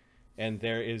 and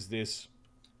there is this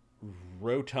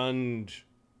rotund,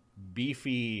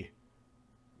 beefy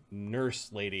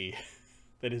nurse lady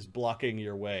that is blocking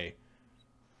your way.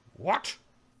 What?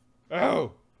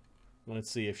 Oh, let's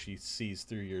see if she sees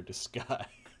through your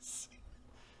disguise.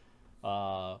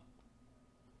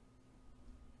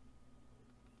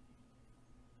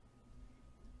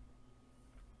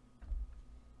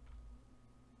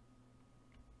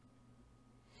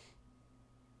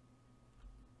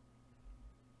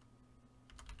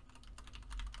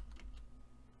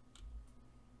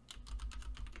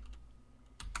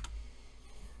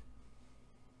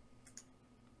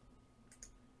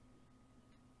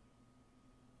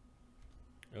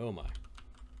 Oh my.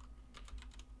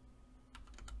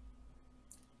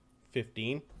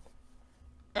 15.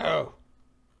 Oh,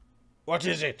 what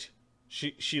is it?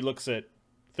 She looks at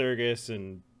Thurgus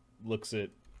and looks at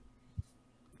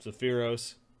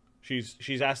Zephyros.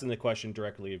 She's asking the question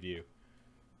directly of you.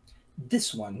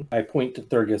 This one, I point to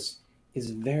Thurgus, is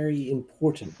very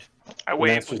important. I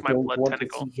wave with my blood want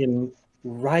tentacle. to see him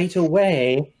right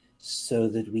away so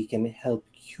that we can help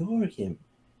cure him.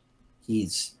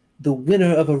 He's the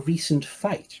winner of a recent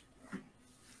fight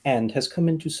and has come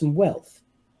into some wealth.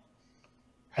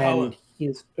 And he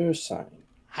is Ursine.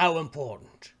 How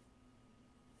important?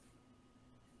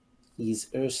 He's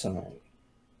Ursine.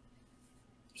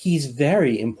 He's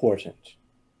very important.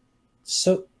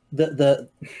 So the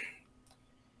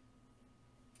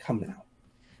come now.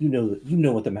 You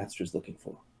know what the master is looking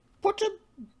for.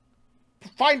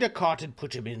 Find a cot and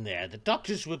put him in there. The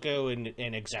doctors will go and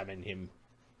examine him.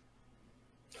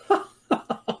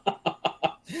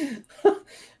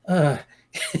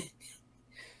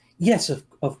 Yes,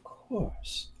 of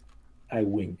course. I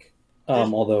wink.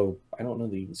 Although I don't know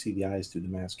that you can see the eyes through the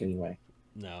mask anyway.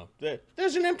 No.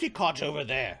 There's an empty cot over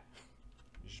there.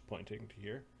 She's pointing to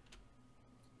here.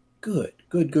 Good.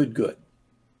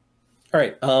 All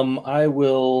right. I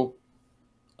will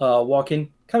walk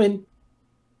in. Come in.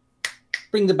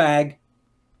 Bring the bag.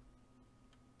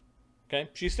 Okay.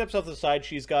 She steps off the side.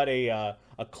 She's got a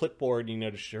clipboard. You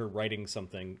notice her writing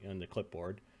something on the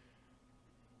clipboard.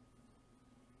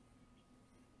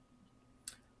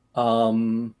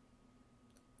 I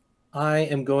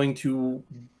am going to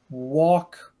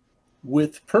walk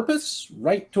with purpose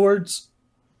right towards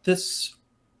this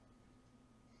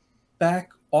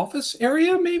back office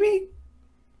area, maybe?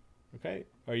 Okay.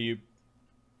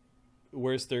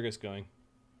 Where's Thurgus going?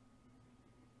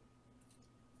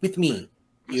 With me.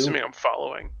 I'm assuming I'm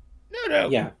following. No.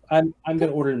 Yeah, I'm going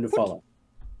to order him to follow.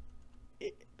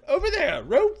 Over there,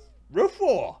 row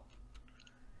 4.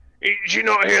 Did you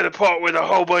not hear the part with a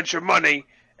whole bunch of money?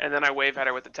 And then I wave at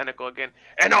her with the tentacle again.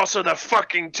 And also the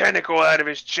fucking tentacle out of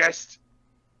his chest.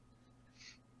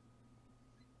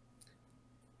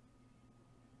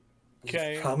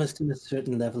 Okay. We've promised him a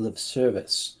certain level of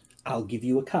service. I'll give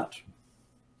you a cut.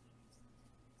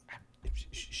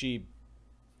 She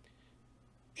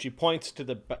points to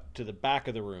the back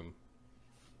of the room.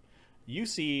 You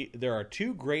see there are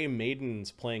 2 gray maidens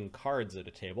playing cards at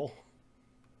a table.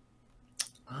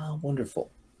 Ah,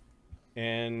 wonderful.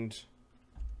 And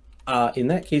in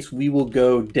that case, we will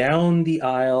go down the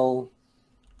aisle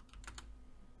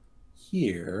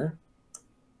here.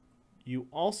 you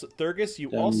also, Thurgus, you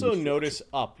also notice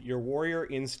up. Your warrior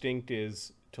instinct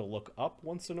is to look up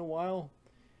once in a while.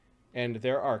 And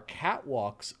there are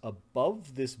catwalks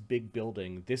above this big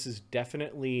building. This is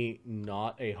definitely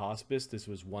not a hospice. This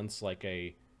was once like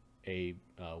a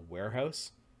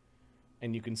warehouse.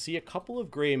 And you can see a couple of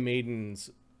gray maidens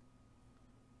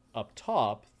up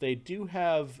top. They do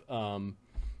have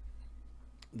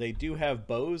They do have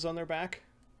bows on their back,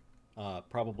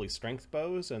 probably strength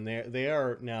bows, and they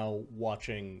are now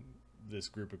watching this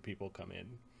group of people come in,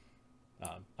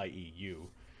 i.e. you.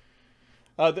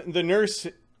 The nurse,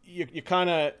 you kind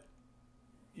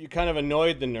of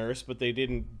annoyed the nurse, but they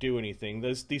didn't do anything.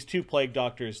 These two plague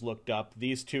doctors looked up.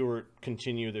 These two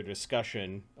continue their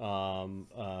discussion.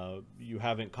 You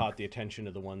haven't caught the attention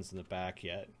of the ones in the back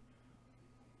yet.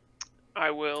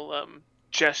 I will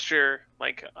gesture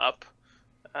like up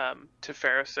to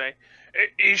Fareosae.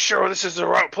 Are you sure this is the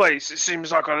right place? It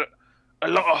seems like a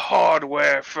lot of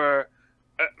hardware for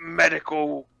a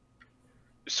medical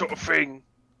sort of thing.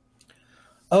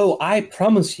 Oh, I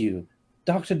promise you,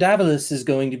 Doctor Davalus is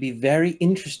going to be very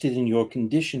interested in your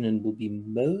condition and will be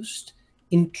most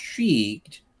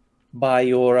intrigued by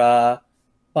your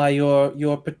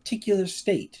particular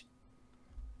state.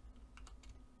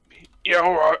 Yeah,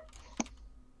 all right.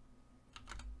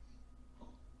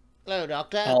 Hello,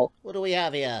 Doctor. What do we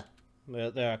have here?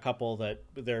 There are a couple that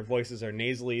their voices are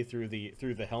nasally through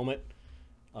the helmet.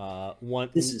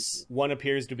 One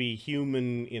appears to be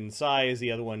human in size.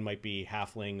 The other one might be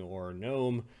halfling or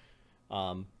gnome.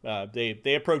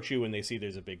 They approach you when they see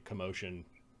there's a big commotion.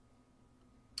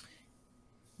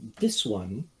 This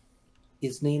one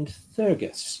is named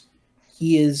Thurgus.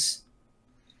 He is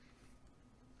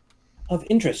of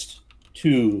interest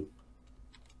to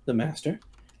the master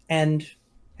and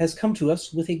has come to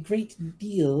us with a great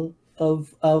deal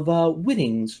of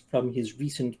winnings from his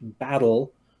recent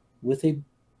battle with a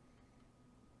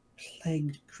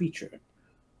plagued creature.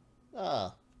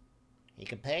 Oh, he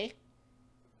can pay?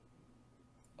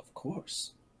 Of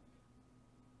course.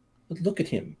 But look at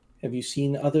him. Have you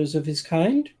seen others of his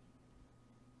kind?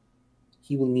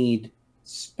 He will need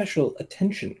special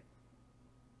attention.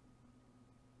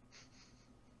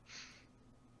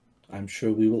 I'm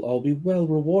sure we will all be well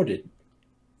rewarded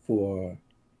for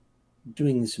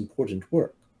doing this important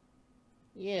work.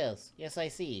 Yes, I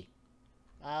see.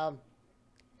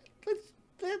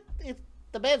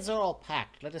 The beds are all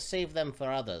packed. Let us save them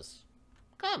for others.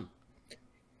 Come.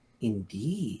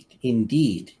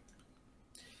 Indeed.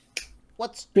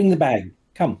 What's... Bring the bag.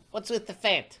 Come. What's with the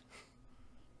fat?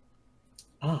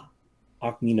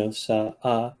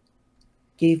 Archminos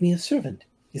gave me a servant.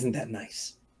 Isn't that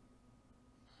nice?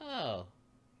 Oh.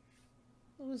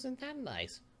 Isn't that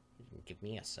nice? You didn't give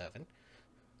me a servant.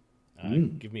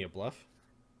 Give me a bluff.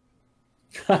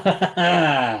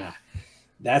 That's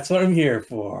what I'm here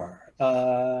for.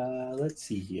 Let's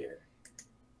see here.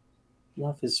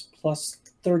 Bluff is plus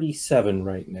 37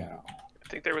 right now. I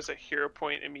think there was a hero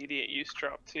point immediate use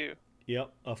drop too.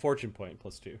 Yep, a fortune point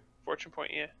plus 2. Fortune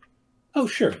point, yeah. Oh,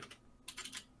 sure.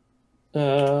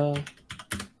 This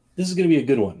is going to be a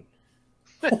good one.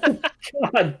 Oh,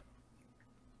 God.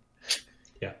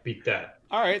 Yeah, beat that.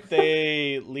 All right,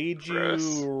 they lead you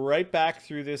Gross. right back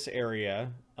through this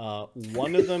area.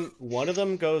 One of them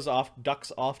ducks off to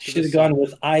Should the have side. gone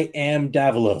with I am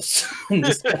Davalus.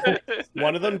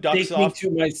 One of them ducks Take me off to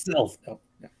myself. No.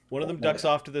 One of them ducks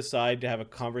off to the side to have a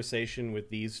conversation with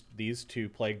these two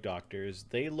plague doctors.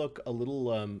 They look a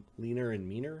little leaner and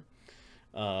meaner.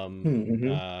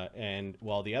 And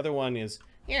while the other one is,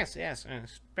 Yes,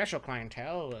 special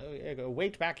clientele.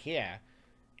 Wait back here.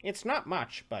 It's not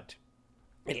much, but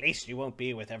at least you won't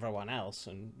be with everyone else.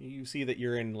 and you see that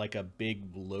you're in like a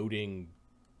big loading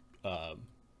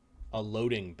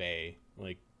bay.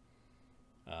 Like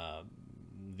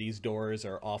these doors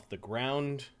are off the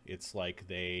ground. It's like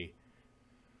they're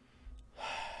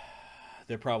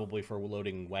probably for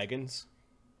loading wagons.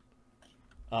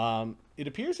 It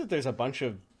appears that there's a bunch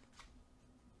of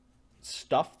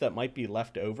stuff that might be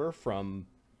left over from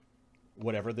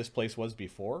whatever this place was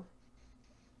before.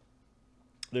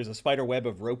 There's a spider web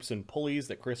of ropes and pulleys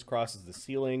that crisscrosses the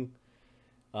ceiling.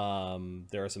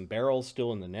 There are some barrels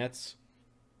still in the nets.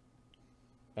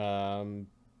 There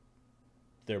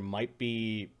might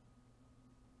be...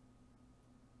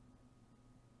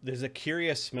 There's a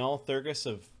curious smell, Thurgus,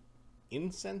 of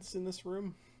incense in this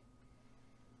room.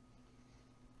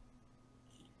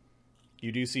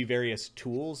 You do see various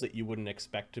tools that you wouldn't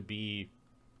expect to be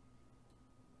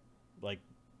like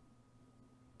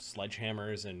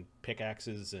sledgehammers and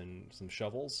pickaxes and some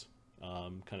shovels,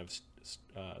 kind of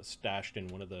stashed in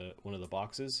one of the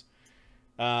boxes.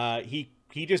 He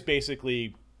just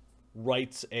basically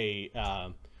writes a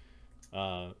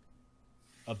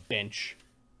bench.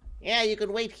 Yeah, you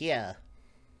can wait here.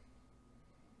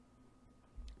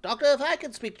 Doctor, if I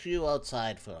could speak to you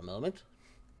outside for a moment.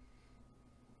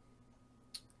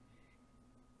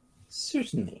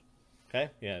 Certainly. Okay,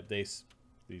 yeah, he's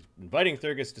inviting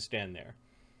Thurgus to stand there.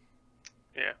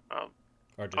 Yeah.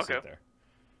 Or just sit there.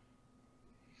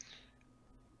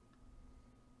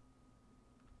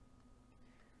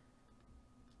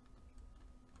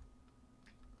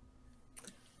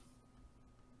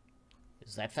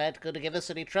 Is that fat going to give us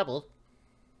any trouble?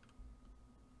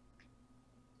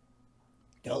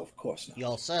 No, of course not.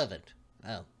 Your servant.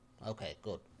 Oh, okay,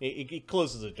 good. He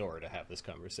closes the door to have this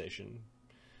conversation.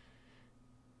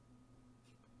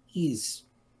 He's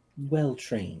well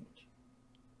trained.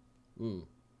 Hmm.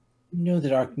 You know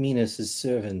that Archminus'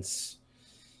 servants,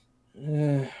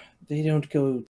 they don't go